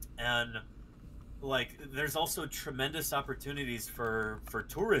 and like there's also tremendous opportunities for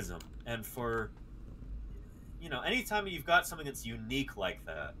tourism and for, you know, anytime you've got something that's unique like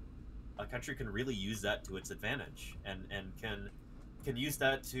that, a country can really use that to its advantage, and can use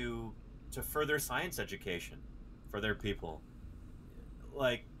that to further science education for their people.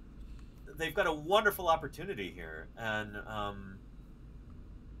 Like they've got a wonderful opportunity here, and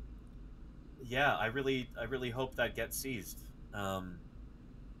yeah, I really hope that gets seized,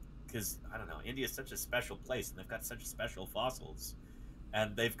 because I don't know, India is such a special place, and they've got such special fossils,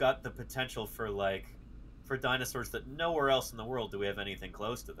 and they've got the potential for dinosaurs that nowhere else in the world do we have anything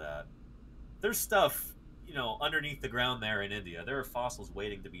close to that. There's stuff, you know, underneath the ground there in India. There are fossils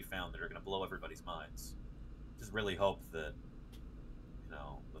waiting to be found that are going to blow everybody's minds. Just really hope that, you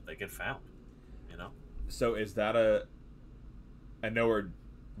know, that they get found, you know? So is that I know we're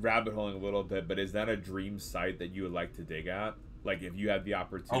rabbit holing a little bit, but is that a dream site that you would like to dig at? Like if you had the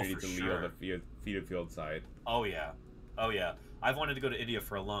opportunity to leave a feeder field site? Oh yeah. I've wanted to go to India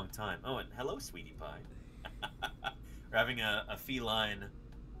for a long time. Oh, and hello, sweetie pie. We're having a feline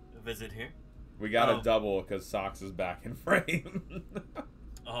visit here. We got a double because Socks is back in frame.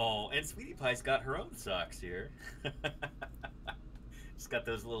 Oh, and Sweetie Pie's got her own socks here. She's got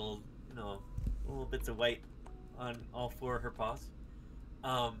those little, you know, little bits of white on all four of her paws.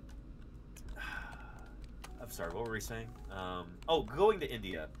 I'm sorry, what were we saying? Oh, going to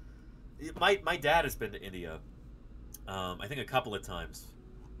India. My dad has been to India. I think a couple of times.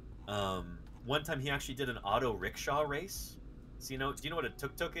 One time he actually did an auto rickshaw race. So do you know what a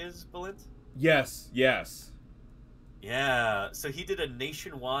tuk-tuk is, Balint? Yes. Yeah, so he did a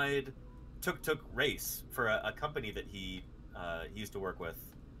nationwide tuk-tuk race for a company that he used to work with,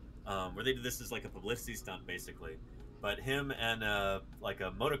 where they did this as like a publicity stunt, basically. But him and like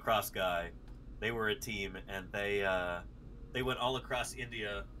a motocross guy, they were a team, and they went all across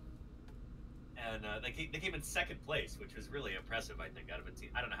India, and they came in second place, which was really impressive, I think, out of a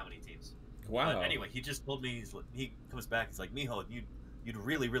team. I don't know how many teams. Wow. But anyway, he just told me, he comes back, he's like, Mijo, you'd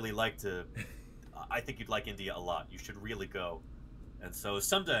really like to. I think you'd like India a lot. You should really go. And so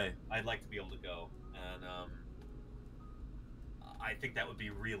someday I'd like to be able to go, and I think that would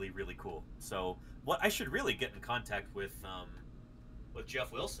be really cool. So I should really get in contact with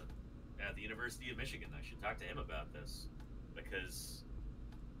Jeff Wilson at the University of Michigan. I should talk to him about this, because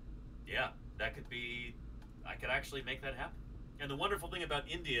yeah, that could be. I could actually make that happen. And the wonderful thing about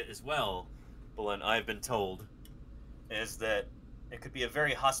India as well, Belen, I've been told, is that it could be a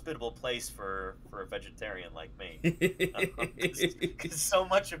very hospitable place for a vegetarian like me. Because so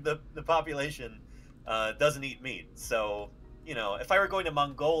much of the population doesn't eat meat. So, you know, if I were going to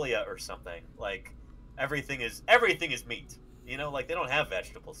Mongolia or something, like, everything is meat. You know, like, they don't have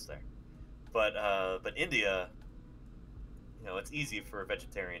vegetables there. But India, you know, it's easy for a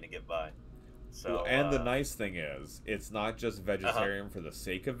vegetarian to get by. So, well, and the nice thing is, it's not just vegetarian for the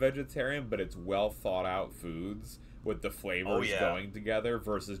sake of vegetarian, but it's well thought out foods with the flavors going together,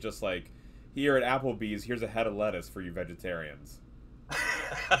 versus just like, here at Applebee's, here's a head of lettuce for you vegetarians.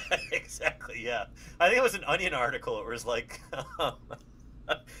 Exactly, yeah. I think it was an Onion article. It was like,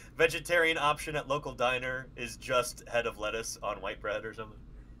 vegetarian option at local diner is just head of lettuce on white bread or something.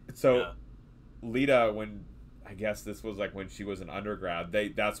 So, Lita, when I guess this was like when she was an undergrad,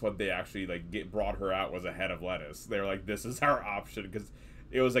 that's what they actually like brought her out, was a head of lettuce. They were like, this is our option, because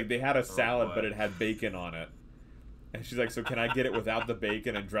it was like they had a salad, but it had bacon on it. And she's like, so can I get it without the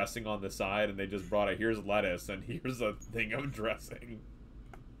bacon and dressing on the side? And they just brought it, here's lettuce, and here's a thing of dressing.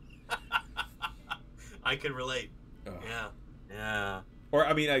 I can relate. Ugh. Yeah. Or,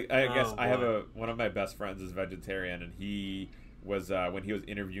 I mean, I guess I have one of my best friends is vegetarian, and he was, when he was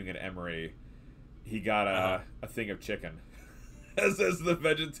interviewing at Emory, he got a thing of chicken as the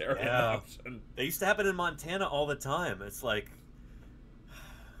vegetarian option. They used to happen in Montana all the time. It's like,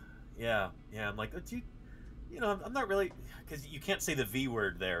 yeah. I'm like, you know, I'm not really, because you can't say the V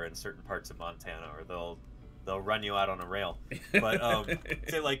word there in certain parts of Montana, or they'll run you out on a rail. But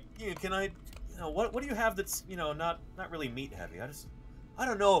say like, can I, you know, what do you have that's, you know, not really meat heavy? I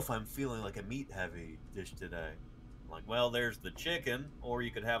don't know if I'm feeling like a meat heavy dish today. I'm like, well, there's the chicken, or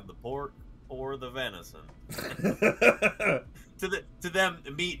you could have the pork, or the venison. To them,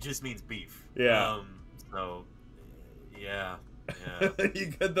 meat just means beef. Yeah. So, yeah. Yeah. You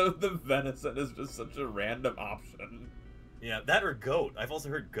get the venison is just such a random option. Yeah, that or goat. I've also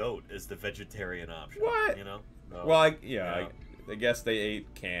heard goat is the vegetarian option. What? You know? So, Well, yeah. I guess they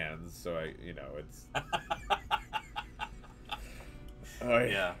ate cans, so it's.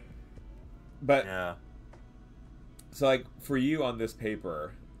 Yeah. But Yeah. so, like, for you on this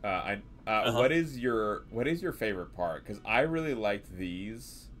paper, what is your favorite part? Because I really liked the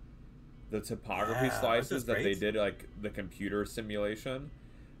topography slices that they did, like the computer simulation.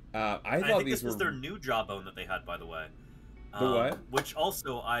 I thought think these this was were their new jawbone that they had, by the way. The what? Which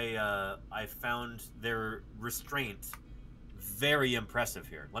also I found their restraint very impressive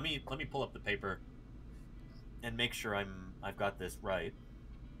here. Let me pull up the paper and make sure I've got this right.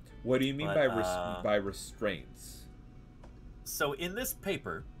 What do you mean by restraints? So in this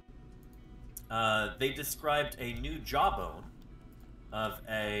paper, they described a new jawbone of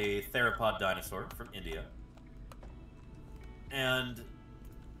a theropod dinosaur from India. And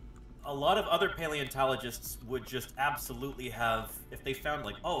a lot of other paleontologists would just absolutely have, if they found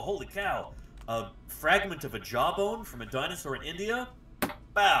like, oh, holy cow, a fragment of a jawbone from a dinosaur in India,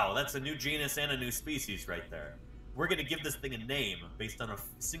 bow, that's a new genus and a new species right there. We're going to give this thing a name based on a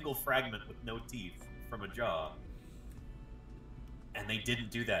single fragment with no teeth from a jaw. And they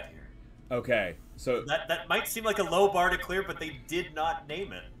didn't do that here. Okay, so that might seem like a low bar to clear, but they did not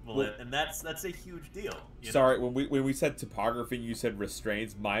name it, and that's a huge deal. Sorry, when we said topography and you said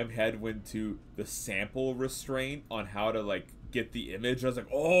restraints, my head went to the sample restraint on how to like get the image. I was like,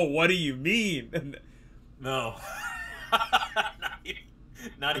 oh, what do you mean? No,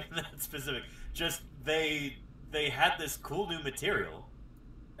 not even that specific. Just they had this cool new material,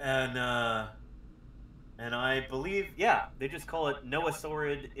 and I believe, yeah, they just call it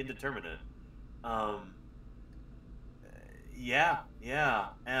Noasaurid indeterminate. Yeah,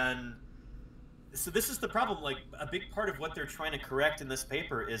 and so this is the problem. Like, a big part of what they're trying to correct in this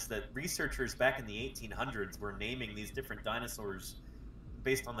paper is that researchers back in the 1800s were naming these different dinosaurs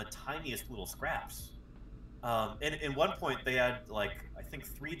based on the tiniest little scraps. And at one point, they had, like, I think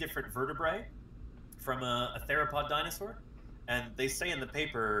 3 different vertebrae from a theropod dinosaur. And they say in the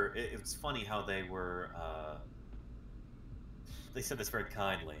paper, it's funny how they were, they said this very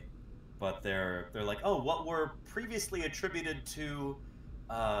kindly, but they're like, oh, what were previously attributed to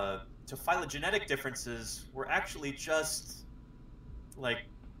phylogenetic differences were actually just, like,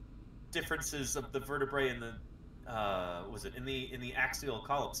 differences of the vertebrae in the, in the axial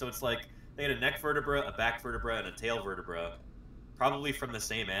column. So it's like, they had a neck vertebra, a back vertebra, and a tail vertebra, probably from the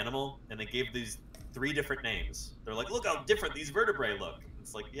same animal, and they gave these 3 different names. They're like, look how different these vertebrae look.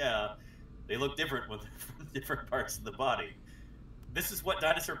 It's like, yeah, they look different from different parts of the body. This is what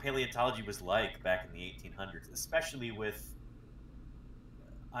dinosaur paleontology was like back in the 1800s, especially with,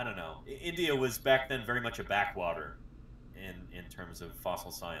 I don't know, India was back then very much a backwater in terms of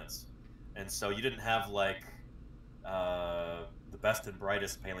fossil science. And so you didn't have, like, the best and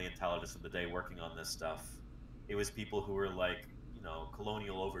brightest paleontologists of the day working on this stuff. It was people who were, like, you know,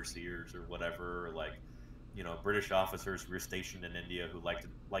 colonial overseers or whatever, or like, you know, British officers who were stationed in India who liked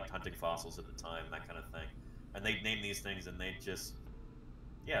hunting fossils at the time, that kind of thing. And they'd name these things, and they'd just,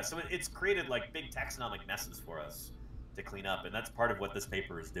 yeah. So it's created like big taxonomic messes for us to clean up, and that's part of what this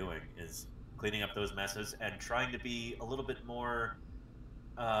paper is doing, is cleaning up those messes and trying to be a little bit more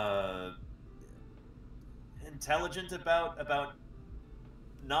intelligent about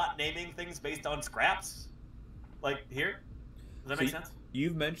not naming things based on scraps, like here. Does that make sense?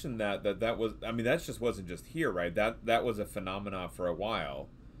 You've mentioned that was, I mean, that just wasn't just here, right? That was a phenomenon for a while.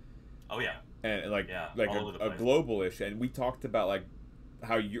 Oh yeah. And like a place. global issue. And we talked about like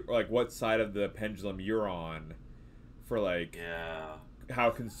how you, like, what side of the pendulum you're on for, like,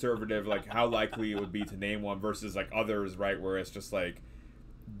 how conservative, like how likely it would be to name one versus like others, right? Where it's just like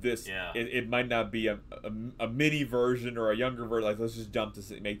this, it might not be a mini version or a younger version. Like, let's just jump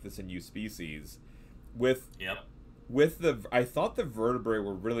to make this a new species. I thought the vertebrae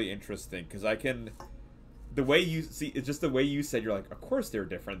were really interesting because the way you see, it's just the way you said, you're like, of course they're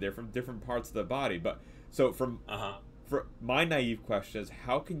different. They're from different parts of the body. But so for my naive question is,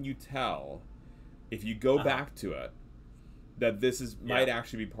 how can you tell if you go back to it that this might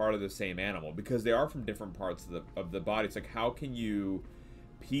actually be part of the same animal, because they are from different parts of the body? It's like, how can you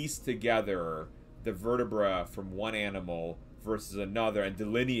piece together the vertebra from one animal versus another and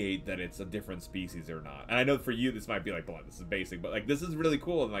delineate that it's a different species or not? And I know for you this might be like, well, this is basic, but like, this is really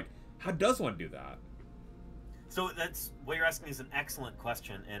cool. And like, how does one do that? So that's what you're asking is an excellent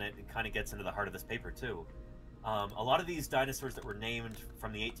question, and it kind of gets into the heart of this paper too. A lot of these dinosaurs that were named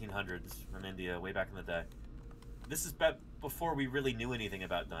from the 1800s from India, way back in the day, this is before we really knew anything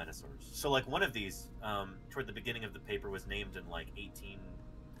about dinosaurs. So, like, one of these, toward the beginning of the paper, was named in, like,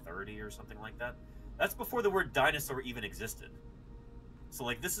 1830 or something like that. That's before the word dinosaur even existed. So,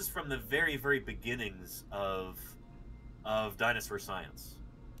 like, this is from the very, very beginnings of dinosaur science.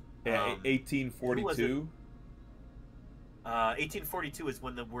 Yeah, 1842? 1842 is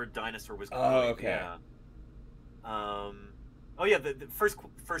when the word dinosaur was coined. Oh, okay. Yeah. Oh, yeah, the first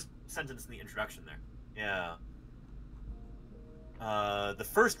sentence in the introduction there. Yeah. The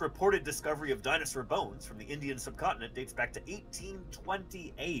first reported discovery of dinosaur bones from the Indian subcontinent dates back to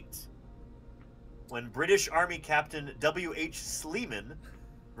 1828, when British Army Captain W.H. Sleeman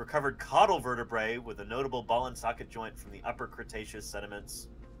recovered caudal vertebrae with a notable ball and socket joint from the Upper Cretaceous sediments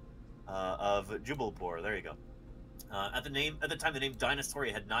of Jubalpur. There you go. At the time, the name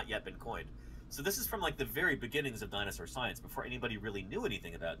Dinosauria had not yet been coined. So this is from like the very beginnings of dinosaur science, before anybody really knew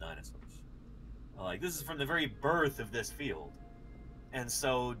anything about dinosaurs. Like, this is from the very birth of this field. And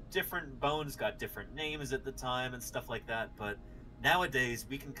so different bones got different names at the time and stuff like that, but nowadays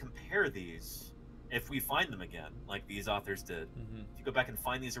we can compare these if we find them again, like these authors did. Mm-hmm. If you go back and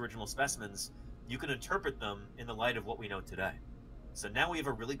find these original specimens, you can interpret them in the light of what we know today. So now we have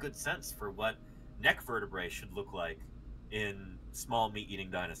a really good sense for what neck vertebrae should look like in small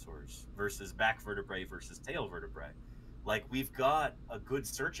meat-eating dinosaurs versus back vertebrae versus tail vertebrae. Like, we've got a good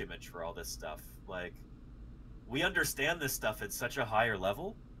search image for all this stuff. Like, we understand this stuff at such a higher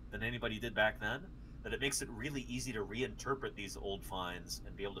level than anybody did back then that it makes it really easy to reinterpret these old finds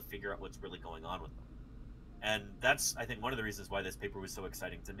and be able to figure out what's really going on with them. And that's, I think, one of the reasons why this paper was so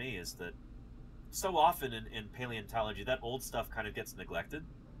exciting to me, is that so often in paleontology, that old stuff kind of gets neglected.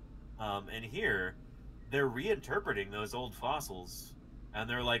 And here, they're reinterpreting those old fossils, and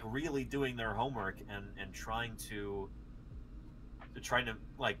they're like really doing their homework and trying to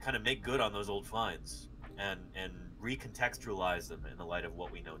like kind of make good on those old finds and recontextualize them in the light of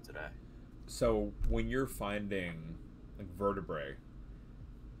what we know today. So when you're finding like vertebrae,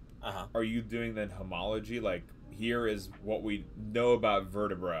 are you doing then homology? Like, here is what we know about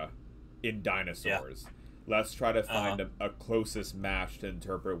vertebra in dinosaurs. Yeah. Let's try to find a closest match to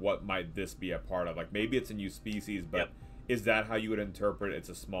interpret what might this be a part of. Like, maybe it's a new species, but is that how you would interpret it's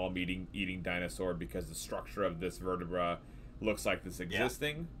a small meat-eating dinosaur because the structure of this vertebra looks like this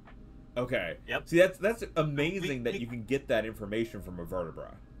existing? Yeah. Okay. Yep. See, that's amazing that you can get that information from a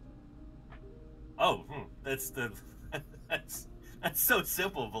vertebra. Oh, that's so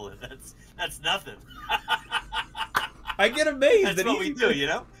simple, Bullet. That's nothing. I get amazed. That's what we do, you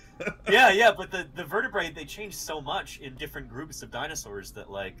know? Yeah, but the vertebrae, they change so much in different groups of dinosaurs that,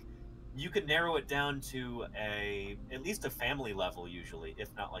 like, you can narrow it down to at least a family level usually,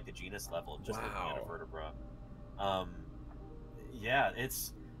 if not like a genus level, just looking at a vertebra. Yeah,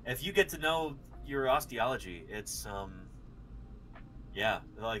 it's, if you get to know your osteology, it's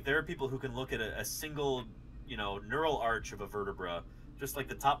like, there are people who can look at a single, neural arch of a vertebra, just like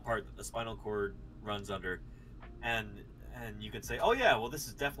the top part that the spinal cord runs under, and you could say, oh yeah, well, this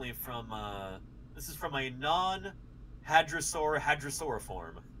is definitely from a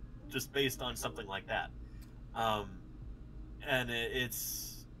non-hadrosauriform, just based on something like that. And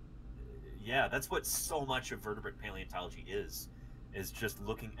it's that's what so much of vertebrate paleontology is just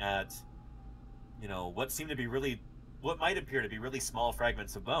looking at, what might appear to be really small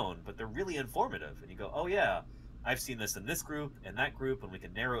fragments of bone, but they're really informative. And you go, oh yeah, I've seen this in this group and that group, and we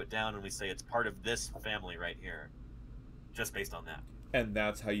can narrow it down and we say it's part of this family right here, just based on that. And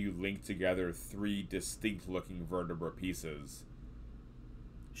that's how you link together 3 distinct looking vertebra pieces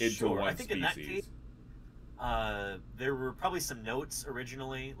into one I think species. In that case, there were probably some notes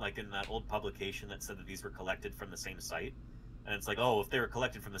originally, like in that old publication, that said that these were collected from the same site. And it's like, oh, if they were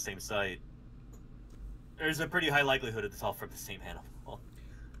collected from the same site, there's a pretty high likelihood it's all from the same animal.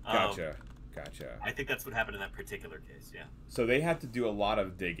 Gotcha. I think that's what happened in that particular case, yeah. So they had to do a lot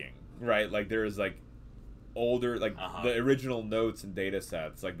of digging, right? Like, there's like older, like the original notes and data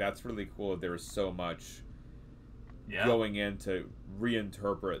sets. Like, that's really cool that there was so much going in to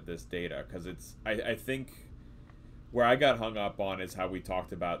reinterpret this data, because it's, I think where I got hung up on is how we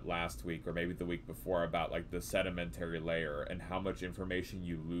talked about last week, or maybe the week before, about like the sedimentary layer and how much information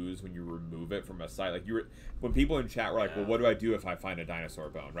you lose when you remove it from a site. Like, when people in chat were like, well, what do I do if I find a dinosaur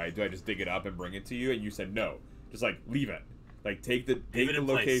bone, right? Do I just dig it up and bring it to you? And you said no, just like leave it, like take the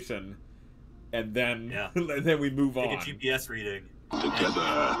location, and then and then we move on. Take a GPS reading.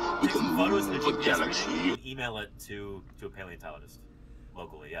 Together, we take some can photos in a rule the GPS galaxy. reading and email it to a paleontologist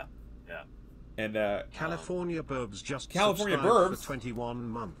locally. Yeah. And California Burbs just California subscribed Burbs for 21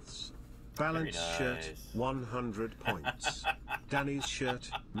 months. Balance shirt, nice. 100 points. Danny's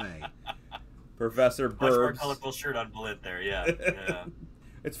shirt, May. Professor Much more Burbs. colorful shirt on Balint there, yeah. Yeah.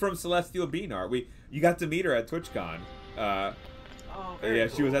 It's from Celestial Bean Art. You got to meet her at TwitchCon. Oh, very Yeah,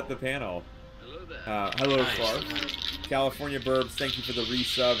 cool. she was at the panel. Hello, Nice. Clark. California Burbs, thank you for the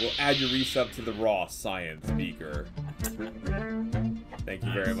resub. We'll add your resub to the Raw Science Beaker. Thank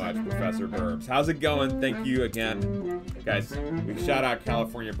you very much, Professor Burbs. How's it going? Thank you again. Guys, we shout out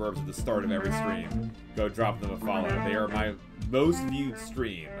California Burbs at the start of every stream. Go drop them a follow. They are my most viewed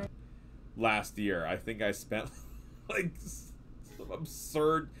stream last year. I think I spent like some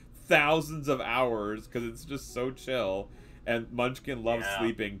absurd thousands of hours because it's just so chill. And Munchkin loves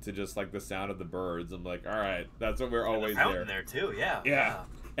sleeping to just like the sound of the birds. I'm like, all right, that's what we're always there. There too, yeah. Yeah.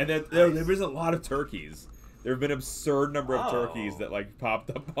 And then there was a lot of turkeys. There have been an absurd number of turkeys that like popped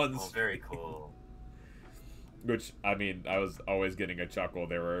up on stream. Very cool. Which, I mean, I was always getting a chuckle.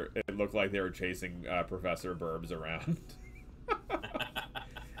 It looked like they were chasing Professor Burbs around.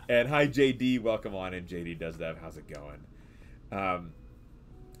 And hi JD, welcome on in. JD does that. How's it going?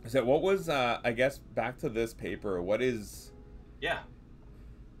 So what was I guess back to this paper, what is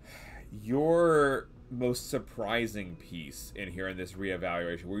your most surprising piece in here in this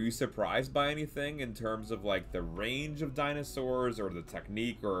reevaluation? Were you surprised by anything in terms of like the range of dinosaurs or the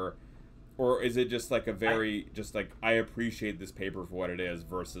technique, or is it just like a very just like I appreciate this paper for what it is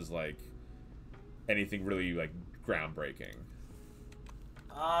versus like anything really like groundbreaking?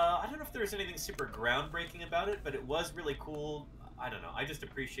 I don't know if there's anything super groundbreaking about it, but it was really cool. I don't know. I just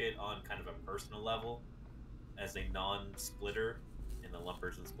appreciate on kind of a personal level, as a non-splitter in the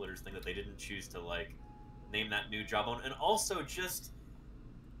lumpers and splitters thing, that they didn't choose to like name that new jawbone. And also just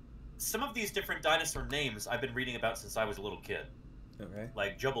some of these different dinosaur names I've been reading about since I was a little kid. Okay.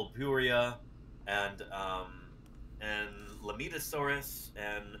 Like Jubelpuria and Lametosaurus,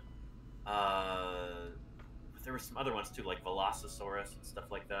 and there were some other ones too, like Velociraptor and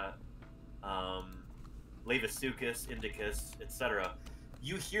stuff like that. Lavasuchus, Indicus, etc.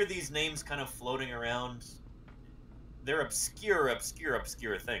 You hear these names kind of floating around. They're obscure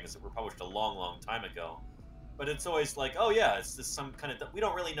things that were published a long, long time ago. But it's always like, oh yeah, it's just some kind of... We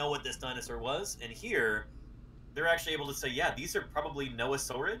don't really know what this dinosaur was. And here, they're actually able to say, yeah, these are probably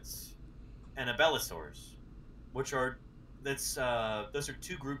Noasaurids and Abelisaurs, which are... those are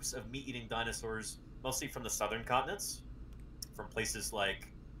two groups of meat-eating dinosaurs, mostly from the southern continents, from places like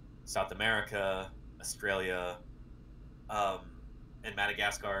South America, Australia, and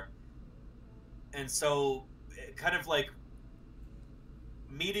Madagascar. And so, kind of like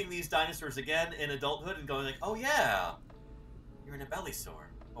meeting these dinosaurs again in adulthood and going like, oh yeah, you're an Abelisaur,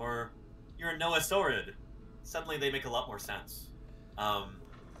 or you're a Noasaurid. Suddenly they make a lot more sense.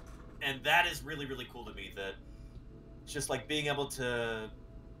 And that is really, really cool to me, that just like being able to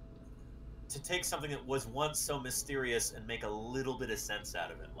take something that was once so mysterious and make a little bit of sense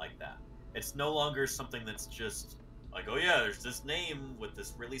out of it like that. It's no longer something that's just like, oh yeah, there's this name with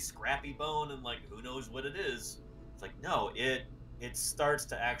this really scrappy bone and like who knows what it is. It's like, no, it starts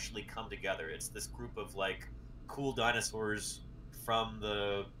to actually come together. It's this group of like cool dinosaurs from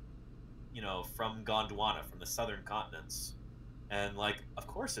the, from Gondwana, from the southern continents. And like, of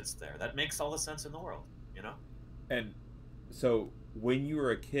course it's there. That makes all the sense in the world, And so when you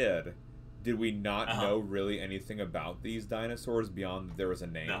were a kid, did we not know really anything about these dinosaurs beyond that there was a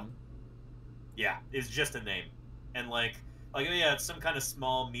name? No. Yeah, it's just a name. And like, oh yeah, it's some kind of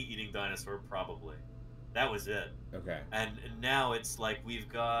small meat-eating dinosaur, probably. That was it. Okay. And now it's like we've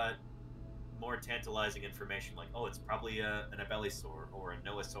got more tantalizing information, like, oh, it's probably an Abelisaur or a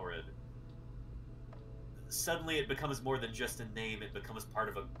Noasaurid. Suddenly it becomes more than just a name, it becomes part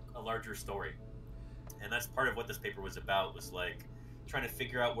of a larger story. And that's part of what this paper was about, was like trying to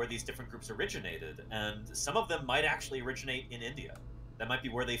figure out where these different groups originated. And some of them might actually originate in India. That might be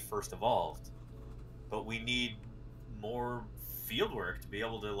where they first evolved. But we need more field work to be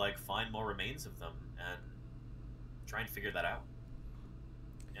able to like find more remains of them and try and figure that out.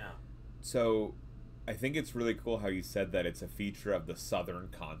 Yeah. So I think it's really cool how you said that it's a feature of the southern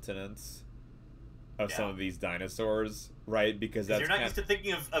continents of some of these dinosaurs, right? Because that's you're not used to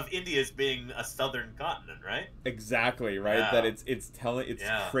thinking of India as being a southern continent, right? Exactly, right? Yeah. That it's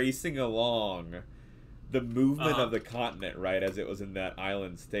tracing along the movement of the continent, right, as it was in that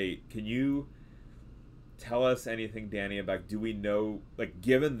island state. Can you tell us anything, Danny, about, do we know, like,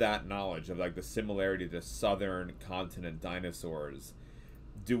 given that knowledge of like the similarity to southern continent dinosaurs,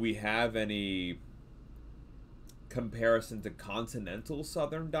 do we have any comparison to continental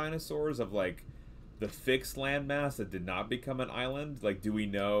southern dinosaurs of like the fixed landmass that did not become an island? Like, do we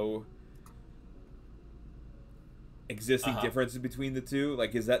know existing differences between the two?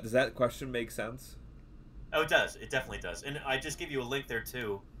 Like, does that question make sense? Oh, it does. It definitely does. And I just give you a link there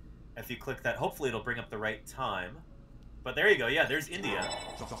too. If you click that, hopefully it'll bring up the right time. But there you go. Yeah, there's India.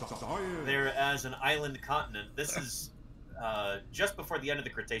 There as an island continent. This is just before the end of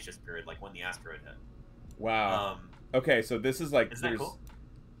the Cretaceous period, like when the asteroid hit. Wow. Okay, so this is like... Isn't that cool?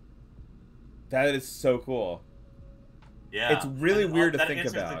 That is so cool. Yeah. It's really weird to think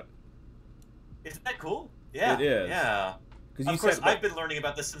about. Isn't that cool? Yeah. It is. Yeah. Because of course, I've been learning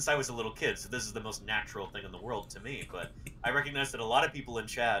about this since I was a little kid, so this is the most natural thing in the world to me. But I recognize that a lot of people in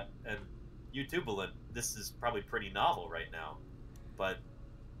chat, and you too, Balin, this is probably pretty novel right now. But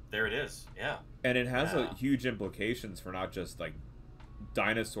there it is, yeah. And it has huge implications for not just, like,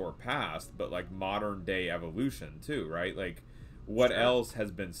 dinosaur past, but, like, modern-day evolution, too, right? Like, what else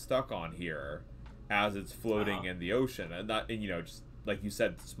has been stuck on here as it's floating in the ocean? And, you know, just, like you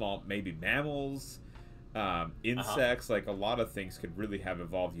said, small, maybe mammals... insects, like a lot of things could really have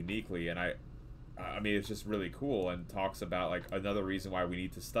evolved uniquely, and I mean, it's just really cool and talks about like another reason why we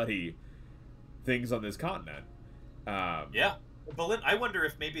need to study things on this continent. Yeah, but I wonder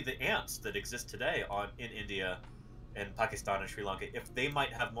if maybe the ants that exist today in India and Pakistan and Sri Lanka, if they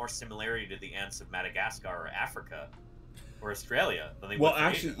might have more similarity to the ants of Madagascar or Africa or Australia than they would. Well,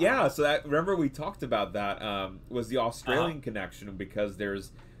 actually, yeah. So that, remember we talked about that was the Australian connection, because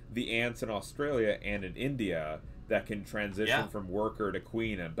there's the ants in Australia and in India that can transition from worker to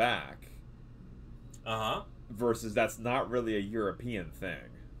queen and back. Versus that's not really a European thing.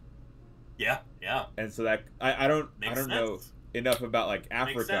 Yeah, yeah. And so that I don't know enough about like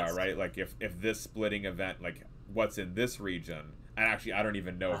Africa, right? Like if this splitting event, like what's in this region, and actually I don't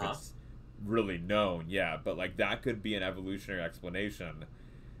even know if it's really known. Yeah, but like that could be an evolutionary explanation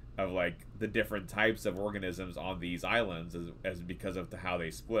of like the different types of organisms on these islands as because of how they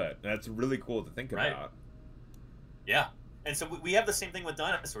split. And that's really cool to think about. Yeah. And so we have the same thing with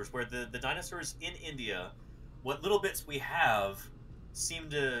dinosaurs, where the dinosaurs in India, what little bits we have seem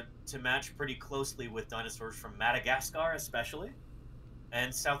to match pretty closely with dinosaurs from Madagascar especially,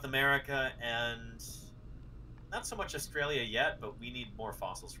 and South America, and not so much Australia yet, but we need more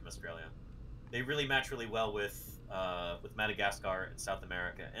fossils from Australia. They really match really well with Madagascar and South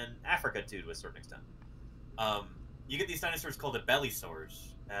America, and Africa too, to a certain extent. You get these dinosaurs called the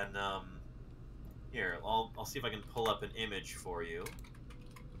bellysaurs, and here, I'll see if I can pull up an image for you.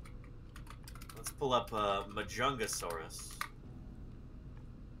 Let's pull up Majungasaurus,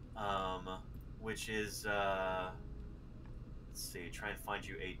 which is let's see, try and find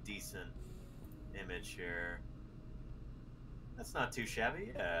you a decent image here. That's not too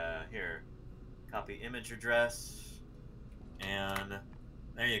shabby. Yeah, here. Copy image address, and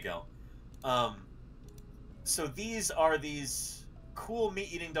there you go. So these are these cool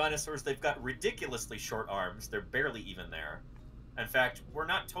meat-eating dinosaurs. They've got ridiculously short arms. They're barely even there. In fact, we're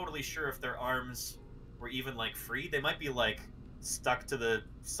not totally sure if their arms were even like free. They might be like stuck to the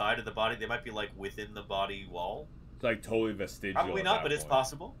side of the body. They might be like within the body wall. It's like totally vestigial. Probably not, but it's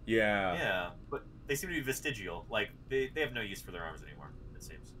possible. Yeah. Yeah, but they seem to be vestigial. Like they have no use for their arms anymore, it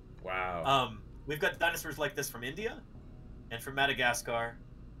seems. Wow. We've got dinosaurs like this from India and from Madagascar.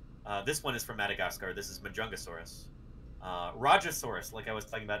 This one is from Madagascar. This is Majungasaurus. Rajasaurus, like I was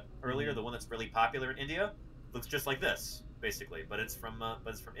talking about earlier, the one that's really popular in India, looks just like this, basically, but it's from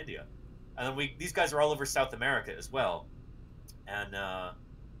India. And then these guys are all over South America as well. And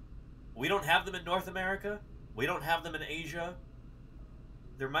we don't have them in North America. We don't have them in Asia.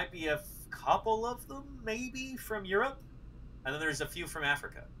 There might be a couple of them, maybe, from Europe. And then there's a few from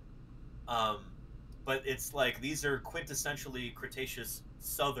Africa. But it's like these are quintessentially Cretaceous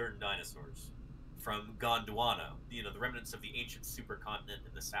southern dinosaurs from Gondwana, the remnants of the ancient supercontinent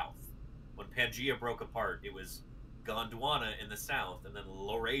in the south. When Pangaea broke apart, it was Gondwana in the south, and then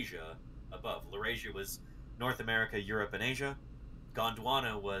Laurasia above. Laurasia was North America, Europe, and Asia.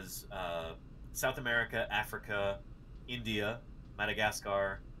 Gondwana was South America, Africa, India,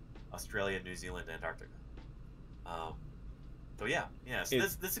 Madagascar, Australia, New Zealand, Antarctica. So yeah. So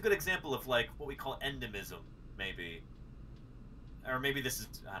this is a good example of like what we call endemism, maybe, or maybe this is,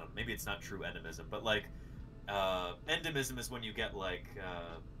 I don't know, maybe it's not true endemism, but like endemism is when you get like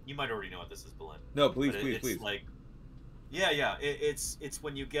you might already know what this is, Balin. No, please. Like it's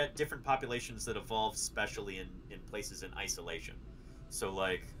when you get different populations that evolve specially in places in isolation. So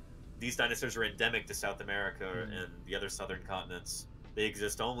like these dinosaurs are endemic to South America and the other southern continents. They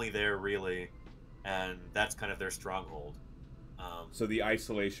exist only there, really, and that's kind of their stronghold. So the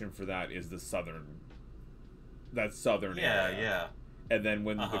isolation for that is the southern area. Yeah. And then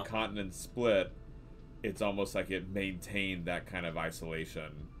when the continents split, it's almost like it maintained that kind of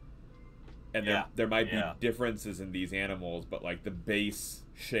isolation. and there might be differences in these animals, but like the base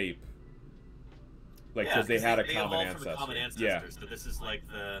shape, like because they had a common ancestor. Yeah. So this is like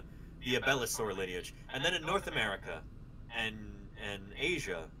the Abelisaur lineage, and then in North America, and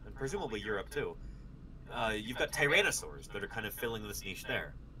Asia, and presumably Europe too, you've got tyrannosaurs that are kind of filling this niche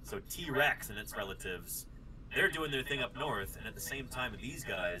there. So T-Rex and its relatives, they're doing their thing up north, and at the same time, these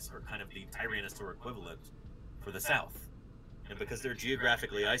guys are kind of the tyrannosaur equivalent for the south. And because they're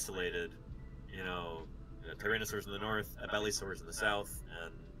geographically isolated, you know, tyrannosaurs in the north, abelisaurs in the south,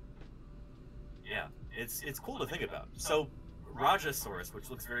 and yeah, it's cool to think about. So Rajasaurus, which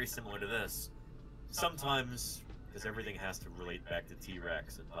looks very similar to this, sometimes, because everything has to relate back to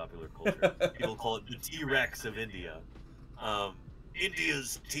T-Rex in popular culture, people call it the T-Rex of India.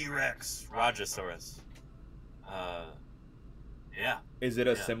 India's T-Rex, Rajasaurus. Yeah. Is it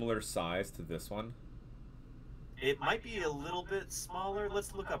a similar size to this one? It might be a little bit smaller.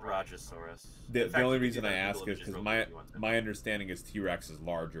 Let's look up Rajasaurus. The only reason I ask is because my understanding is T-Rex is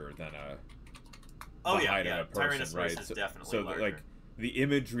larger than the height of a person, Tyrannosaurus right? is definitely larger. Like the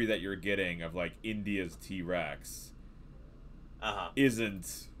imagery that you're getting of like India's T-Rex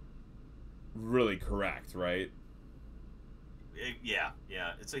isn't really correct, right? Yeah.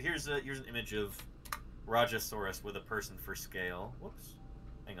 So here's an image of Rajasaurus with a person for scale. Whoops.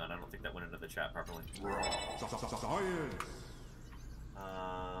 Hang on, I don't think that went into the chat properly.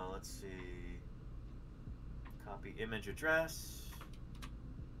 Let's see. Copy image address.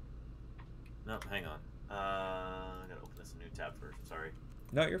 No, hang on. I gotta open this new tab first. Sorry.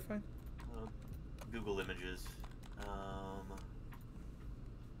 No, you're fine. Google Images.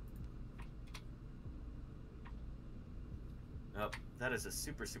 Oh, that is a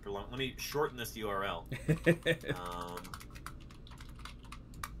super long. Let me shorten this URL.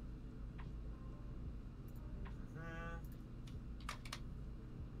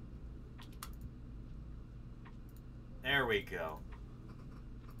 There we go.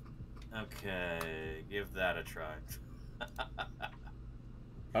 Okay, give that a try.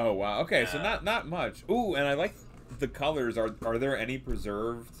 Oh wow. Okay, so not much. Ooh, and I like the colors. Are there any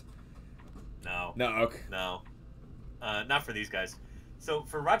preserved? No. No. Okay. No. Not for these guys. So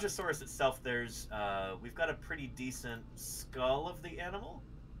for Rajasaurus itself, there's we've got a pretty decent skull of the animal.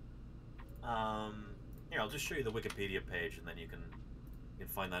 Here, I'll just show you the Wikipedia page, and then you can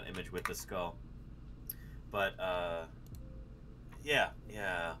find that image with the skull. But yeah.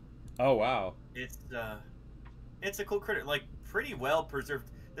 Oh wow. It's a cool critter, like pretty well preserved.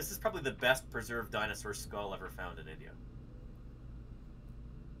 This is probably the best preserved dinosaur skull ever found in India.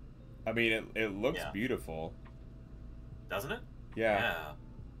 I mean, it looks beautiful. Doesn't it? Yeah.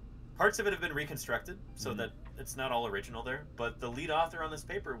 Parts of it have been reconstructed, so that it's not all original there. But the lead author on this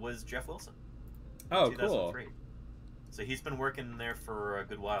paper was Jeff Wilson. Oh, 2003. cool. So he's been working there for a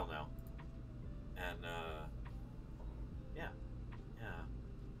good while now. And, yeah.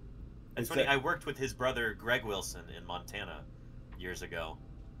 It's funny, I worked with his brother, Greg Wilson, in Montana years ago.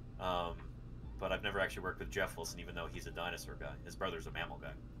 But I've never actually worked with Jeff Wilson, even though he's a dinosaur guy. His brother's a mammal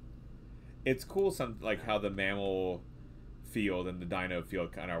guy. It's cool, how the mammal field and the dino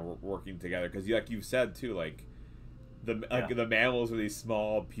field kind of working together, because like you've said too, like the mammals are these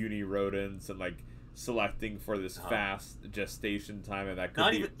small puny rodents, and like selecting for this fast gestation time, and that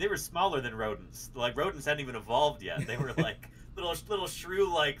could they were smaller than rodents. Like rodents hadn't even evolved yet. They were like little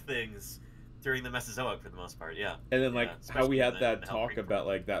shrew-like things during the Mesozoic for the most part. Yeah. And then how we had that talk about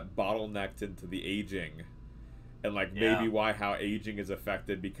like that bottlenecked into the aging. And like maybe how aging is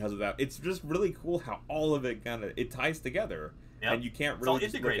affected because of that. It's just really cool how all of it it ties together, and you can't really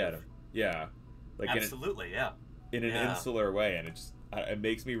just look at it. Yeah, like absolutely, in an insular way, and it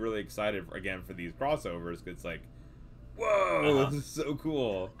makes me really excited again for these crossovers. Cause it's like, whoa, this is so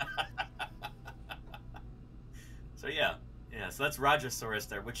cool. So so that's Rajasaurus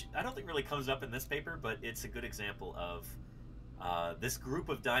there, which I don't think really comes up in this paper, but it's a good example of this group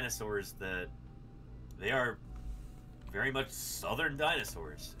of dinosaurs that they are very much southern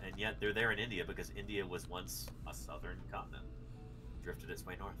dinosaurs, and yet they're there in India because India was once a southern continent, drifted its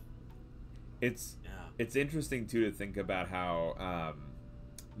way north. It's interesting too to think about how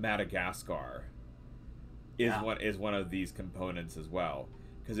Madagascar is one of these components as well,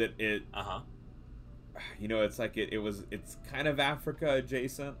 because it's like it's kind of Africa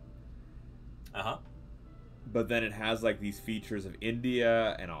adjacent, but then it has like these features of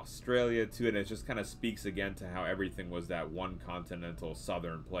India and Australia too, and it just kind of speaks again to how everything was that one continental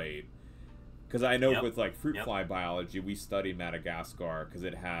southern plate. Because I know with like fruit fly biology, we study Madagascar because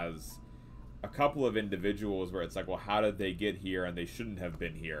it has a couple of individuals where it's like, well, how did they get here, and they shouldn't have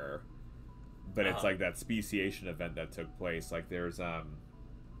been here, but it's like that speciation event that took place. Like there's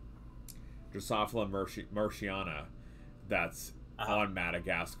Drosophila martiana that's on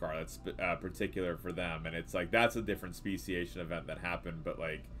Madagascar. That's particular for them, and it's like that's a different speciation event that happened, but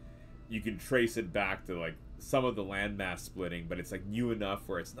like you can trace it back to like some of the landmass splitting, but it's like new enough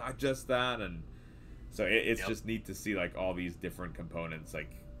where it's not just that, and so it's just neat to see like all these different components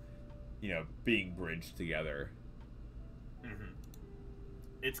like, you know, being bridged together.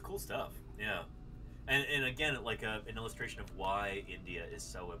 It's cool stuff, yeah. And again, like an illustration of why India is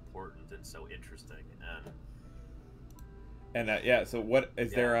so important and so interesting. And so what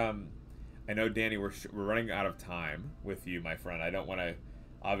is there? I know, Danny, we're running out of time with you, my friend. I don't want to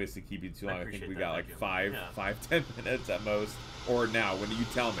obviously keep you too long. I think we got like 5-10 minutes at most. Or now, when you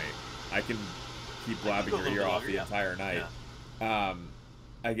tell me, I can keep blabbing your ear off the entire night. Yeah.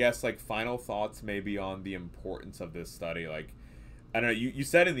 I guess like final thoughts maybe on the importance of this study. Like, I don't know, you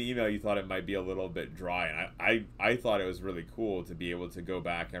said in the email you thought it might be a little bit dry, and I thought it was really cool to be able to go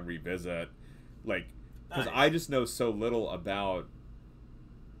back and revisit, like, because I just know so little about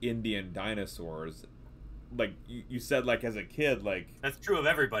Indian dinosaurs. Like, you said, like, as a kid, like... That's true of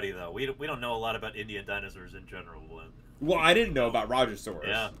everybody, though. We don't know a lot about Indian dinosaurs in general. Well, I didn't know about Rajasaurus.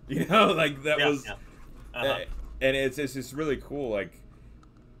 Yeah. You know, like, that was... Yeah. And it's just really cool, like,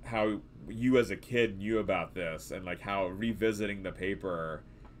 how you as a kid knew about this, and like how revisiting the paper,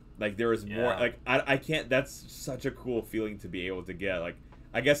 like there was more, like I can't, that's such a cool feeling to be able to get. Like,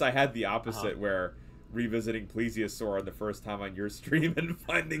 I guess I had the opposite where revisiting plesiosaur the first time on your stream and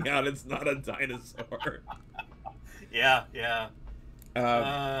finding out it's not a dinosaur. Yeah.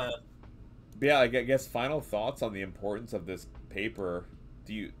 But yeah, I guess final thoughts on the importance of this paper.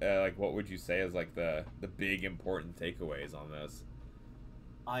 Do you like, what would you say is like the big important takeaways on this?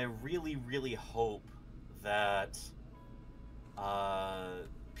 I really, really hope that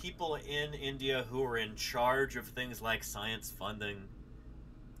people in India who are in charge of things like science funding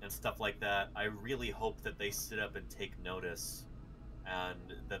and stuff like that, I really hope that they sit up and take notice,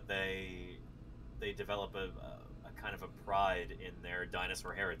 and that they develop a kind of a pride in their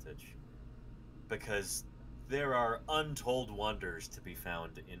dinosaur heritage, because there are untold wonders to be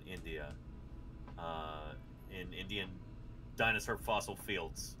found in India, in Indian dinosaur fossil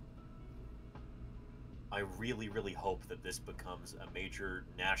fields. I really, really hope that this becomes a major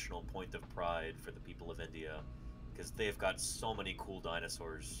national point of pride for the people of India, because they've got so many cool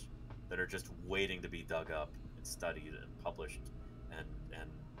dinosaurs that are just waiting to be dug up and studied and published and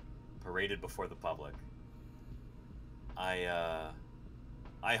paraded before the public. I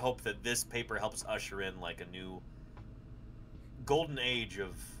hope that this paper helps usher in like a new golden age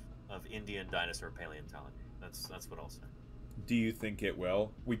of Indian dinosaur paleontology. That's what I'll say. Do you think it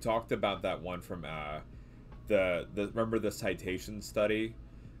will? We talked about that one from remember the citation study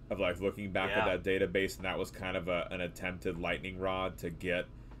of like looking back at that database, and that was kind of an attempted lightning rod to get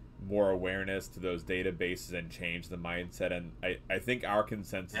more awareness to those databases and change the mindset. And I think our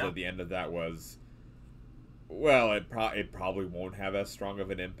consensus at the end of that was, well, it probably won't have as strong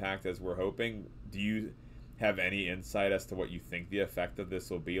of an impact as we're hoping. Do you have any insight as to what you think the effect of this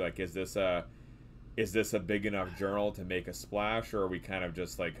will be? Like, is this a big enough journal to make a splash, or are we kind of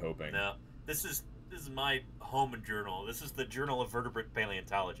just like hoping? No, this is my home journal. This is the Journal of Vertebrate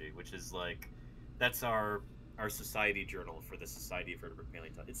Paleontology, which is like, that's our society journal for the Society of Vertebrate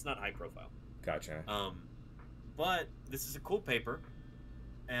Paleontology. It's not high profile. Gotcha. But this is a cool paper,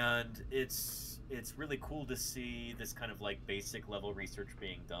 and it's really cool to see this kind of like basic level research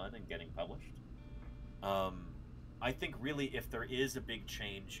being done and getting published. I think really if there is a big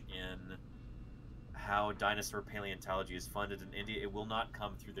change in how dinosaur paleontology is funded in India, it will not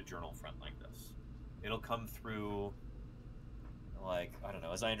come through the journal front like this. It'll come through, like, I don't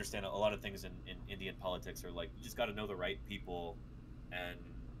know, as I understand it, a lot of things in Indian politics are like, you just got to know the right people and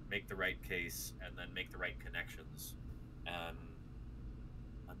make the right case and then make the right connections. And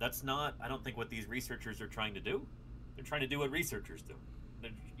that's not, I don't think, what these researchers are trying to do. They're trying to do what researchers do.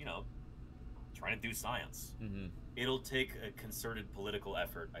 They're, trying to do science. Mm-hmm. It'll take a concerted political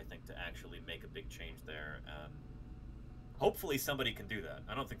effort, I think, to actually make a big change there. And hopefully somebody can do that.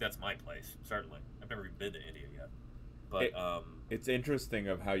 I don't think that's my place, certainly. I've never even been to India yet. But it's interesting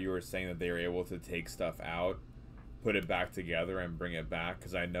of how you were saying that they were able to take stuff out, put it back together, and bring it back.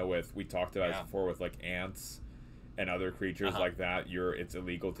 Because I know we talked about it before with like ants and other creatures like that. It's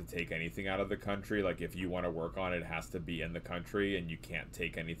illegal to take anything out of the country. Like, if you want to work on it, it has to be in the country, and you can't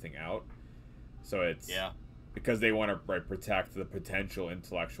take anything out. So it's because they want to protect the potential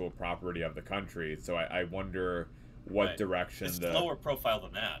intellectual property of the country. So I wonder what direction it's lower profile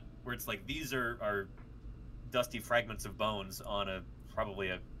than that, where it's like these are dusty fragments of bones on a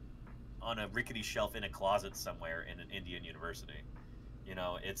rickety shelf in a closet somewhere in an Indian university. You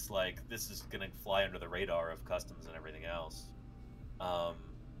know, it's like this is gonna fly under the radar of customs and everything else.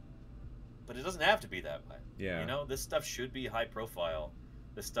 But it doesn't have to be that way. Yeah. You know, this stuff should be high profile.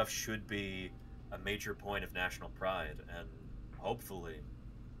 This stuff should be a major point of national pride, and hopefully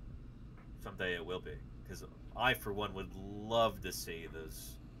someday it will be. Because I, for one, would love to see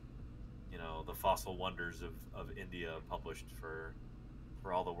those, you know, the fossil wonders of India published for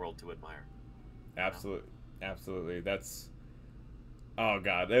all the world to admire. Absolutely. Absolutely. That's... Oh,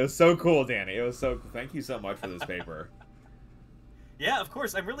 God. It was so cool, Danny. It was so... Thank you so much for this paper. Yeah, of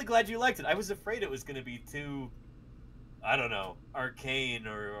course. I'm really glad you liked it. I was afraid it was going to be too, I don't know, arcane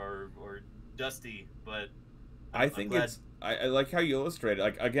or dusty, but I think it's... I like how you illustrate it.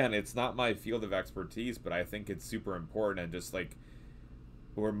 Like, again, it's not my field of expertise, but I think it's super important, and just, like,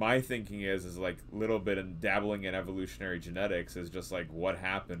 where my thinking is like, little bit in dabbling in evolutionary genetics is just, like, what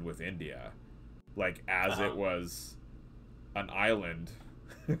happened with India. Like, as it was an island,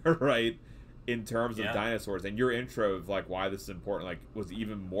 right? In terms of dinosaurs, and your intro of like why this is important like was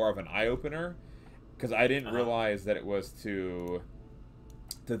even more of an eye-opener, because I didn't realize that it was to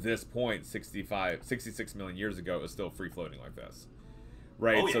this point 66 million years ago it was still free floating like this,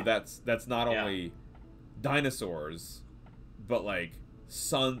 right? Oh, yeah. So that's not only dinosaurs, but like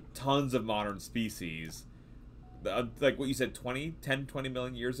tons of modern species, like what you said, 20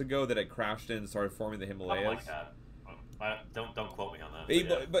 million years ago that it crashed in and started forming the Himalayas. Something like that. Don't quote me on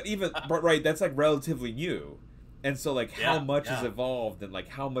that. But right, that's like relatively new, and so like how much has evolved, and like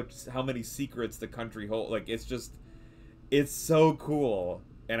how many secrets the country hold. Like it's so cool,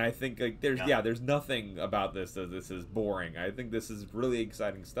 and I think like there's nothing about this that this is boring. I think this is really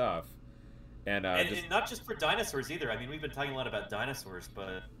exciting stuff, and not just for dinosaurs either. I mean, we've been talking a lot about dinosaurs,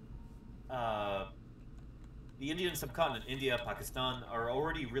 but the Indian subcontinent, India, Pakistan, are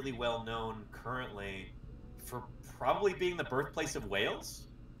already really well known currently for probably being the birthplace of whales.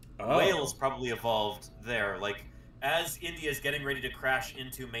 Whales probably evolved there. Like, as India is getting ready to crash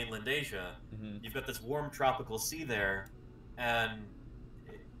into mainland Asia, you've got this warm tropical sea there, and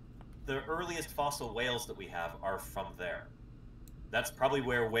the earliest fossil whales that we have are from there. That's probably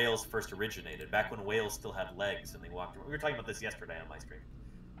where whales first originated, back when whales still had legs and they walked around. We were talking about this yesterday on my stream.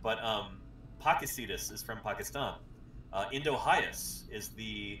 But Pakicetus is from Pakistan. Indohyus is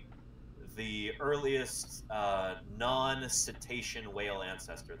the earliest non-cetacean whale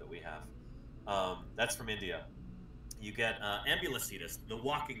ancestor that we have. That's from India. You get Ambulocetus, the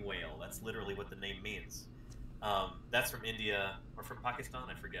walking whale. That's literally what the name means. That's from India, or from Pakistan,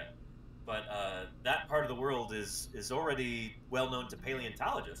 I forget. But that part of the world is already well known to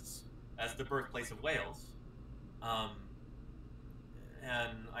paleontologists as the birthplace of whales.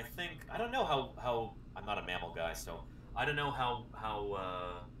 And I think, I don't know how I'm not a mammal guy, so I don't know how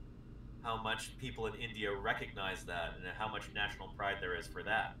much people in India recognize that and how much national pride there is for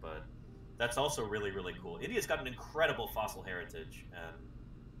that, but that's also really, really cool. India's got an incredible fossil heritage, and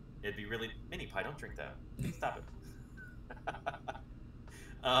it'd be really... Mini Pie, don't drink that. Stop it.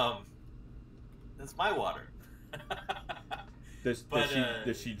 That's my water.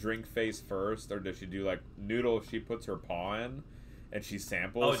 Does she drink face first, or does she do like Noodle? She puts her paw in, and she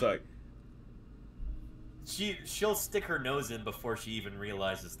samples. Like she'll stick her nose in before she even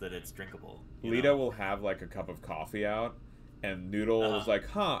realizes that it's drinkable. Lita will have like a cup of coffee out, and Noodle is like,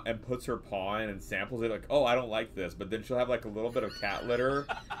 huh, and puts her paw in and samples it, like, oh, I don't like this, but then she'll have like a little bit of cat litter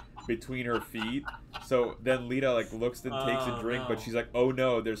between her feet. So then Lita like looks and takes a drink, but she's like, oh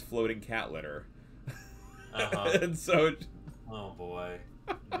no, there's floating cat litter. And so, oh boy,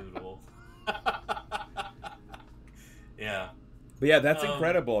 Noodle. Yeah. But yeah, that's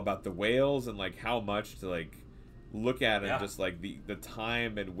incredible about the whales, and like how much to like look at, and just like the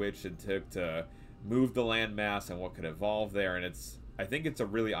time in which it took to move the landmass and what could evolve there. And I think it's a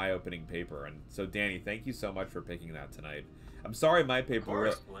really eye-opening paper. And so Danny, thank you so much for picking that tonight. I'm sorry my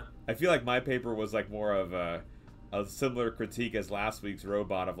paper, I feel like my paper was like more of a similar critique as last week's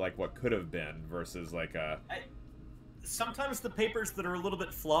robot of like what could have been versus like sometimes the papers that are a little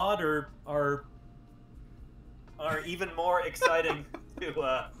bit flawed are even more exciting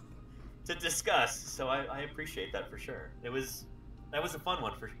to discuss. So I appreciate that for sure. That was a fun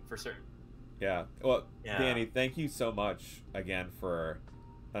one for certain. Yeah. Well, Danny, thank you so much again for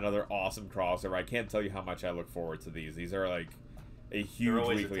another awesome crossover. I can't tell you how much I look forward to these. These are like a huge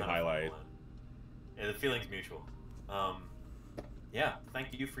weekly highlight. Yeah, the feeling's mutual. Yeah,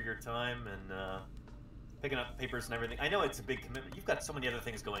 thank you for your time and picking up papers and everything. I know it's a big commitment. You've got so many other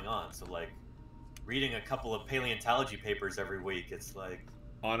things going on, so like reading a couple of paleontology papers every week, it's like,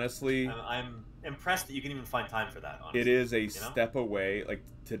 honestly, I'm impressed that you can even find time for that. Honestly. It is a step away. Like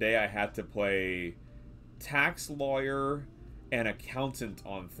today I had to play tax lawyer an accountant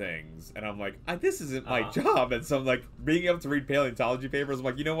on things, and I'm like, this isn't my job. And so I'm like, being able to read paleontology papers, I'm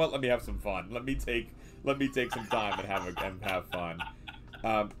like, you know what? Let me have some fun. Let me take some time and have fun.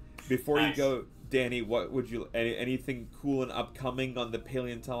 Before Nice. you go, Danny, what would you anything cool and upcoming on the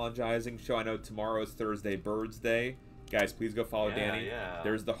paleontologizing show? I know tomorrow is Thursday Birds Day. Guys, please go follow Danny. Yeah.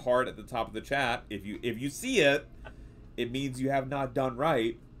 There's the heart at the top of the chat. If you see it, it means you have not done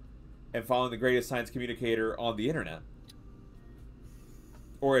right and following the greatest science communicator on the internet.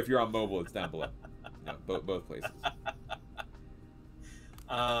 Or if you're on mobile, it's down below. Both places.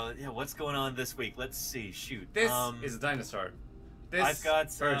 Yeah, what's going on this week? Let's see. Shoot. This is a dinosaur. This I've got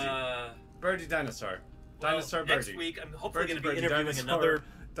Birdie dinosaur. Well, Dinosaur next birdie. week, I'm hopefully going to be Birdie, interviewing dinosaur, another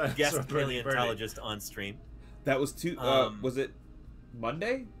dinosaur, guest birdie, paleontologist on stream. That was was it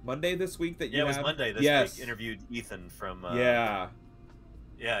Monday? Monday this week that you Yeah, it was had? Monday this Yes. week. Interviewed Ethan from Yeah.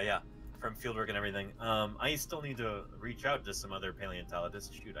 from fieldwork and everything. I still need to reach out to some other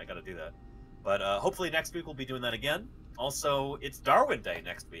paleontologists. Shoot, I got to do that. But hopefully next week we'll be doing that again. Also, it's Darwin Day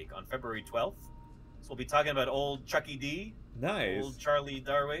next week on February 12th. So we'll be talking about old Chucky D, Nice. old Charlie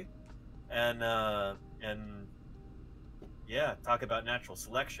Darwin, and yeah, talk about natural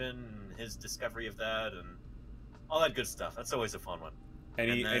selection, and his discovery of that, and all that good stuff. That's always a fun one.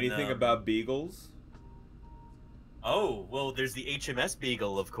 Anything about beagles? Oh, well, there's the HMS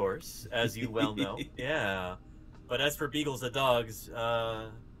Beagle, of course, as you well know. Yeah. But as for beagles and dogs, I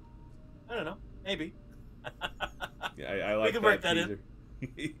don't know. Maybe. Yeah, I like we can work that in.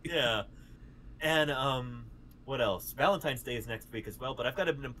 teaser. Yeah. And what else? Valentine's Day is next week as well, but I've got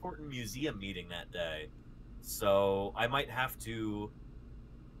an important museum meeting that day. So I might have to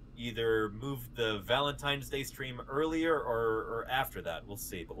either move the Valentine's Day stream earlier or after that. We'll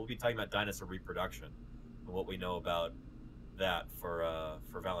see. But we'll be talking about dinosaur reproduction and what we know about that for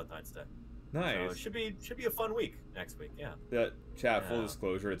Valentine's Day. Nice. So it should be a fun week next week. Yeah. Chat, full Yeah.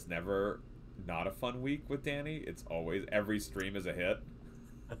 disclosure, it's never not a fun week with Danny. It's always, every stream is a hit.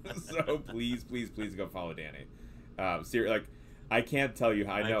 So please go follow Danny. Like, I can't tell you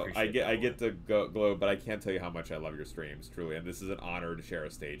how I know I get to glow, but I can't tell you how much I love your streams, truly. And this is an honor to share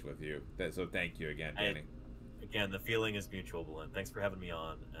a stage with you. So thank you again, Danny. Again, the feeling is mutual, Belinda. Thanks for having me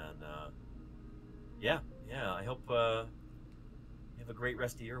on. And yeah, I hope you have a great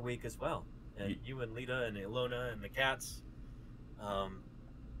rest of your week as well. And you and Lita and Ilona and the cats.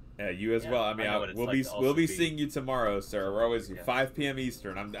 Yeah, you as well. I mean, we'll be seeing you tomorrow, sir. We're always 5 p.m.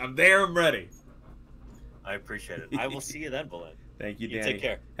 Eastern. I'm there. I'm ready. I appreciate it. I will see you then, Belinda. Thank you, Danny. You take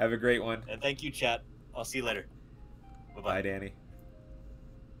care. Have a great one. And thank you, chat. I'll see you later. Bye-bye. Bye, Danny.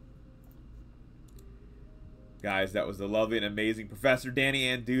 Guys, that was the lovely and amazing Professor Danny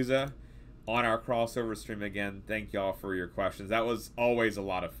Anduza on our crossover stream again. Thank y'all for your questions. That was always a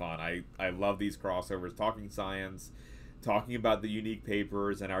lot of fun. I love these crossovers, talking science, talking about the unique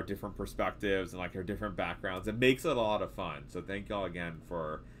papers and our different perspectives and like our different backgrounds. It makes it a lot of fun. So thank y'all again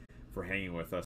for hanging with us